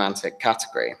meaningful semantic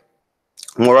category.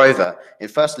 Moreover, in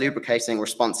first lubricating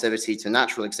responsivity to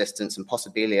natural existence and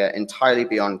possibilia entirely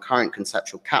beyond current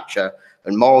conceptual capture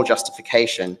and moral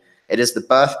justification, it is the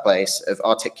birthplace of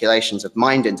articulations of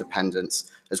mind independence,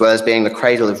 as well as being the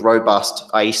cradle of robust,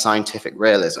 i.e. scientific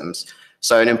realisms.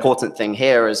 So an important thing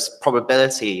here is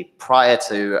probability prior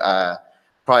to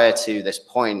this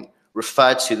point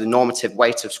referred to the normative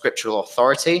weight of scriptural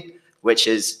authority, which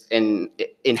is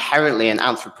inherently an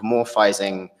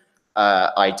anthropomorphizing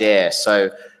idea. So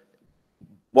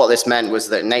what this meant was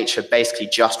that nature basically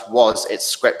just was its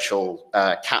scriptural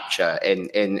capture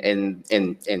in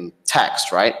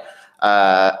text, right?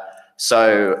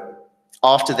 So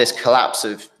after this collapse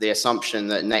of the assumption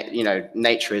that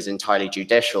nature is entirely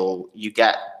judicial, you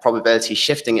get probability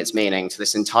shifting its meaning to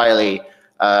this entirely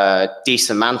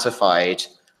desemantified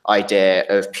idea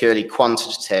of purely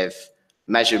quantitative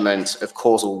measurement of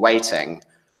causal weighting.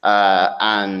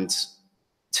 And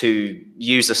to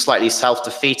use a slightly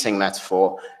self-defeating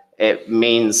metaphor, it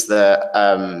means that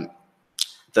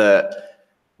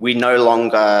we no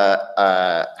longer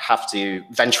have to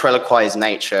ventriloquize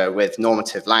nature with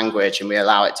normative language, and we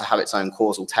allow it to have its own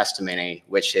causal testimony,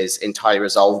 which is entirely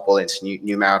resolvable into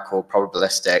numerical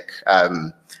probabilistic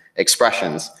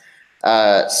expressions.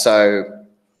 So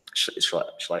shall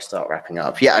I start wrapping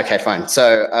up? Yeah, okay, fine.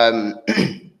 So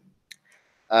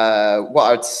what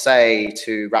I would say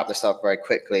to wrap this up very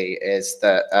quickly is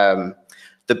that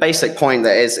the basic point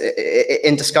that is,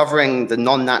 in discovering the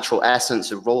non-natural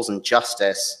essence of rules and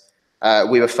justice,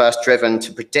 we were first driven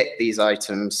to predict these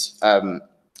items.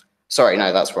 Sorry,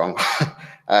 no, that's wrong.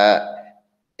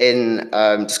 In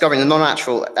discovering the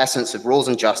non-natural essence of rules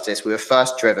and justice, we were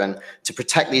first driven to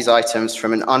protect these items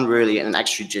from an unruly and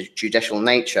extrajudicial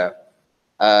nature.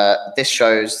 This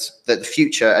shows that the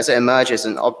future, as it emerges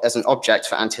as an object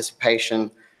for anticipation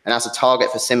and as a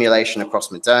target for simulation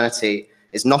across modernity,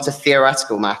 is not a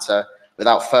theoretical matter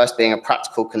without first being a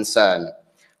practical concern.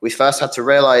 We first had to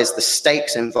realize the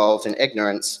stakes involved in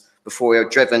ignorance before we were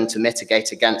driven to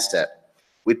mitigate against it.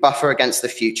 We buffer against the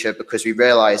future because we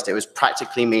realized it was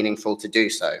practically meaningful to do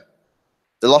so.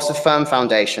 The loss of firm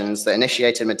foundations that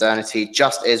initiated modernity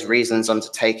just is reason's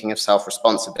undertaking of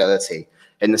self-responsibility,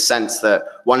 in the sense that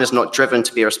one is not driven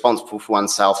to be responsible for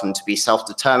oneself and to be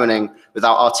self-determining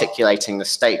without articulating the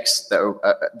stakes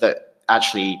that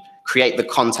actually create the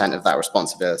content of that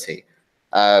responsibility.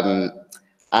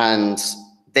 And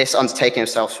this undertaking of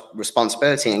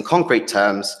self-responsibility in concrete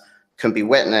terms can be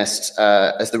witnessed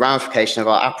as the ramification of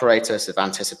our apparatus of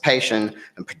anticipation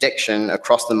and prediction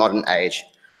across the modern age,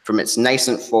 from its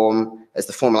nascent form as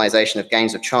the formalization of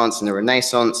games of chance in the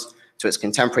Renaissance to its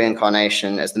contemporary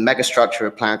incarnation as the megastructure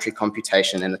of planetary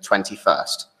computation in the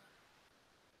 21st.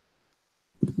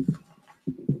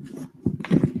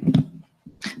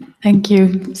 Thank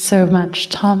you so much,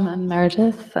 Tom and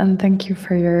Meredith, and thank you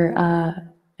for your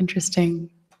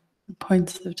interesting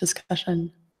points of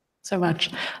discussion so much.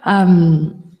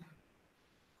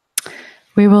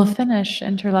 We will finish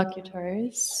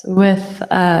Interlocutories with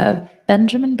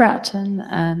Benjamin Bratton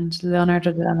and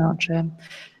Leonardo Dellanoche.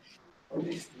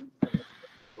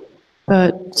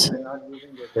 But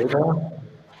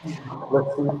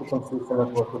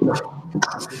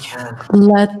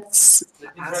let's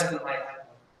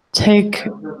take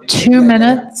 2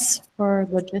 minutes for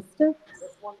logistics.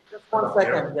 Just one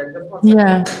second.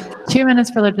 Yeah, 2 minutes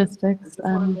for logistics. Go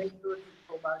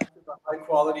back to the high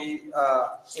quality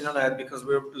internet because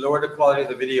we've lowered the quality of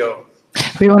the video.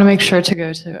 We want to make sure to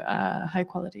go to high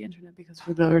quality internet because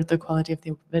we lowered the quality of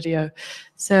the video.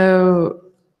 So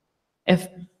if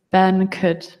Ben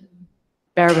could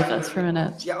bear with us for a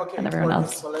minute, yeah, okay, and everyone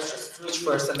else. So let's just switch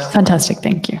first. And then Fantastic,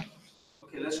 thank you.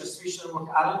 Okay, let's just switch to the room.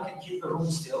 Alan can keep the room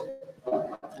still.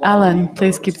 Alan,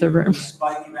 please keep the room.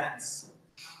 By events.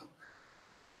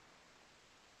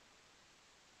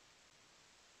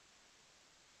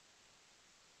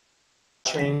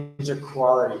 Change the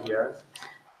quality here.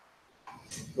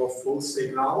 Go full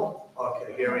signal.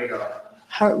 Okay, here we go.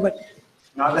 How, what?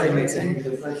 Not that it makes any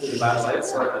difference to the last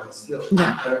lights, but still.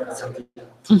 Yeah.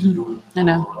 I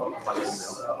know.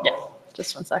 Yeah,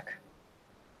 just one sec.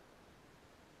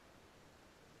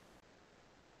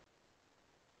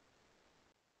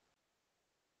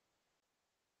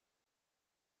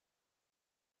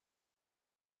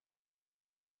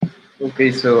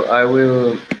 Okay, so I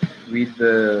will read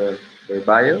their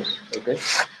bios, okay?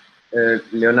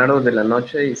 Leonardo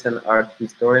Dellanoche is an art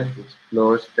historian who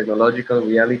explores technological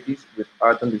realities with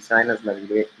art and design as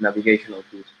navigational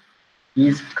tools. He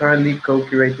is currently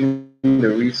co-curating the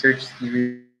research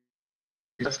series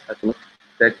at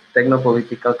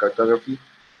Technopolitical Cartography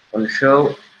on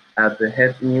show at the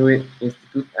Het Nieuwe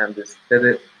Institute and the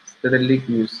Stedelijk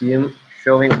Museum,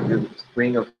 showing until the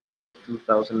spring of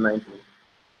 2019.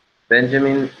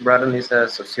 Benjamin Bratton is a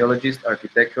sociologist,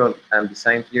 architectural and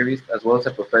design theorist, as well as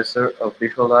a professor of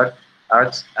visual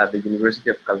arts at the University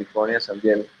of California, San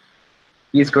Diego.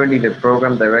 He is currently the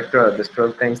program director at the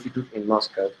Strelka Institute in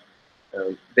Moscow.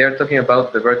 They are talking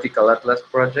about the Vertical Atlas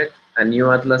project, a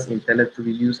new atlas intended to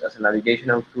be used as a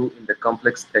navigational tool in the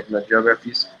complex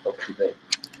technogeographies of today.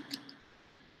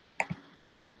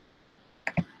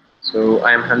 So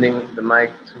I am handing the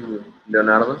mic to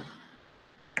Leonardo.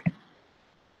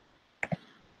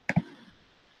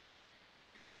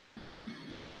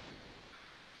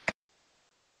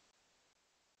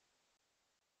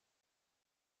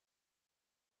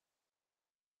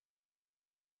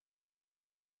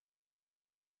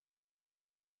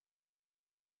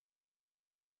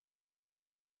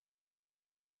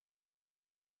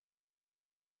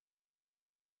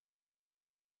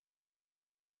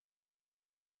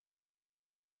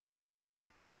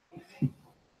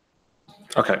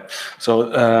 Okay, so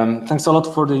thanks a lot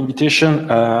for the invitation,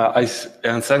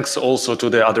 and thanks also to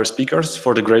the other speakers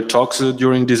for the great talks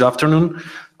during this afternoon.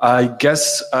 I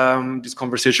guess this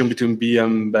conversation between B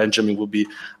and Benjamin will be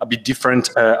a bit different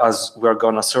as we're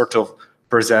gonna sort of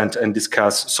present and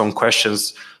discuss some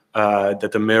questions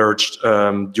that emerged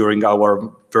during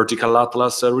our Vertical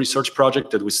Atlas research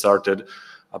project that we started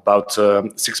about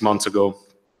 6 months ago.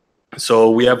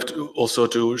 So we have also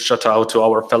to shout out to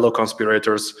our fellow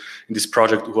conspirators in this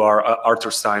project, who are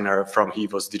Arthur Steiner from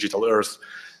HIVOS Digital Earth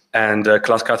and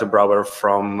Klaus Kattenbrauer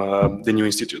from the New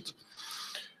Institute.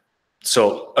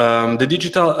 So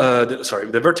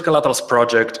the Vertical Atlas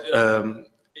project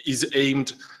is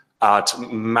aimed at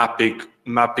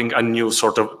mapping a new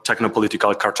sort of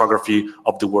technopolitical cartography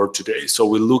of the world today. So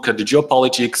we look at the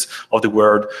geopolitics of the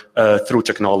world through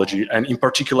technology, and in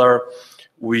particular,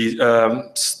 we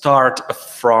start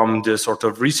from the sort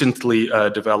of recently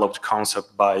developed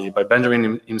concept by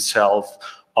Benjamin himself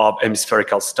of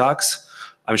hemispherical stacks.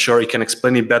 I'm sure he can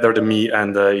explain it better than me,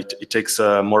 and it takes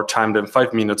more time than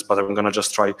 5 minutes, but I'm gonna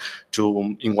just try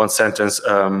to, in one sentence,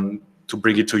 to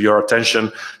bring it to your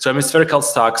attention. So hemispherical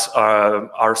stacks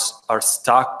are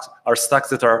stacks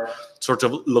that are sort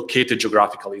of located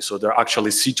geographically, so they're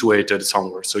actually situated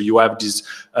somewhere. So you have this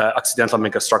accidental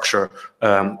megastructure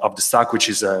of the stack, which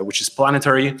is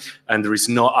planetary, and there is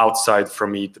no outside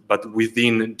from it, but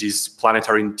within this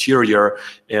planetary interior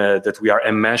that we are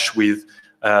enmeshed with,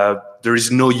 there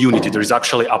is no unity, there is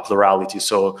actually a plurality.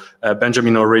 So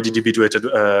Benjamin already debated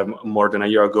more than a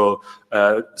year ago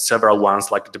several ones,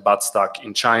 like the BAT stack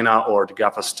in China or the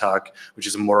GAFA stack, which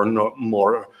is more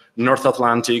North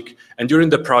Atlantic. And during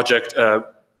the project,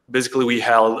 basically we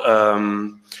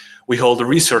hold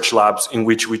research labs in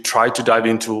which we try to dive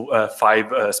into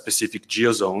 5 specific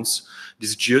geozones.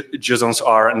 These geozones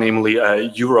are namely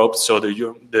Europe, so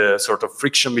the sort of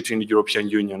friction between the European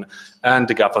Union and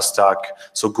the GAFA stack,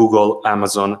 so Google,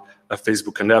 Amazon,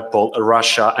 Facebook and Apple,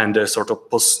 Russia and the sort of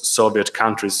post-Soviet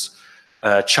countries,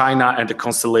 China and the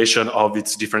constellation of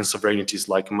its different sovereignties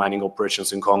like mining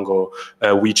operations in Congo,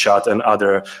 WeChat and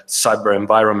other cyber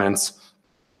environments.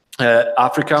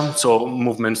 Africa, so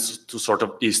movements to sort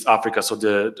of East Africa, so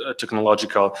the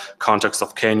technological context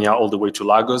of Kenya all the way to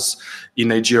Lagos, in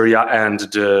Nigeria and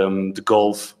the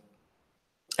Gulf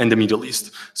and the Middle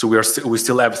East. So we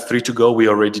still have 3 to go. We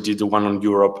already did the one on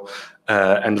Europe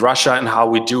and Russia. And how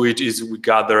we do it is we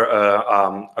gather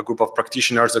a group of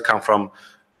practitioners that come from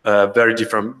very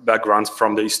different backgrounds,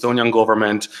 from the Estonian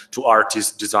government to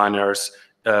artists, designers.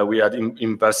 We had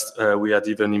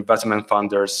even investment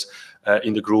funders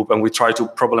in the group, and we try to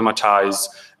problematize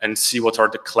and see what are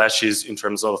the clashes in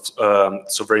terms of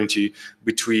sovereignty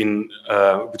between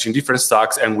different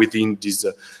stacks and within these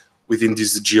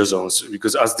geozones,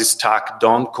 because as this stack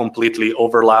don't completely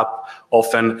overlap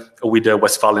often with the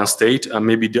Westphalian state,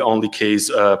 maybe the only case,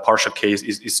 partial case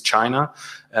is China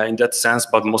in that sense,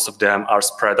 but most of them are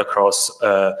spread across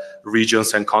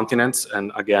regions and continents.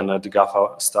 And again, the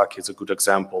GAFA stack is a good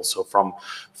example. So from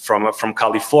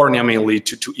California mainly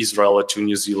to Israel, to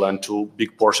New Zealand, to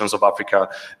big portions of Africa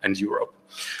and Europe.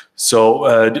 So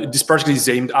this project is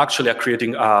aimed actually at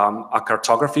creating a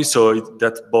cartography, so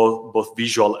that both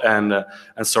visual and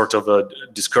sort of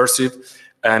discursive.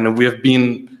 And we have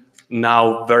been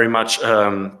now very much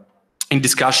in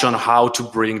discussion how to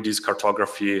bring this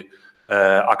cartography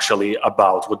actually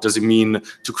about. What does it mean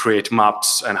to create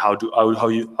maps, and how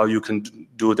you can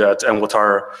do that, and what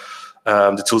are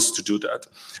the tools to do that.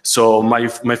 So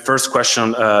my first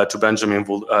question to Benjamin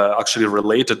will actually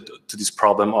related to this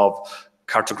problem of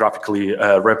cartographically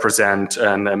represent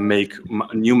and make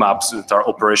new maps that are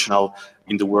operational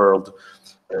in the world.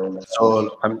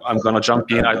 So I'm gonna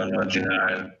jump in.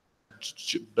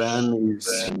 Ben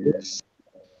is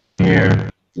here.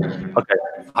 Okay.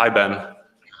 Hi, Ben.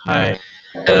 Hi.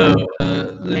 So,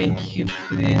 like you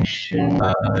mentioned,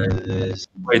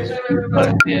 Wait.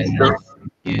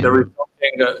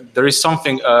 There is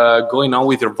something going on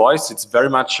with your voice. It's very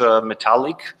much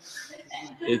metallic.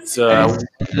 It's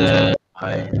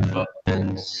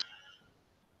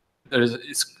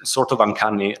it's sort of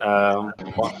uncanny.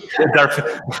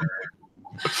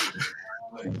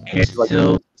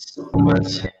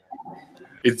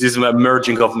 It's this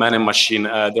merging of man and machine.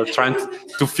 They're trying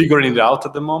to figure it out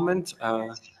at the moment.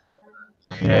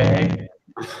 Okay.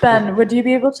 Ben, would you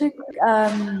be able to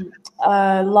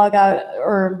log out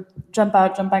or jump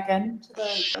out, jump back in?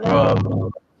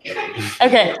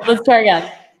 Okay, let's try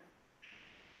again.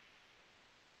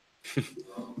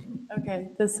 Okay,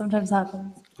 this sometimes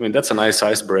happens. I mean, that's a nice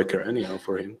icebreaker anyhow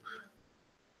for him.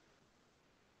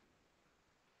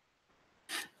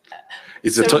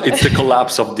 It's it's the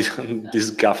collapse of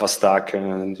this GAFA stack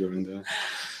during the.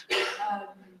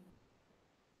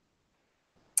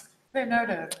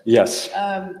 Leonardo. Yes.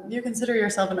 You consider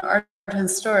yourself an art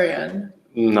historian.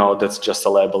 No, that's just a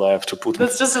label I have to put.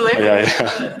 That's just a label.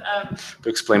 Yeah. To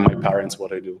explain my parents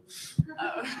what I do.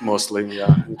 Mostly,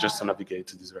 yeah, just to navigate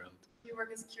to this reality. You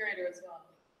work as a curator as well.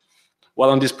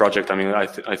 Well, on this project, I mean,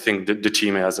 I think the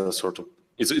team has a sort of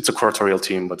it's a curatorial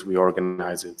team, but we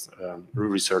organize it,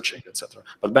 researching, etc.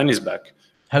 But Ben is back.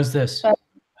 How's this?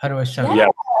 How do I sound? Yeah.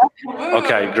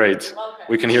 Okay, great.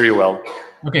 We can hear you well.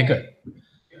 Okay, good.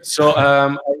 So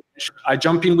I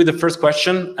jump in with the first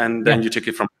question, and then you take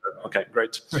it from there. Okay,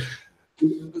 great.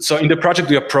 So in the project,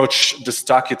 we approach the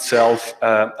stack itself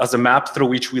as a map through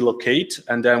which we locate,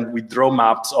 and then we draw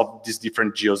maps of these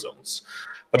different geozones.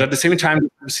 But at the same time, the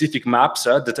specific maps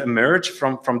that emerge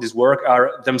from this work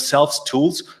are themselves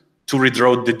tools to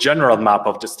redraw the general map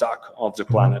of the stack of the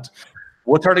planet.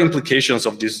 What are the implications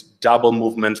of this double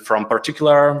movement from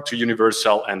particular to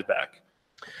universal and back?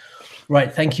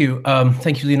 Right. Thank you.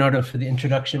 Thank you, Leonardo, for the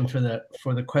introduction, for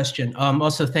the question.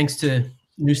 Also, thanks to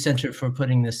New Center for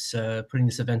putting this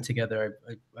event together.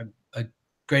 I'm a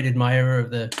great admirer of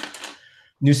the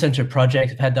New Center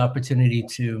project. I've had the opportunity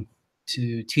to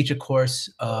teach a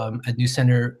course at New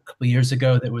Center a couple of years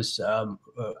ago that was a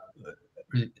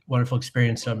really wonderful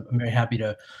experience. So I'm very happy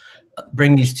to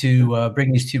bring these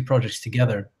two projects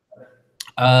together.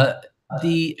 As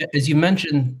you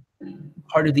mentioned,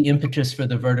 part of the impetus for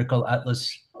the Vertical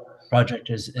Atlas project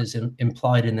is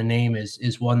implied in the name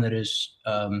is one that is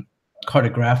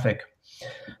cartographic,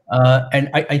 and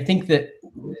I think that,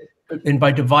 and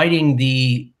by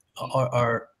dividing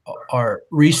our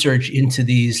research into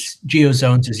these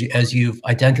geozones as you've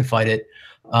identified it,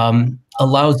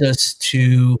 allows us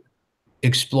to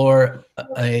explore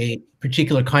a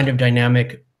particular kind of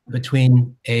dynamic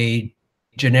between the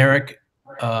generic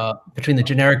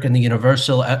and the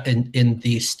universal in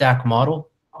the stack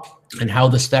model, and how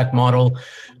the stack model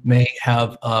may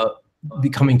have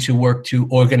be coming to work to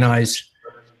organize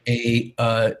a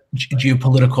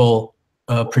geopolitical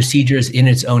procedures in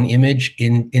its own image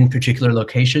in particular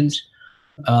locations.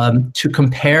 To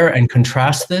compare and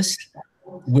contrast this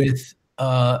with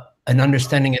an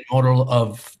understanding and model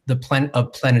of the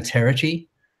planetarity,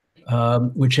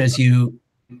 which, as you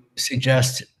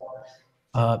suggest,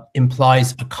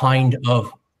 implies a kind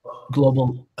of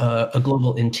global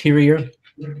interior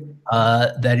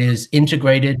that is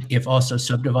integrated, if also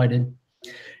subdivided.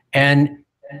 And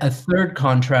a third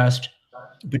contrast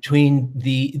between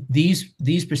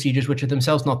these procedures, which are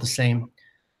themselves not the same,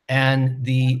 and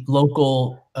the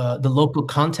local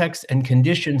context and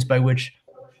conditions by which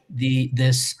the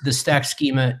stack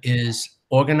schema is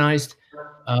organized,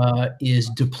 is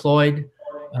deployed,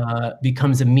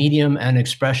 becomes a medium and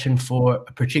expression for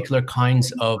particular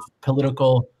kinds of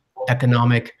political,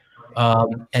 economic,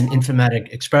 and informatic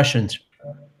expressions,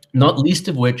 not least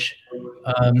of which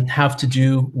have to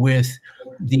do with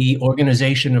the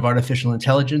organization of artificial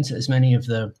intelligence, as many of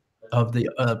the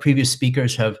previous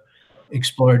speakers have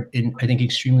explored in, I think,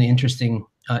 extremely interesting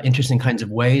kinds of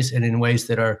ways, and in ways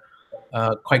that are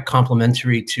quite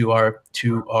complementary to our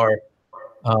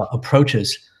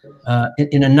approaches.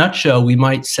 In a nutshell, we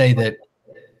might say that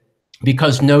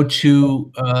because no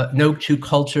two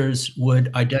cultures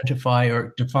would identify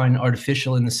or define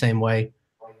artificial in the same way,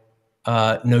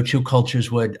 no two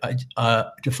cultures would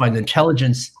define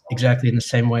intelligence exactly in the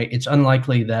same way. It's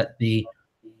unlikely that the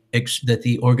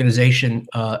organization,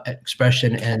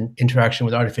 expression, and interaction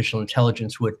with artificial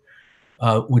intelligence would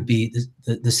be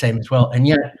the same as well. And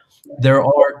yet, there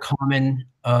are common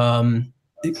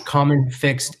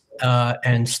fixed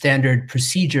and standard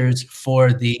procedures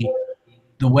for the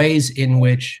ways in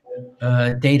which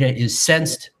data is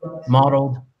sensed,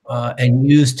 modeled, and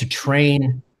used to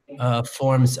train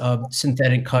forms of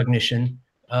synthetic cognition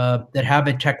that have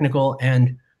a technical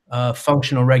and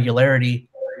functional regularity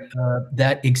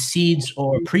that exceeds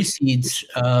or precedes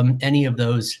any of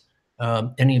those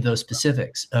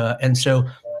specifics. And so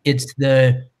it's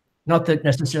not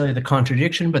necessarily the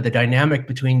contradiction, but the dynamic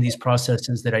between these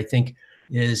processes that I think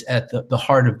is at the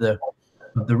heart of the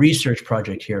research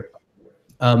project here.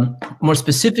 More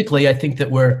specifically, I think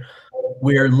that we're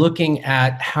looking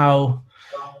at how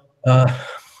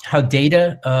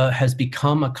data has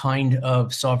become a kind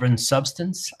of sovereign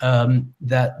substance, and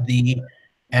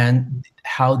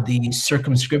how the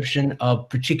circumscription of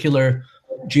particular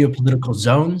geopolitical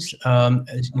zones,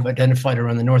 as you've identified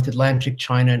around the North Atlantic,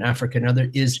 China and Africa and other,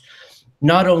 is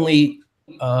not only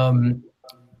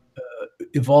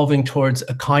evolving towards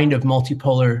a kind of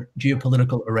multipolar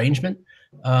geopolitical arrangement,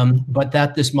 but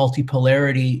that this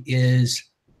multipolarity is,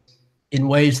 in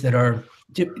ways that are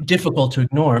difficult to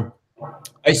ignore,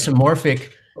 isomorphic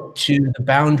to the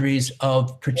boundaries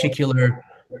of particular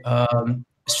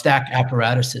stack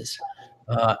apparatuses,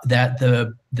 that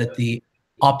the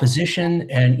opposition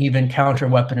and even counter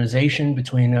weaponization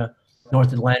between a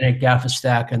North Atlantic GAFA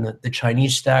stack and the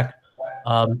Chinese stack,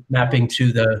 mapping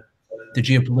to the the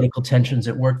geopolitical tensions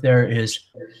at work there is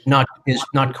not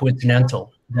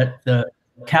coincidental. That the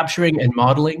capturing and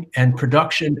modeling and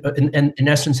production, and in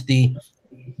essence, the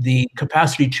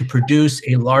capacity to produce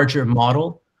a larger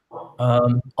model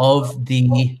of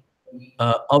the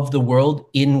world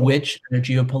in which a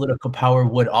geopolitical power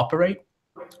would operate,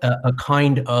 a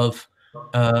kind of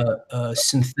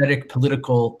synthetic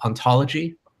political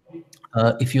ontology,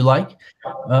 if you like,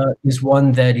 is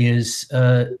one that is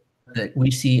that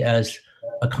we see as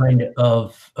a kind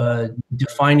of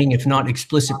defining, if not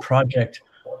explicit, project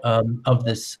of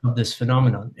this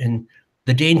phenomenon. And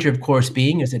the danger, of course,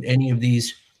 being is that any of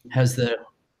these has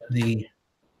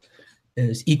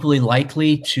is equally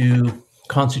likely to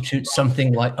constitute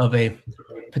something like of a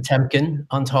Potemkin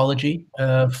ontology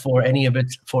for any of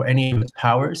its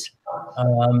powers.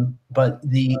 But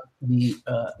the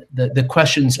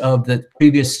questions of the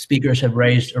previous speakers have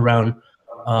raised around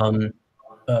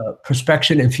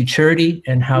prospection and futurity,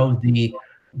 and how the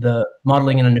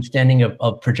modeling and understanding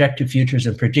of projective futures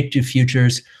and predictive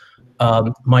futures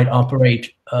might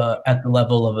operate at the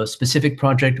level of a specific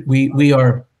project. We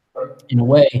are, in a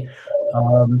way,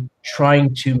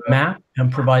 trying to map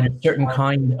and provide a certain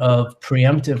kind of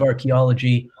preemptive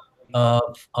archaeology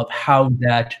of how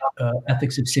that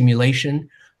ethics of simulation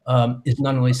is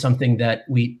not only something that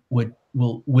we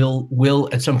will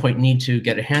at some point need to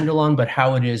get a handle on, but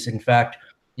how it is, in fact,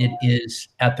 it is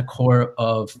at the core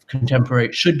of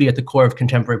contemporary, should be at the core of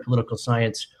contemporary political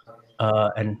science,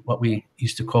 and what we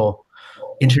used to call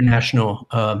international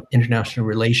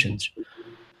relations.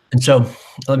 And so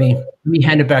let me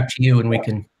hand it back to you, and we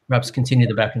can perhaps continue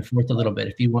the back and forth a little bit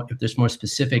if you want, if there's more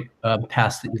specific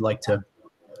paths that you'd like to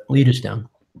lead us down.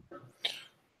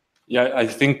 Yeah, I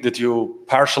think that you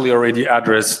partially already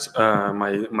addressed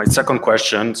my second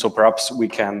question, so perhaps we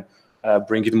can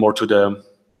bring it more to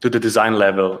the design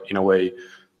level in a way.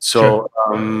 So,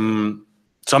 sure.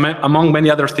 So among many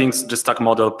other things, the stack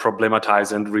model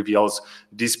problematizes and reveals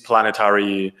this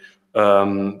planetary,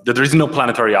 that there is no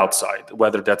planetary outside,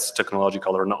 whether that's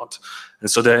technological or not.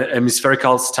 And so the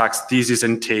hemispherical stack's thesis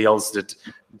entails that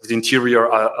the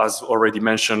interior, as already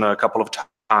mentioned a couple of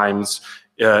times,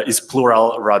 is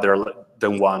plural rather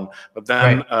than one. But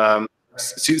then, right.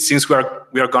 Since we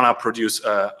are gonna produce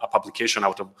a publication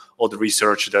out of all the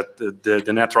research that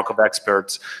the network of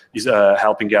experts is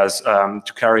helping us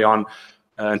to carry on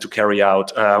and to carry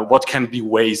out, what can be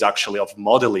ways actually of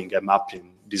modeling and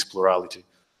mapping this plurality?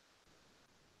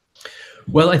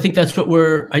 Well, I think that's what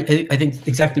we're. I think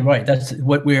exactly right. That's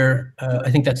what we're. I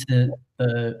think that's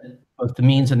both the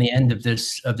means and the end of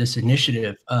this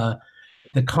initiative.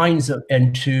 The kinds of,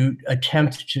 and to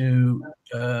attempt to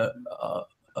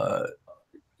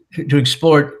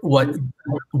explore what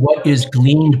is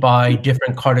gleaned by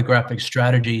different cartographic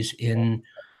strategies in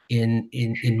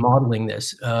modeling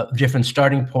this, different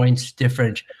starting points,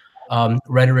 different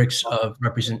rhetorics of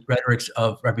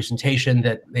representation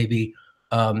that may be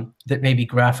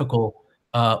graphical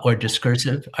or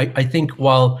discursive. I think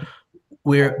while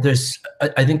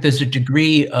I think there's a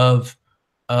degree of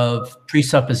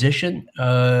presupposition,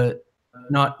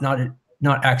 not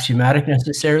axiomatic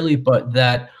necessarily, but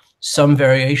that some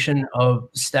variation of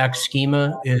stack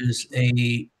schema is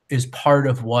part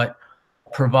of what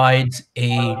provides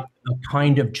a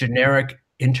kind of generic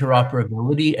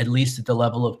interoperability, at least at the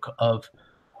level of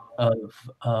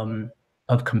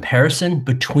comparison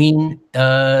between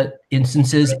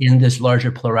instances in this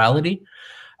larger plurality.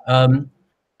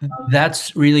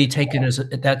 That's really taken as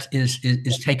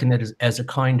taken as a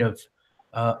kind of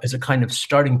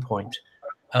starting point.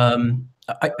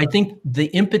 I think the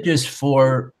impetus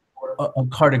for a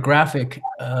cartographic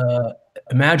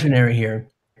imaginary here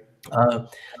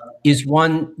is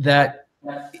one that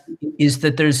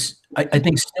there's I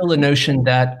think still a notion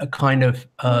that a kind of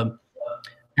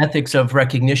ethics of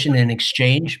recognition and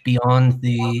exchange beyond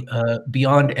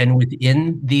and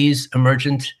within these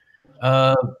emergent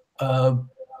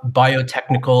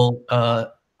biotechnical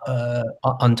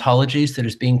ontologies that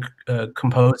is being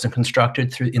composed and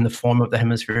constructed in the form of the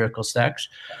hemispherical stacks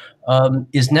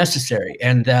is necessary,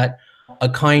 and that a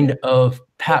kind of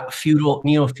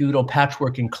neo-feudal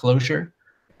patchwork enclosure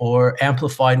or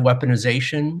amplified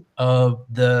weaponization of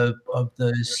the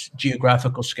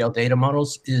geographical scale data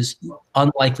models is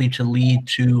unlikely to lead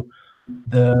to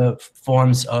the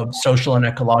forms of social and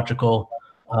ecological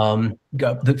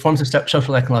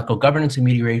social and ecological governance and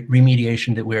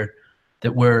remediation that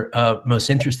we're most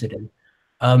interested in.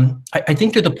 I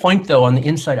think to the point, though, on the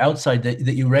inside-outside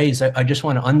that you raised, I just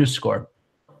want to underscore.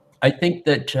 I think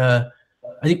that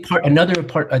another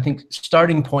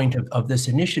starting point of this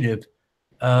initiative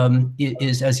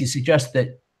is, as you suggest,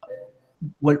 that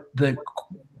what the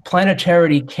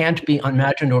planetarity can't be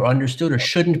imagined or understood, or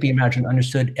shouldn't be imagined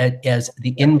understood as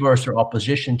the inverse or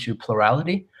opposition to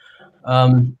plurality,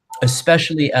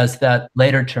 especially as that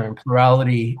later term,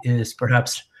 plurality, is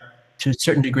perhaps to a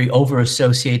certain degree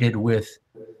over-associated with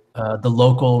the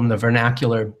local and the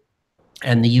vernacular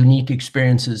and the unique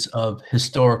experiences of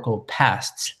historical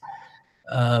pasts.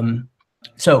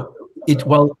 So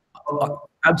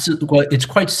absolutely, it's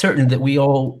quite certain that we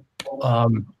all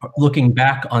looking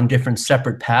back on different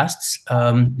separate pasts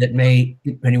that may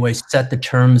in many ways set the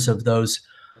terms of those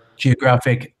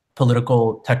geographic,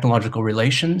 political, technological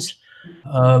relations.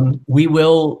 We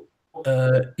will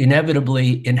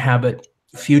inevitably inhabit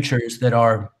futures that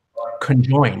are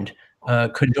conjoined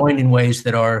in ways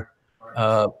that are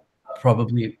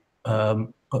probably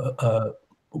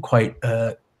quite,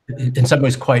 in some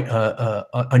ways, quite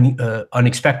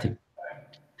unexpected.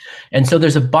 And so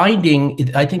there's a binding,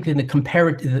 I think, in the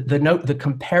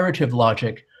comparative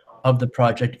logic of the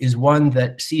project is one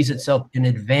that sees itself in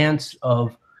advance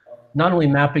of not only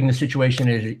mapping the situation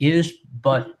as it is,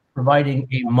 but providing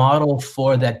a model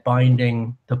for that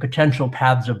binding, the potential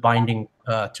paths of binding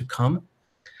to come.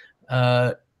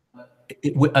 A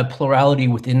plurality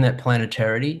within that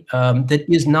planetarity that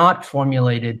is not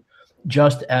formulated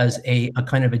just as a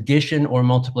kind of addition or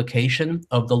multiplication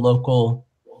of the local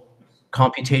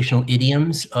computational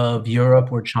idioms of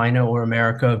Europe or China or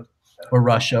America or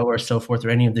Russia or so forth, or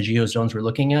any of the geozones we're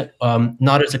looking at,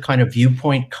 not as a kind of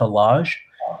viewpoint collage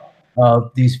of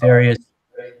these various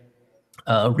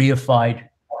reified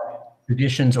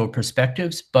traditions or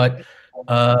perspectives, but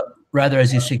rather,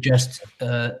 as you suggest,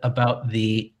 about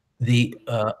the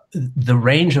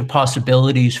range of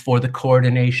possibilities for the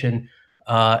coordination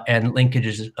and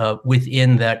linkages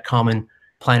within that common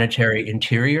planetary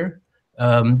interior.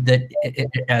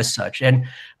 As such. And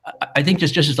I think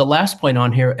just as the last point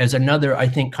on here, as another, I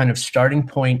think, kind of starting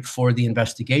point for the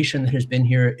investigation that has been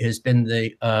here, has been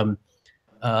the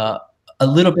a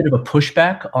little bit of a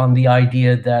pushback on the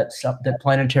idea that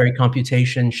planetary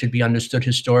computation should be understood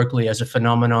historically as a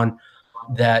phenomenon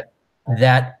that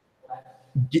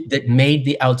made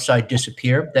the outside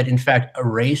disappear, that in fact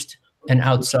erased an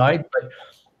outside, but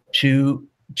to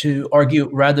argue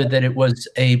rather that it was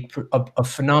a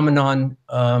phenomenon,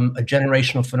 a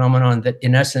generational phenomenon that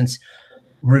in essence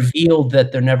revealed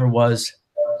that there never was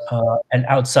an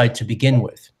outside to begin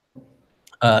with.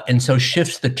 And so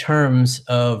shifts the terms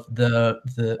of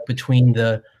between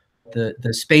the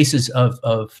spaces of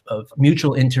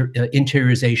mutual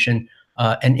interiorization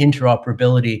and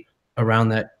interoperability around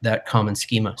that common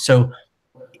schema. So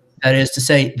that is to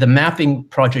say, the mapping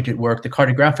project at work, the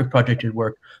cartographic project at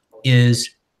work, is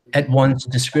at once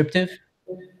descriptive.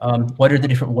 What are the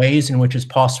different ways in which it's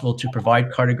possible to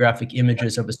provide cartographic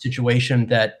images of a situation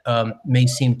that may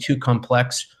seem too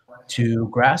complex to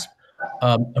grasp?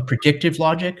 A predictive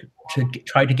logic to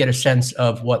try to get a sense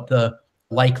of what the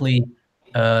likely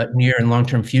near and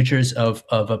long-term futures of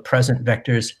a present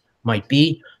vectors might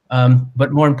be.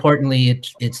 But more importantly,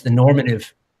 it's the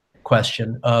normative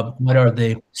question of what are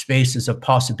the spaces of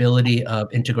possibility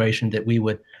of integration that we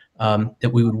would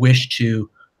wish to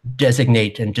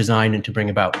designate and design and to bring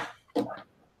about.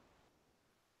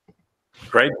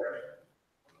 Great.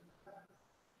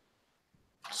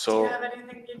 So, do you have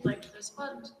anything you'd like to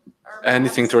respond?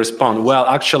 Anything to respond? Well,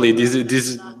 actually, this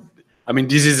is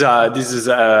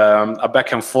a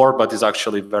back and forth, but it's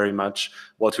actually very much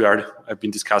what I've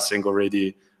been discussing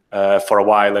already for a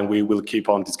while, and we will keep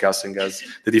on discussing as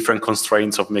the different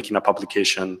constraints of making a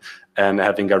publication and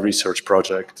having a research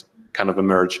project kind of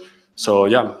emerge. So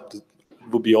yeah, it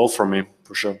would be all from me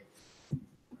for sure.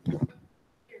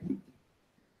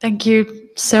 Thank you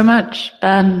so much,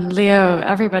 Ben, Leo,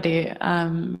 everybody,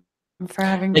 for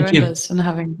having joined us and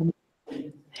having been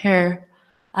here.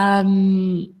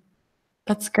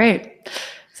 That's great.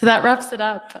 So that wraps it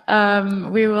up.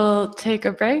 We will take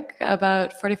a break,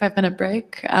 about 45-minute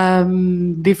break,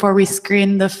 before we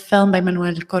screen the film by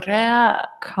Manuel Correa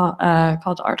called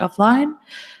Art Offline,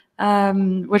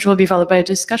 which will be followed by a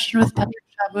discussion with Patrick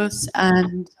Chavus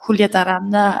and Julieta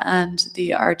Aranda and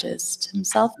the artist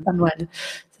himself, Manuel.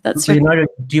 That's Leonardo,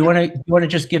 do you want to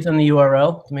just give them the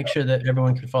URL to make sure that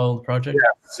everyone can follow the project?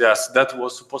 Yes, that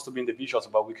was supposed to be in the visuals,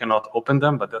 but we cannot open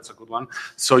them, but that's a good one.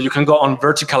 So you can go on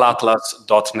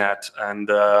verticalatlas.net,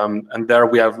 and there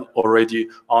we have already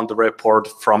on the report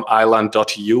from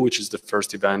island.eu, which is the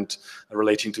first event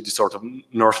relating to the sort of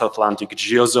North Atlantic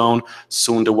geozone,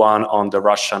 soon the one on the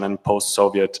Russian and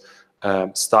post-Soviet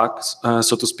stocks,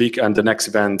 so to speak, and the next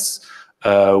events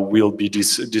will be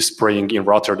this spring in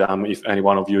Rotterdam, if any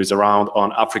one of you is around,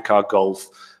 on Africa, Gulf,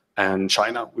 and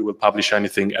China. We will publish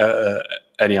everything on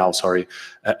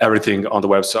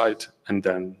the website, and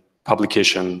then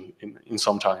publication in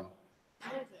some time.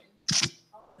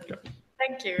 Yeah.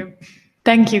 Thank you.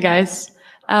 Thank you, guys.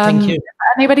 Thank you. If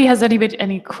anybody has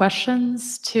any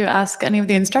questions to ask any of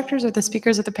the instructors or the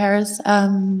speakers at the pairs,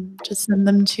 just send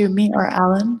them to me or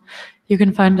Alan. You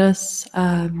can find us.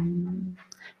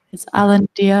 It's Alan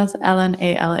Diaz,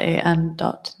 LALAN.DIAZ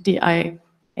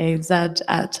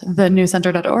at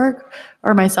thenewcenter.org,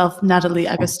 or myself, Natalie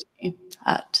Agostini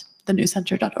at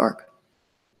thenewcenter.org.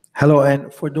 Hello,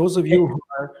 and for those of you who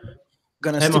are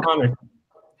going to stick... Mohammed.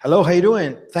 Hello, how you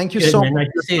doing? Thank you Good, so man. much Nice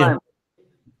to for see your you. time.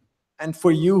 And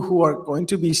for you who are going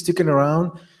to be sticking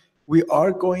around, we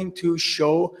are going to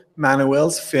show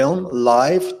Manuel's film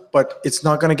live, but it's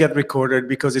not going to get recorded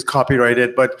because it's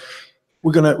copyrighted. But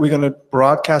we're gonna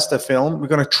broadcast a film. We're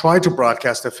gonna try to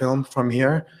broadcast a film from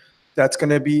here. That's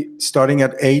gonna be starting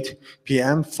at 8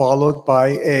 p.m., followed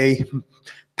by a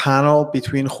panel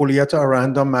between Julieta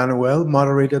Aranda and Manuel,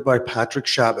 moderated by Patrick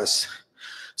Chavez.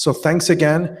 So thanks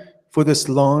again for this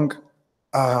long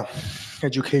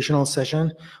educational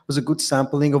session. It was a good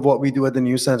sampling of what we do at the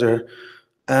New Center.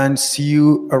 And see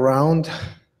you around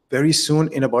very soon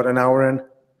in about an hour and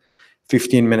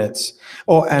 15 minutes.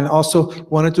 Oh, and also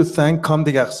wanted to thank Comme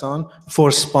des Garçons for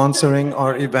sponsoring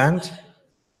our event.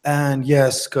 And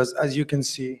yes, because as you can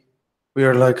see, we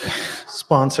are like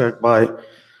sponsored by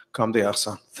Comme des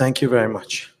Garçons. Thank you very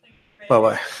much.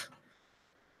 Bye-bye.